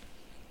coach?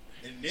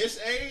 In this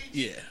age?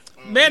 Yeah.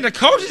 Man, the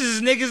coaches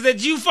is niggas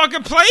that you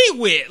fucking played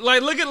with.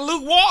 Like, look at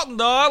Luke Walton,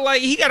 dog.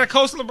 Like, he got to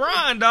coach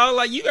LeBron, dog.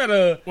 Like, you got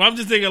to... Well, I'm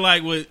just thinking,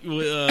 like, with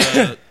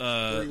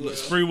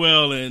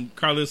Sprewell and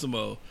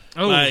Carlissimo.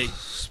 Oh, like,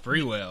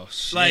 Sprewell.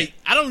 Shit. Like,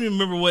 I don't even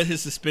remember what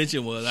his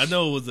suspension was. I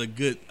know it was a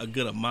good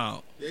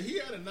amount. Yeah, he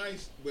had a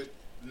nice... But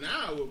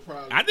now it would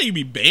probably... I think he'd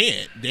be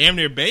banned. Damn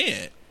near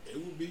banned. It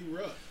would be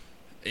rough.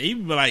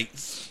 He'd be, like,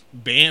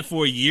 banned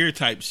for a year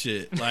type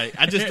shit. Like,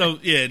 I just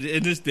don't... Yeah,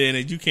 in this day and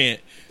age, you can't...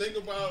 Think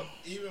about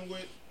even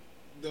with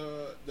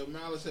the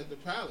malice at the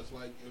palace.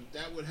 Like, if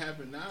that would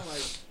happen now,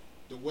 like,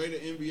 the way the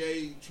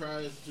NBA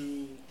tries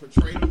to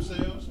portray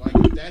themselves, like,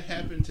 if that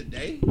happened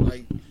today,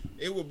 like,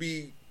 it would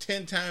be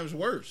 10 times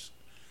worse.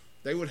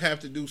 They would have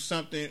to do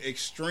something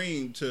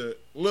extreme to,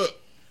 look,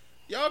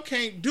 y'all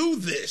can't do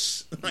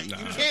this. Like, you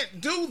can't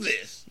do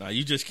this. Nah,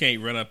 you just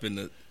can't run up in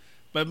the...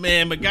 But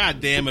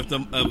goddamn, if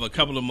a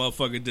couple of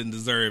motherfuckers didn't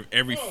deserve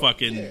every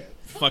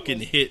fucking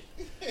hit.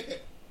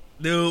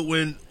 Dude,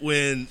 when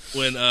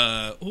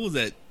who was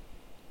that?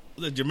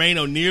 Was it Jermaine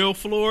O'Neal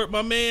floored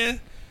my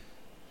man?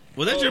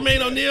 Was that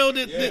Jermaine O'Neal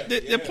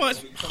that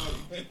punched?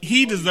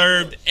 He He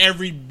deserved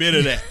every bit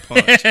of that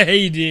punch.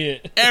 He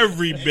did.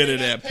 Every bit of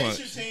that punch.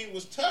 Pacers team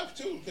was tough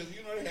too because they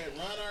had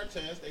Ron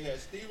Artest, they had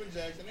Steven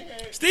Jackson, they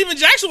had Steven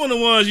Jackson was one of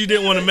the ones you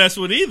didn't want to mess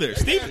with either.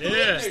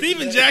 Yeah.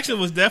 Steven Jackson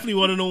was definitely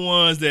one of the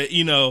ones that,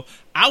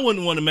 I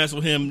wouldn't want to mess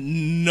with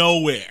him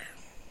nowhere.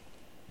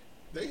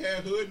 They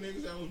had hood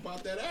niggas that was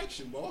about that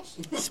action, boss.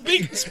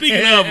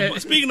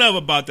 Speaking of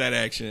about that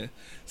action,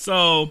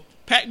 so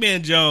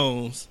Pac-Man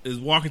Jones is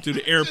walking through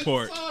the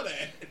airport.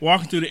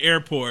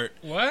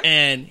 What?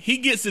 And he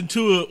gets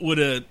into it with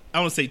I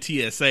don't say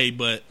TSA,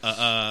 but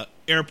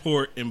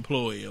airport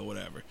employee or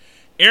whatever.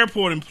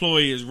 Airport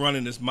employee is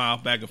running his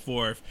mouth back and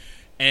forth,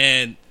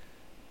 and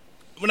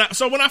when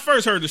I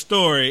first heard the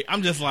story,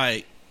 I'm just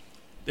like,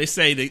 they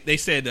said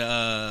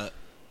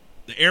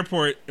the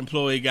airport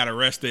employee got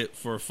arrested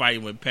for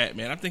fighting with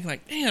Pac-Man. I'm thinking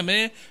like, damn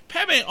man,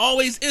 Pac-Man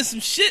always in some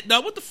shit,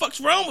 dog. What the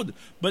fuck's wrong with him?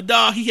 But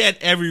dog, he had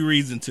every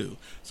reason to.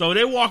 So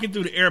they're walking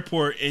through the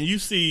airport, and you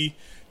see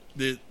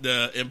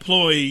the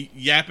employee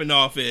yapping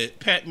off at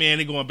Pac-Man.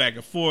 They're going back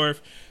and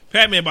forth.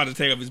 Pac-Man about to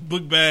take off his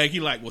book bag. He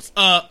like, what's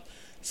up?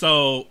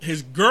 So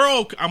his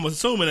girl, I'm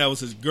assuming that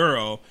was his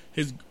girl.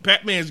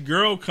 Pac-Man's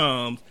girl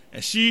comes,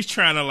 and she's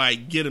trying to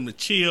like get him to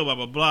chill, blah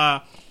blah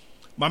blah.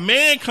 My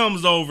man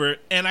comes over,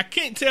 and I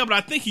can't tell, but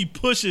I think he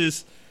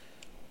pushes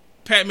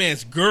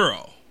Pac-Man's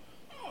girl.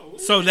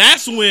 So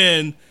that's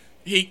when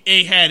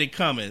he had it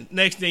coming.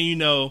 Next thing you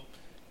know,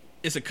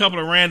 it's a couple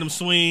of random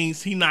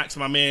swings. He knocks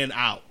my man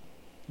out.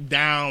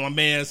 Down. My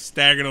man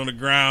staggered on the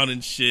ground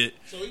and shit.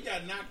 So he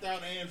got knocked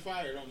out and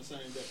fired on the same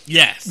day.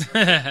 Yes.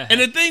 And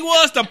the thing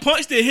was, the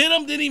punch that hit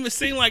him didn't even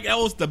seem like that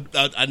was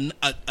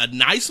a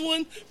nice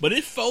one, but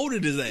it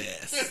folded his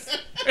ass.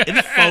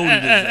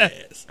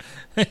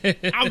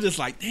 I was just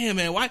like, damn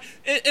man, why?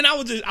 And I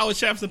was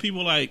chatting some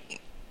people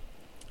like,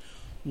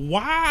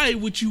 why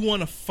would you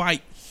want to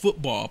fight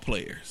football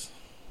players?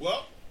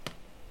 Well,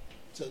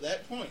 to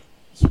that point,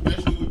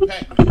 especially with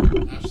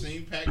Pac-Man, I've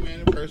seen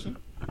Pac-Man in person.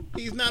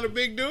 He's not a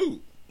big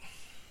dude.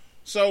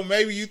 So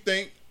maybe you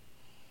think,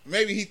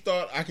 maybe he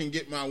thought I can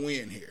get my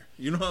win here.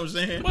 You know what I'm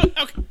saying? Well,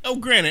 okay. Oh,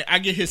 granted, I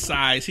get his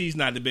size. He's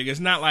not the biggest. It's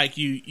not like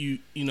you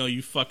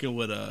fucking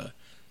with a,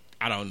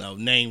 I don't know,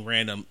 name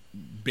random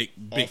big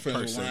offensive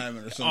person.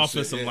 lineman or some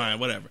offensive shit, line,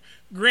 whatever.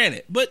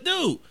 Granted. But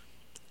dude,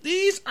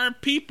 these are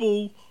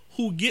people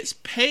who gets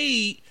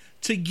paid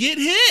to get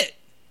hit.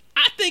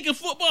 I think a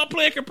football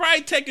player could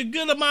probably take a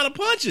good amount of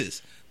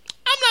punches.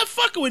 I'm not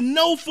fucking with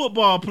no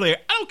football player.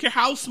 I don't care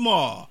how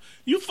small.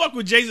 You fuck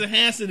with Jason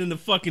Hansen in the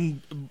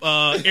fucking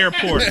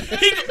airport.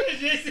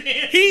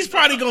 He's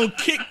probably gonna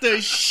kick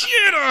the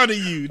shit out of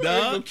you, He's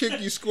gonna dog.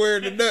 kick you square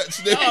in the nuts.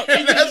 That's Oh,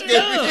 gonna be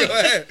your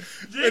ass.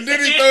 And then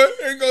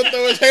he's gonna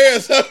throw his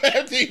hands up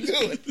after he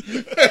do it.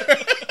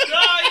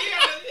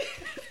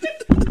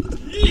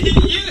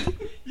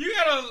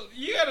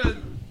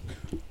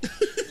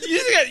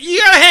 You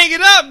gotta hang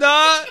it up,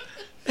 dog.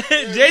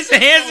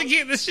 Jason Hansen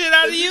kicked the shit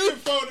out of If you. get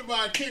folded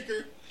by a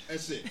kicker,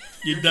 that's it.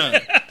 You're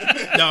done.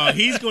 Dog,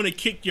 he's gonna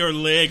kick your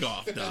leg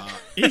off, dog.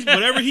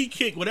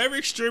 Whatever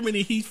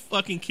extremity he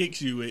fucking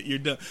kicks you with, you're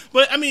done.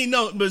 But I mean,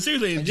 no, but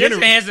seriously, in Jason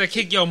general, Hansen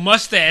kick your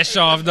mustache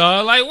off,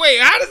 dog. Like, wait,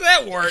 how does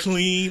that work?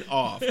 clean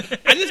off.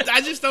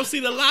 I just don't see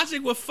the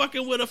logic with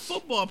fucking with a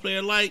football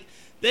player. Like,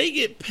 they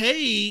get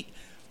paid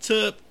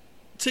to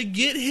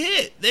get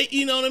hit.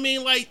 You know what I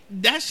mean? Like,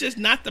 that's just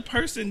not the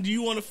person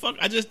you want to fuck.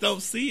 I just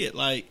don't see it.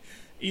 Like,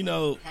 How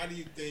do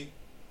you think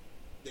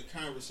the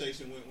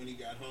conversation went when he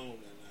got home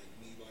that night?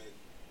 And he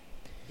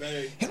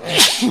like,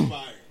 babe,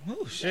 fired.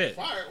 Oh shit!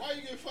 Fired? Why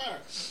you get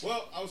fired?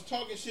 Well, I was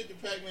talking shit to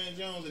Pac-Man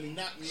Jones and he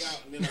knocked me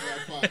out and then I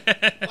got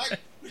fired. Like,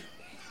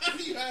 how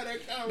do you have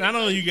that conversation? not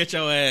only you get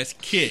your ass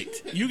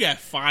kicked, you got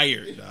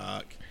fired,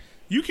 dog.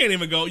 You can't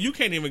even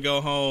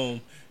go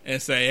home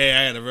and say, hey,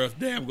 I had a rough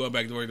day. I'm going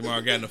back to work tomorrow.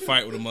 I got in a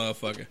fight with a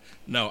motherfucker.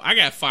 No, I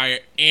got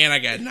fired and I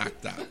got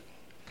knocked out.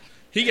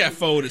 He got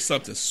folded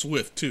something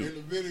swift too. In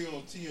the video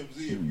on TMZ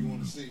if you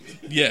want to see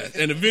it. Yes,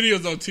 and the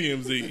video's on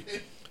TMZ.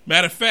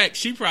 Matter of fact,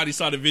 she probably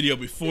saw the video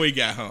before he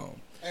got home.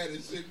 Had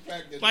his six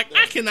pack at Like, the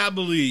I cannot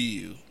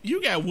believe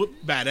you got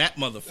whooped by that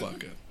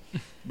motherfucker.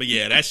 But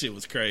yeah, that shit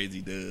was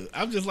crazy, dude.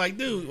 I'm just like,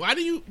 dude, why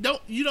do you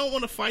don't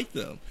want to fight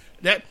them?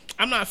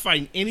 I'm not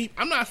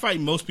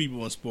fighting most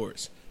people in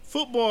sports.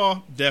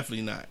 Football,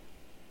 definitely not.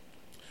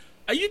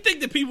 You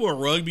think that people in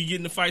rugby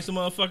getting to fight some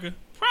motherfucker?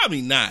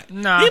 Probably not.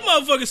 Nah. These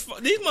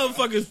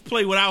motherfuckers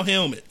play without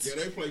helmets.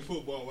 Yeah, they play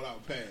football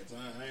without pads.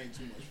 I ain't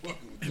too much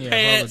fucking with them. Yeah,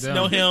 Pads, fuck with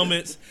no them.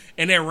 helmets,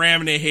 and they're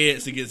ramming their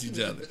heads against each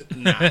other.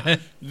 Nah,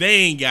 they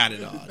ain't got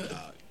it all,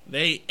 dog.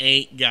 They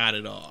ain't got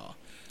it all.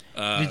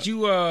 Did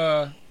you?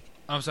 I'm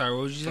sorry.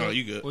 What was you saying? Oh,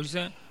 you good. What was you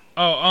saying?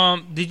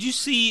 Oh, did you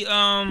see?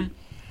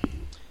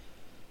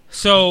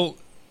 So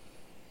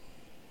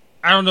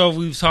I don't know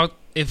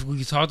if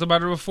we talked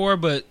about it before,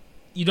 but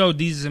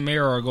Deezus and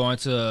Mero are going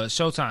to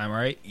Showtime,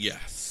 right?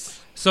 Yes.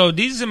 So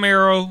Deezus and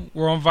Mero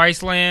were on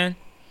Viceland.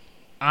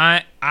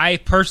 I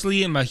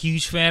personally am a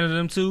huge fan of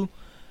them too.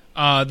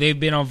 They've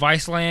been on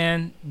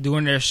Viceland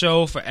doing their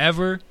show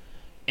forever,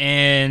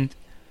 And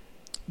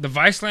the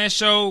Viceland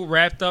show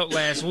wrapped up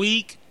last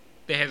week.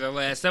 They had their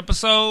last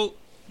episode.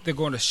 They're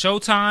going to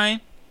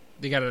Showtime.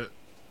 They got a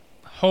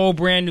whole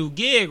brand new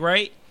gig,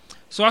 right?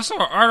 So I saw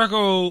an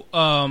article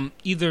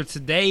either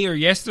today or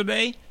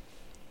yesterday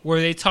where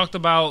they talked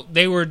about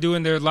they were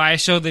doing their live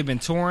show. They've been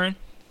touring.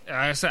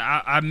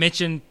 I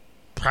mentioned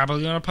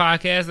probably on a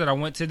podcast that I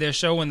went to their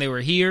show when they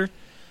were here.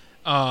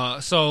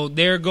 So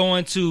they're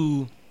going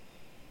to.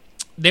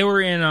 They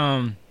were in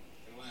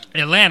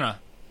Atlanta,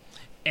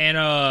 and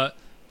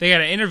they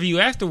got an interview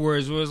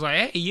afterwards where it was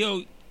like, "Hey,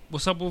 yo,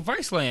 what's up with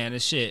Viceland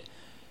and shit?"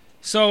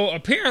 So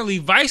apparently,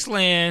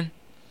 Viceland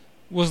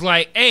was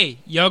like, "Hey,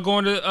 y'all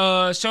going to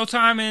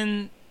Showtime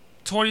in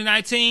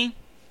 2019?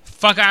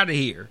 Fuck out of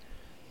here."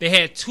 They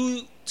had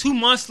two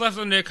months left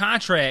on their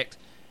contract,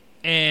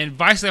 and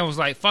Viceland was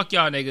like, "Fuck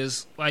y'all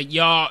niggas! Like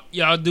y'all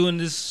doing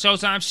this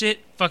Showtime shit?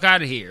 Fuck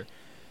out of here!"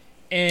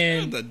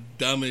 And the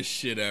dumbest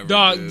shit ever,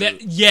 dog. dude.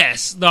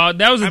 Dog.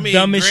 That was the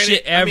dumbest granted,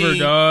 shit ever,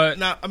 dog.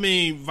 Now,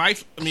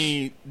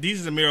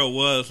 Deezus and Mero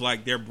was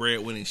like their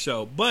breadwinning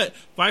show, but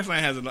Viceland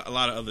has a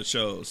lot of other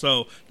shows,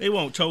 so they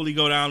won't totally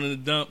go down in the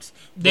dumps.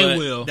 They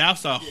will.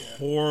 That's a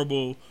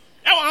horrible.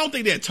 I don't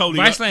think they're totally.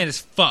 Viceland is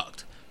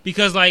fucked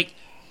because, like,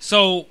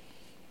 so.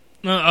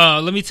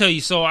 Let me tell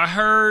you. So I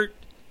heard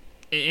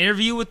an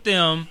interview with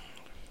them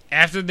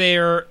after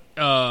their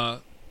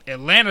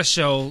Atlanta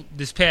show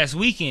this past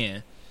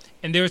weekend.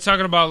 And they were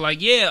talking about, like,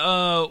 they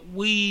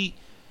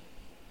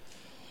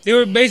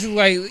were basically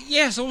like,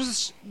 yeah, so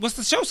what's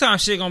the Showtime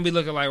shit gonna be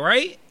looking like,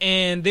 right?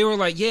 And they were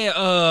like, yeah,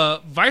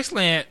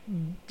 Viceland,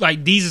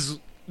 like,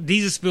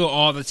 Deezus spilled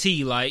all the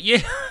tea, like, yeah,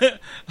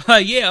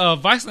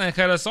 Viceland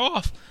cut us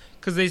off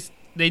because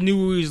they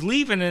knew we was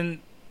leaving and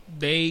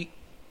they,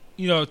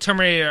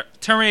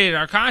 terminated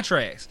our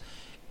contracts.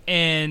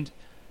 And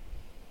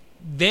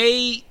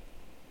they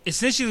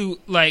essentially,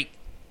 like,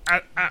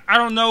 I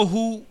don't know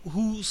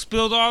who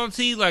spilled all the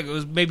tea. Like, it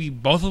was maybe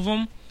both of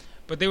them,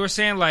 but they were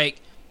saying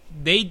like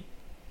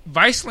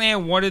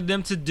Viceland wanted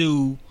them to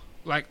do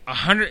like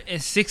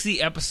 160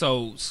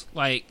 episodes,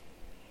 like,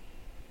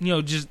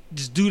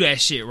 just do that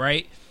shit,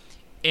 right?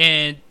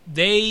 And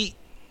they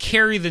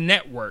carry the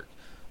network.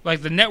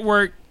 Like, the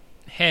network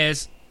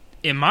has,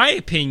 in my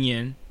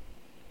opinion,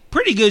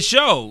 pretty good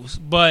shows,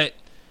 but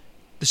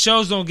the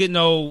shows don't get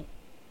no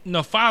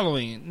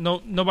following.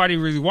 Nobody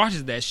really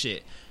watches that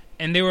shit.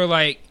 And they were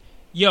like,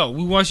 yo,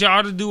 we want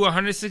y'all to do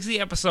 160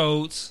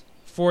 episodes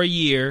for a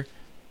year.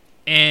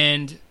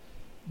 And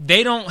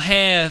they don't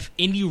have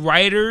any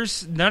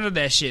writers, none of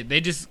that shit.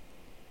 They just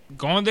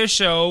go on their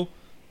show,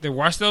 they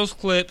watch those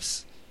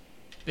clips,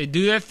 they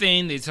do their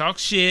thing, they talk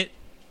shit,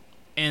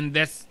 and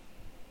that's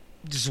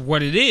just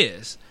what it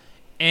is.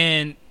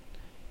 And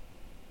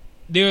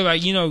they were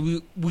like,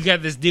 we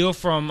got this deal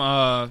from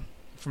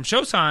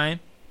Showtime.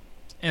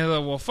 And they're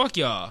like, well, fuck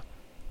y'all.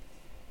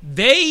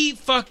 They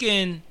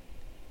fucking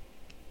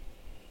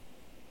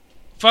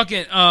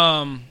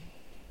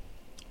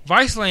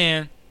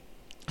Viceland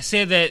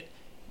said that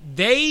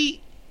they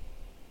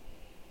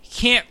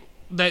can't,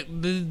 that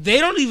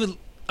they don't even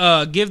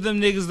give them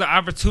niggas the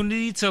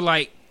opportunity to,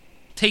 like,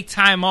 take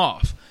time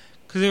off.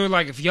 Because they were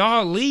like, if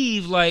y'all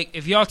leave, like,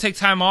 if y'all take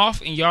time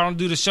off and y'all don't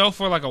do the show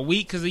for like a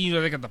week, because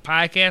they got the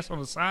podcast on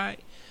the side,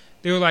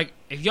 they were like,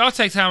 if y'all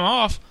take time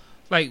off,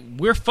 like,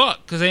 we're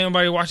fucked because ain't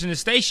nobody watching the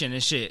station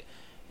and shit.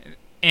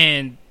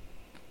 And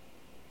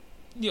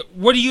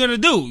what are you gonna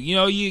do?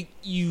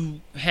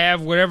 You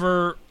have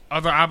whatever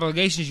other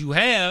obligations you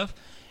have,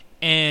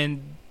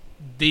 and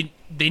they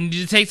need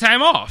to take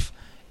time off.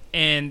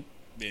 And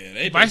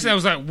Viceland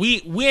was like,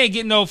 we ain't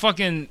getting no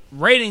fucking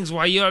ratings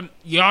while y'all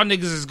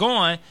niggas is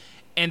gone,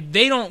 and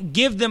they don't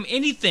give them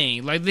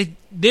anything. Like,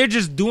 they're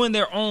just doing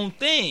their own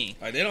thing.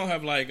 Like, they don't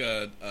have like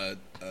a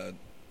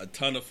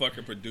ton of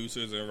fucking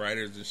producers and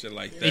writers and shit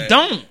like that. They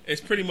don't.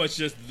 It's pretty much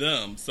just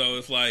them. So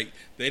it's like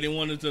they didn't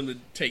want them to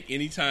take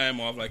any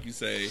time off, like you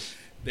say.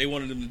 They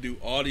wanted them to do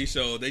all these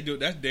shows.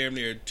 That's damn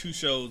near 2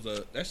 shows.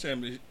 That's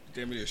damn near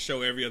a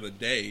show every other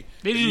day.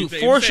 They do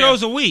 4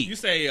 shows a week. You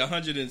say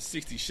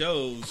 160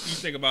 shows. You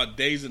think about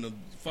days in a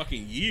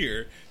fucking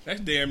year. That's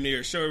damn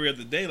near a show every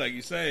other day, like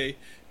you say.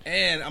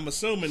 And I'm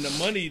assuming the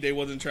money they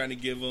wasn't trying to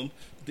give them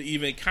to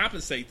even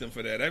compensate them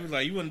for that. I was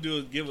like, you want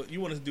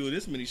us to do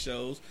this many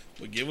shows,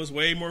 but give us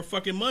way more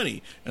fucking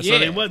money. And so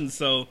they wasn't.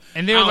 So,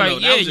 and they were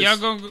like,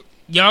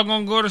 y'all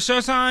gonna go to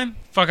Showtime?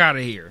 Fuck out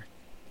of here.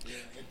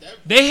 Yeah,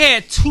 they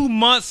had 2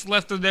 months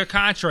left of their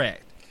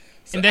contract,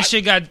 so and that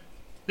shit got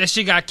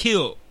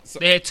killed. So,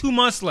 they had 2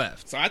 months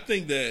left. So I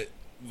think that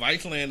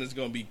Viceland is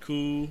gonna be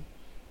cool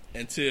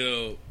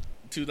until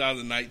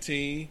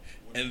 2019,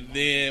 and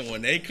then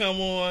when they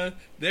come on,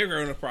 they're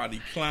gonna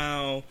probably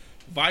clown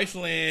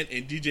Viceland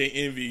and DJ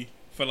Envy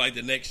for like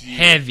the next year.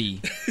 Heavy.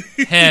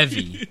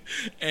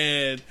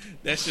 And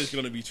that's just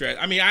going to be trash.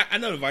 I mean, I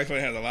know the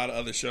Viceland has a lot of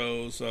other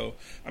shows, so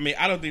I mean,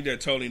 I don't think they're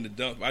totally in the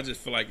dump. I just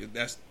feel like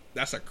that's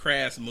a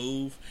crass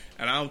move,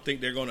 and I don't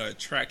think they're going to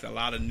attract a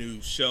lot of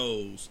new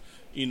shows,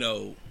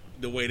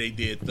 the way they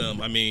did them.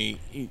 I mean,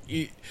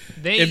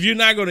 They- if you're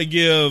not going to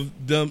give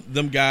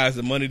them guys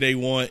the money they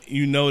want,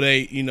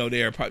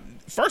 they are.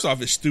 First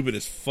off, it's stupid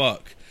as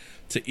fuck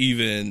to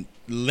even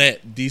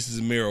let Desus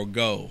and Mero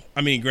go.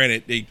 I mean,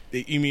 granted,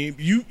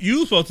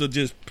 you supposed to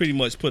just pretty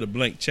much put a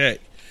blank check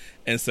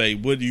and say,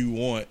 what do you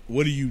want?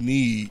 What do you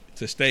need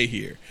to stay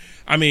here?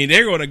 I mean,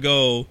 they're going to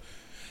go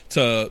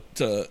to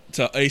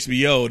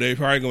HBO. They're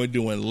probably going to be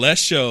doing less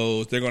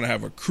shows. They're going to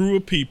have a crew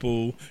of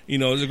people. There's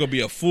going to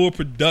be a full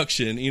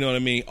production. You know what I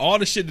mean? All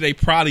the shit that they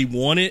probably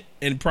wanted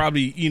and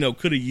probably,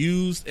 could have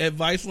used at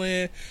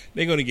Viceland,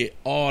 they're going to get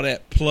all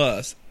that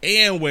plus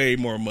and way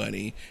more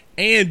money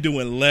and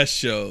doing less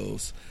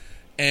shows.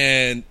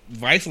 And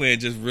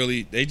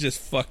Viceland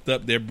just fucked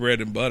up their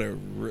bread and butter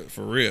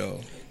for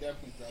real.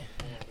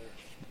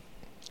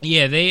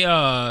 Yeah, they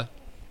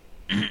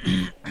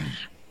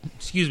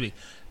excuse me.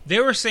 They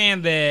were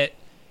saying that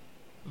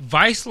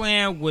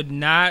Viceland would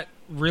not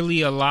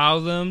really allow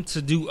them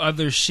to do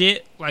other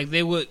shit. Like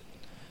they would,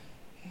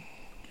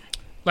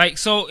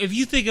 so if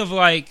you think of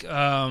I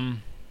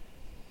don't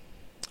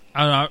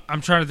know.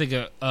 I'm trying to think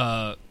of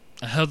a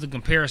healthy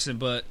comparison,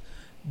 but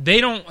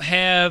they don't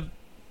have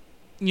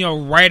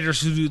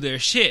writers who do their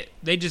shit.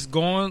 They just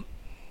go on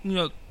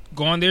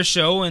their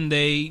show and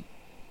they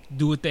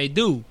do what they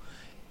do.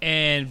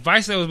 And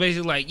Viceland was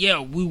basically like, yeah,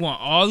 we want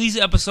all these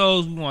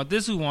episodes. We want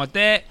this. We want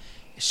that.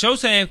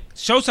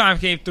 Showtime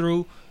came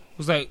through.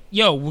 Was like,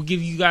 yo, we'll give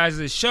you guys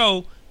this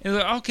show. And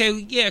they're like,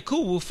 okay, yeah,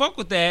 cool. We'll fuck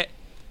with that.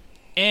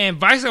 And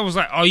Viceland was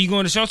like, oh, you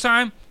going to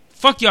Showtime?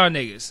 Fuck y'all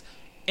niggas.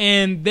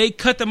 And they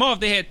cut them off.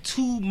 They had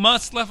 2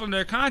 months left on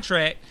their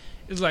contract.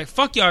 It was like,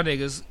 fuck y'all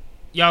niggas.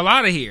 Y'all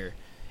out of here.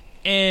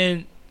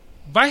 And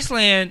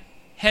Viceland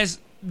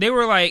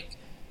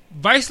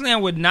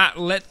Viceland would not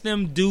let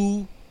them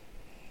do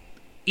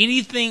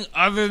anything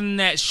other than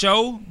that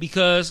show,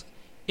 because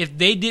if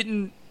they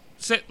didn't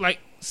say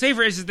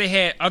for instance they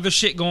had other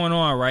shit going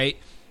on, right,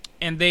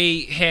 and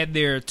they had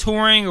their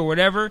touring or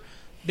whatever,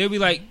 they'd be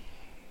like,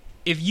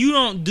 if you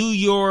don't do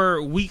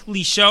your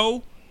weekly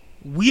show,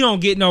 we don't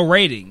get no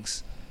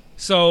ratings.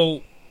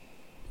 So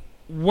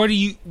what are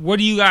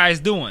you guys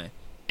doing?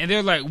 And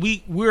they're like,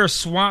 we're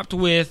swamped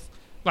with,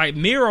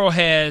 Mero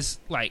has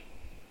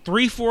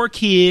 3-4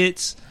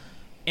 kids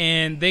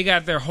and they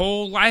got their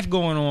whole life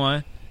going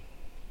on.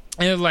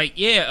 And they're like,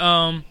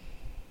 yeah,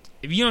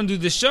 if you don't do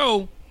the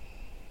show,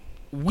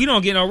 we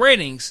don't get no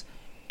ratings.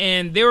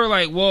 And they were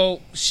like,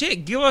 well,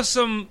 shit, give us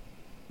something.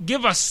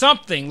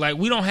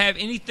 We don't have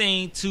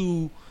anything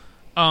to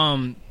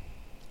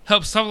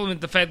help supplement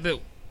the fact that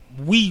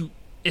we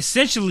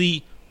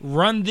essentially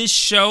run this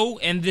show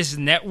and this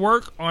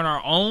network on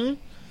our own.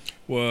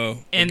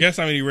 Well, and guess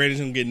how many ratings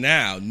we get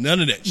now?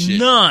 None of that shit.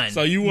 None.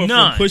 So you went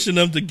from pushing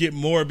them to get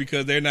more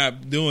because they're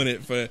not doing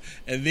it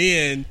and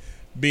then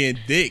being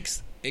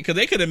dicks. Because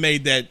they could have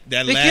made that they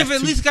last. They could have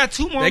at least got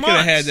 2 more months. They could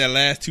have had that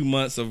last 2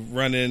 months of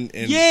running.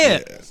 And,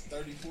 That's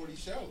 30, 40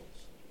 shows.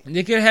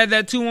 They could have had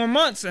that 2 more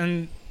months,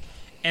 and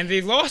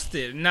they lost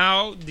it.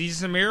 Now,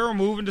 Desus and Mero are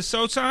moving to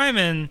Showtime,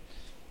 and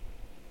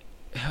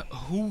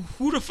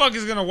who the fuck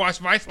is going to watch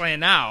Viceland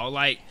now?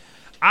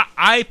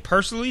 I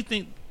personally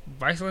think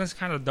Viceland's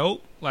kind of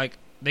dope.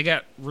 They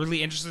got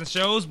really interesting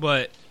shows,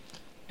 but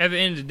at the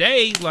end of the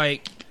day,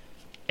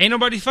 ain't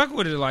nobody fucking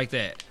with it like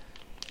that.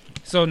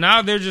 So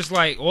now they're just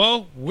like,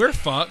 well, we're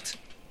fucked,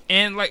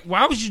 and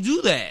why would you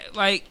do that?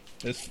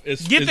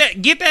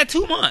 Get that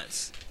 2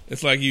 months.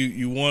 It's like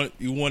you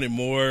wanted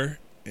more,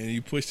 and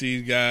you push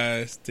these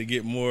guys to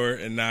get more,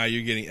 and now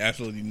you're getting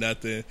absolutely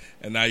nothing,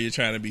 and now you're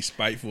trying to be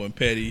spiteful and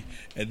petty,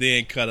 and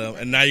then cut them,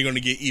 and now you're going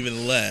to get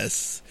even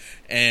less,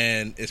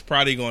 and it's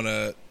probably going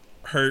to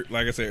hurt,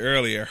 like I said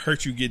earlier,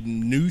 hurt you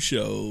getting new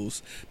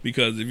shows,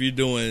 because if you're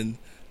doing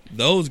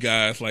those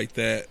guys like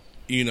that,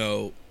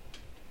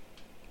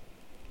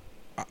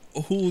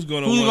 who's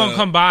gonna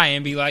come by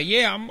and be like,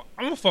 yeah, I'm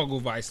gonna fuck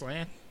with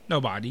Viceland?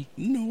 Nobody.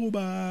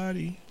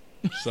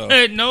 So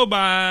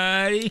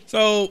nobody.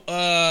 So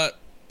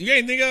you got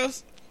anything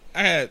else?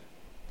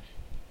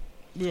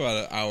 We were about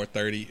an hour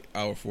 30,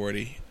 hour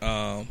 40.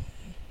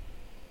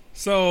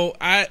 So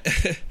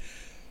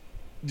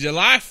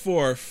July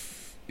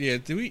 4th. Yeah,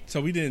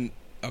 we didn't.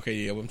 Okay,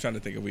 yeah. I'm trying to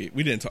think of we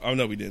didn't. I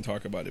know we didn't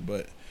talk about it,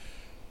 but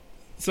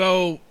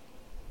so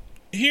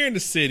here in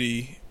the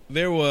city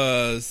there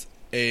was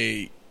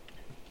a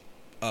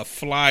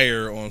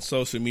flyer on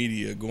social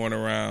media going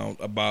around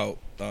about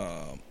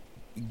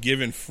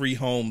giving free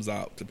homes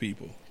out to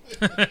people.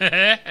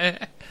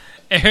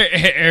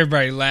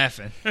 Everybody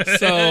laughing.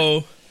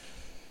 So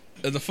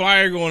the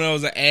flyer going on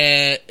was an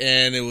ad,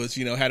 and it was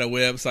had a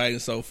website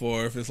and so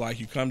forth. It's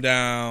like you come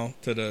down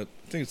to the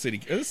city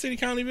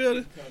county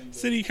building,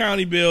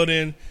 county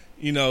building.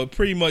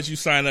 Pretty much you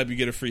sign up, you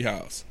get a free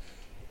house.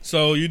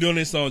 So you're doing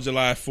this on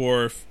July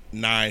 4th,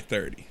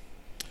 9:30.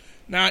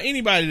 Now,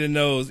 anybody that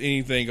knows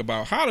anything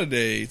about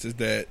holidays is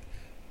that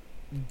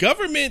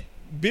government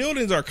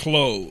buildings are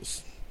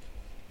closed.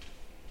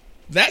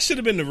 That should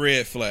have been the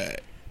red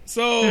flag.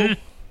 So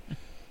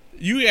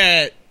you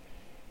had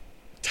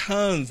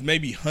tons,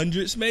 maybe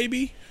hundreds,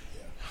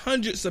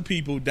 hundreds of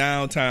people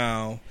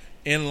downtown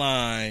in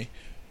line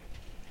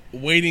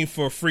waiting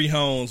for free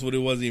homes when it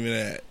wasn't even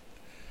that.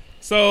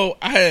 So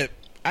I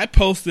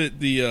posted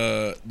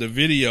the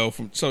video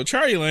from. So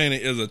Charlie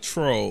Landon is a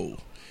troll.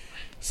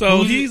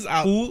 So he's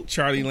out. Who?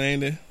 Charlie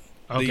Landon,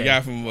 Okay. the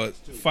guy from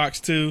Fox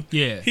 2.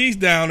 Yeah. He's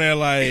down there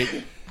like,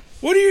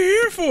 what are you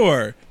here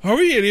for? Are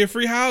we here to get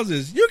free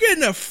houses? You're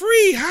getting a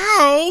free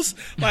house.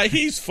 Like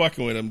he's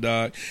fucking with him,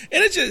 dog.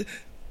 And it just,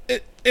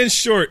 in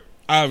short,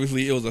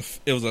 obviously it was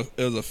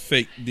a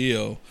fake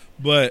deal,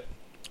 or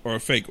a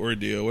fake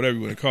ordeal, whatever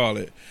you want to call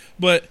it.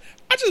 But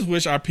I just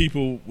wish our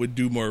people would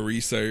do more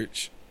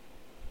research.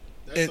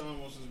 That's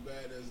almost as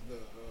bad as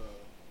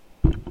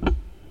the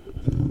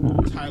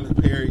Tyler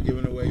Perry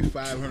giving away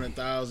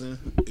 $500,000.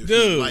 If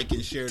Dude, you like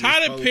and share this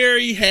Tyler post.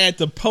 Perry had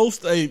to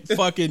post a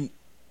fucking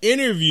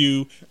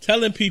interview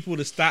telling people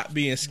to stop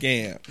being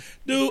scammed.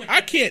 Dude,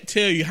 I can't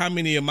tell you how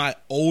many of my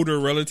older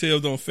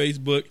relatives on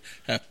Facebook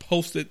have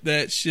posted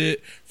that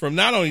shit from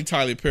not only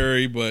Tyler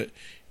Perry, but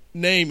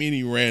name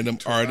any random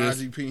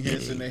artist. Taraji P.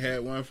 Henson, they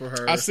had one for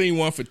her. I've seen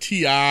one for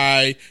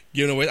T.I.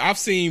 giving away. I've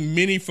seen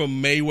many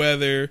from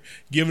Mayweather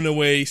giving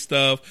away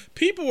stuff.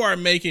 People are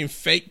making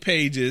fake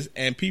pages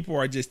and people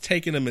are just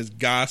taking them as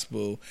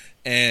gospel.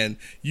 And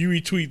you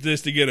retweet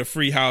this to get a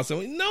free house.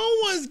 And no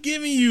one's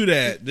giving you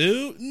that,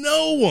 dude.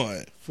 No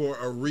one. For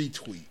a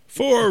retweet.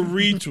 For a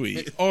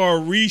retweet or a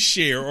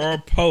reshare or a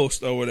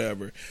post or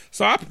whatever.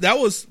 So that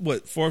was,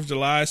 4th of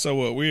July? So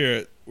what,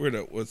 we're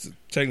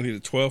technically the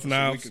 12th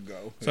now? A week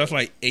ago. So that's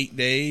like 8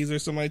 days or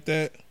something like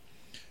that.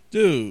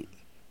 Dude,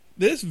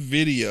 this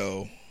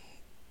video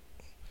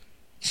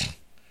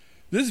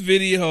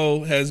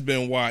has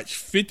been watched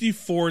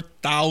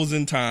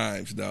 54,000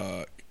 times,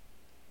 dog.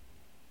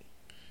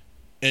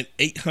 And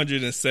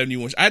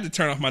 871. I had to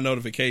turn off my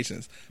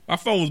notifications. My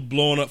phone was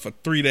blowing up for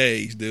 3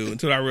 days, dude,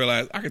 until I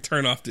realized I could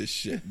turn off this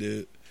shit,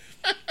 dude.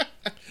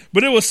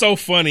 But it was so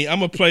funny. I'm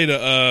gonna play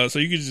the so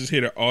you can just hear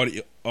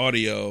the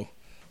audio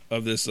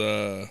of this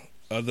of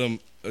them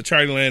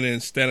Charlie Landon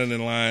standing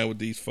in line with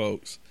these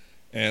folks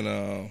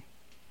and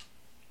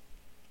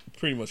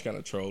pretty much kind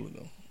of trolling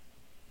them.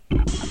 The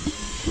line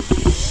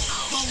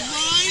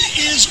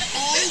is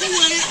all the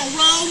way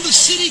around the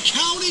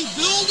city-county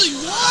building.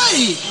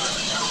 Why?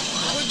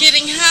 We're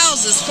getting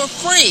houses for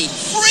free.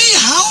 Free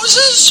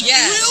houses?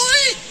 Yes.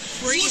 Really?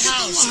 Free Look at the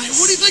houses. line.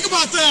 What do you think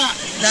about that?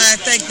 I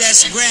think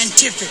that's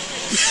grantific.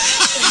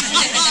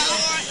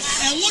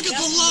 And look at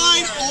the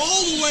line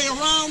all the way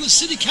around the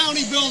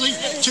city-county building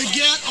to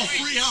get a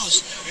free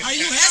house. Are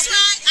you That's happy?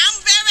 right. I'm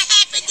very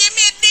happy. Give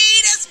me a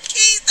deed as a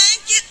key.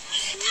 Thank you.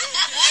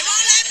 They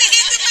won't let me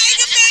hit the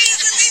mega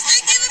millions. At least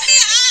they're giving me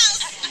a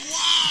house.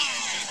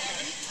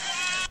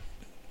 Wow.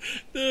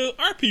 Dude,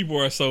 our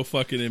people are so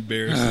fucking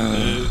embarrassing,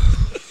 dude.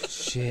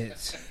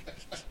 Shit.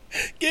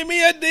 Give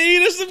me a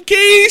deed and some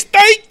keys,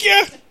 thank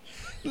you.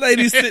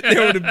 Ladies sitting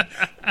there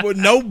with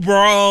no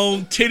bra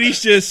on,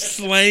 titties just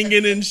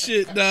slanging and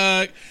shit,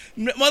 dog.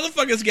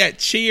 Motherfuckers got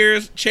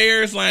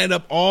chairs lined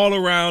up all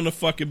around the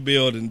fucking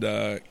building,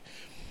 dog.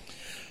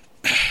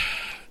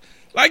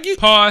 Like you.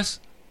 Pause.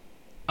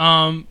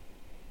 I've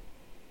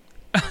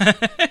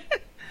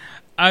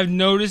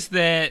noticed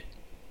that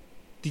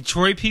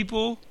Detroit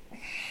people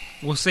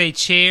will say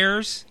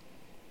chairs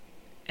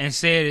and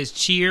say it as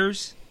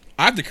cheers.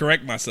 I have to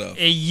correct myself.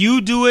 And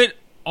you do it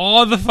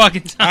all the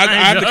fucking time. I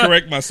have to dog.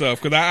 correct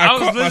myself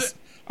because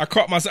I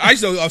caught myself. I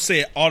used to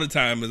say it all the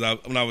time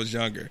when I was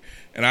younger,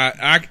 and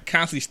I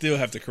constantly still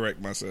have to correct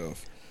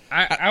myself.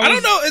 I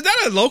don't know. Is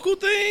that a local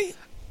thing?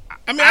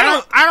 I mean,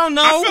 I don't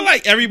know. I feel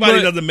like everybody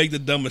but doesn't make the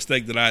dumb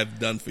mistake that I've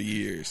done for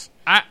years.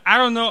 I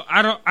don't know.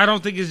 I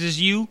don't think it's just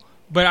you,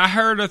 but I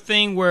heard a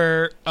thing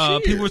where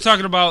people were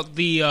talking about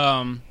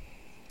the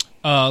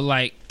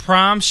like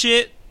prom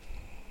shit.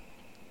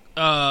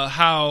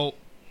 How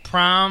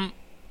prom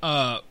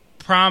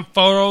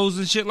photos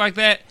and shit like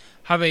that,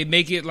 how they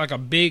make it like a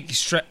big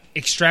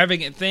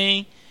extravagant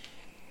thing.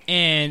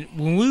 And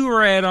when we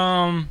were at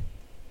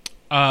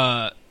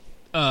Thomas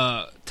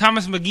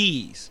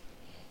McGee's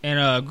in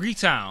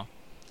Greektown,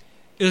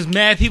 it was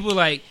mad people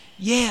like,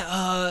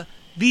 yeah,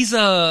 these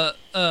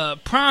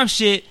prom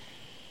shit,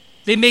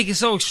 they make it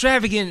so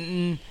extravagant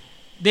and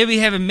they be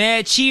having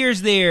mad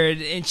cheers there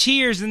and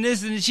cheers and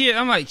this and the cheers.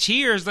 I'm like,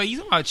 cheers? Like, you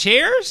talking about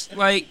chairs?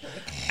 Like,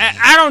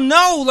 I don't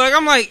know. Like,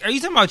 I'm like, are you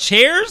talking about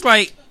chairs?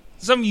 Like,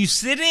 something you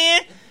sit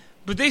in?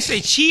 But they say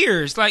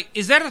cheers. Like,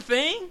 is that a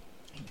thing?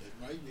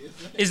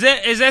 Is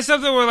that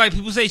something where, like,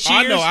 people say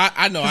cheers?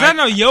 I know. Because I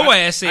know your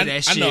ass say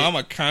that shit. I know. I'm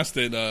a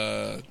constant.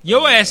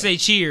 Your ass say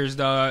cheers,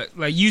 dog.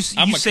 Like, you say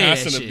that shit. I'm a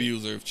constant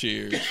abuser of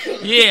cheers.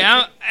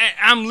 Yeah,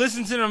 I'm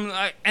listening to them,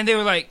 and they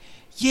were like,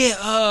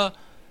 yeah,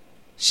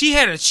 she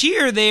had a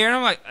cheer there, and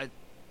I'm like,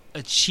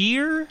 a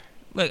cheer?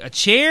 Like, a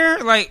chair?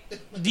 Like,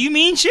 do you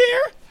mean chair?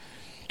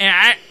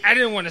 And I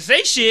didn't want to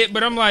say shit,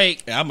 but I'm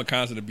like... Yeah, I'm a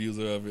constant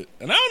abuser of it.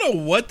 And I don't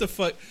know what the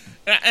fuck...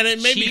 And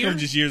it may become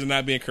just years of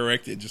not being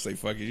corrected. Just say,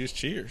 fuck it, just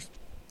cheers.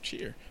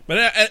 cheer.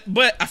 But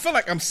I feel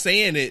like I'm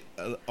saying it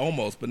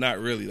almost, but not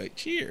really. Like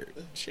cheer.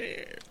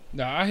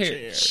 No, I hear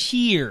Cheer.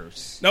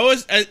 cheers. No,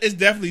 it's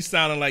definitely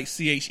sounding like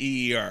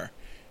CHEER.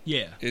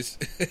 Yeah. It's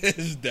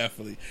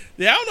definitely.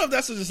 Yeah, I don't know if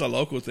that's just a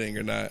local thing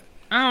or not.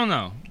 I don't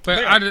know, but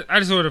Yeah. I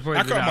just wanted to point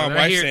I it caught out. my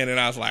wife saying it, and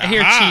I was like, I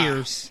hear "Aha,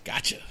 cheers.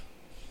 Gotcha.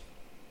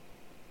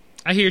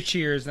 I hear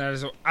cheers,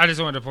 and I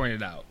just wanted to point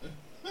it out.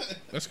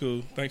 That's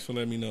cool. Thanks for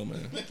letting me know,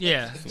 man.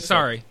 Yeah,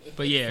 sorry,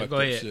 but yeah, Fucked go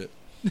up ahead. shit.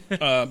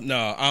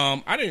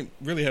 I didn't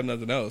really have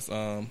nothing else.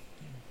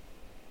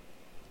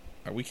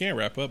 We can't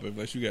wrap up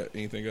unless you got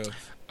anything else.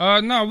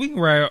 No, we can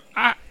wrap.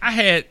 I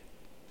had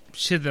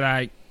shit that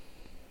I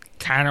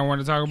kind of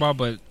want to talk about,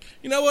 but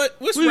You know what?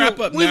 Let's We wrap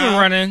were- up we now.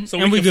 were running, so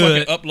and we we can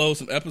good. fucking upload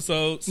some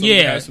episodes. So we can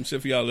Yeah. have some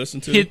shit for y'all to listen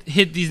to.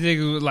 hit these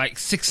niggas with like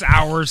 6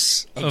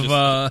 hours of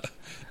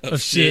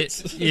shit.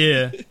 shits.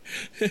 Yeah,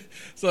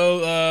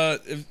 So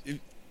if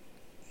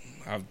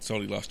I've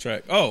totally lost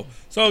track. Oh,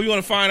 so if you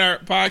want to find our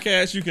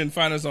podcast, you can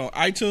find us on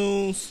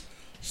iTunes,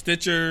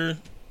 Stitcher,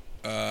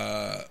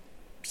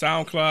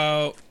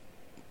 SoundCloud,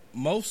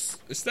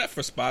 except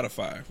for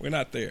Spotify. We're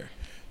not there.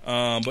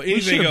 But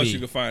anything should else be. you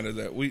can find us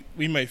at. We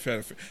may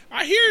try to.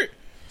 I hear.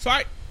 So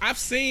I've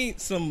seen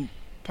some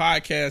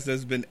podcasts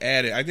that's been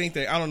added. I think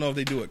I don't know if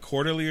they do it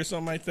quarterly or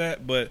something like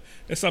that, but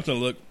it's something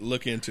to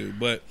look into.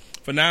 But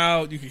for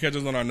now, you can catch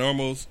us on our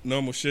normal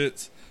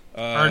shits.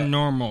 our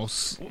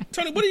normals.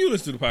 Tony, what do you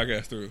listen to the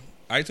podcast through?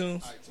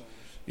 iTunes?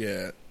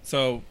 Yeah.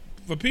 So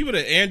for people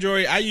that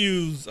Android, I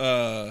use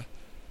Podcast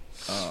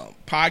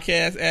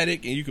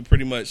Addict, and you can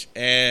pretty much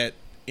add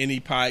any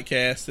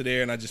podcast to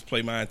there, and I just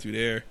play mine through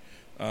there.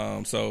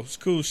 So it's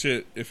cool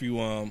shit if you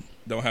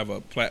don't have a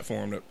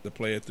platform to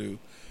play it through.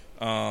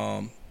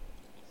 Find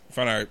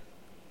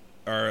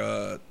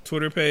our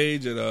Twitter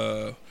page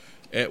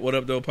at What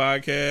Up Though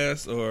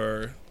Podcast,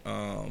 or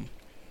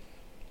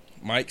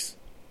Mike's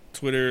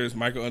Twitter is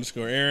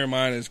Michael_Aaron.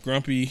 Mine is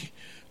Grumpy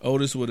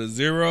Otis with a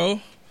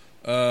 0.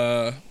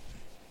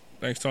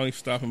 Thanks, Tony, for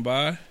stopping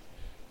by.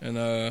 And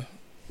I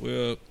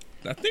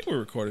think we're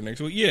recording next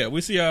week. Yeah,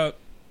 we see y'all.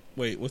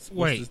 Wait, what's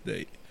this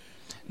date?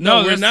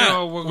 No, we're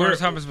not. We're going to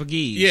Thomas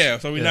McGee's. Yeah,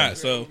 so we're not.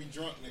 So We'll be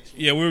drunk next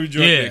week. yeah, we'll be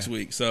drunk Yeah. next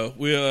week. So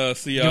we'll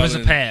see y'all Give us a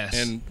pass.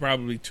 in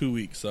probably 2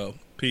 weeks. So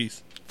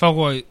peace. Fuck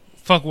white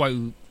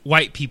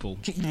people.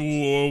 Fuck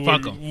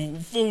 'em.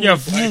 Yeah,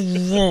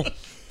 fuck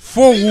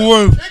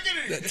white.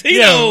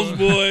 Tito's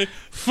boy.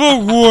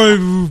 Fuck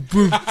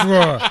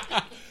white.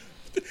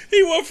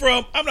 He went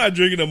from I'm not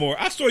drinking no more.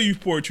 I saw you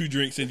pour 2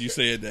 drinks and you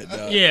said that,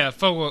 dog. Yeah,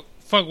 fuck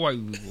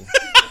white people.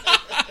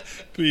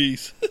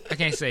 Peace. I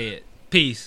can't say it. Peace.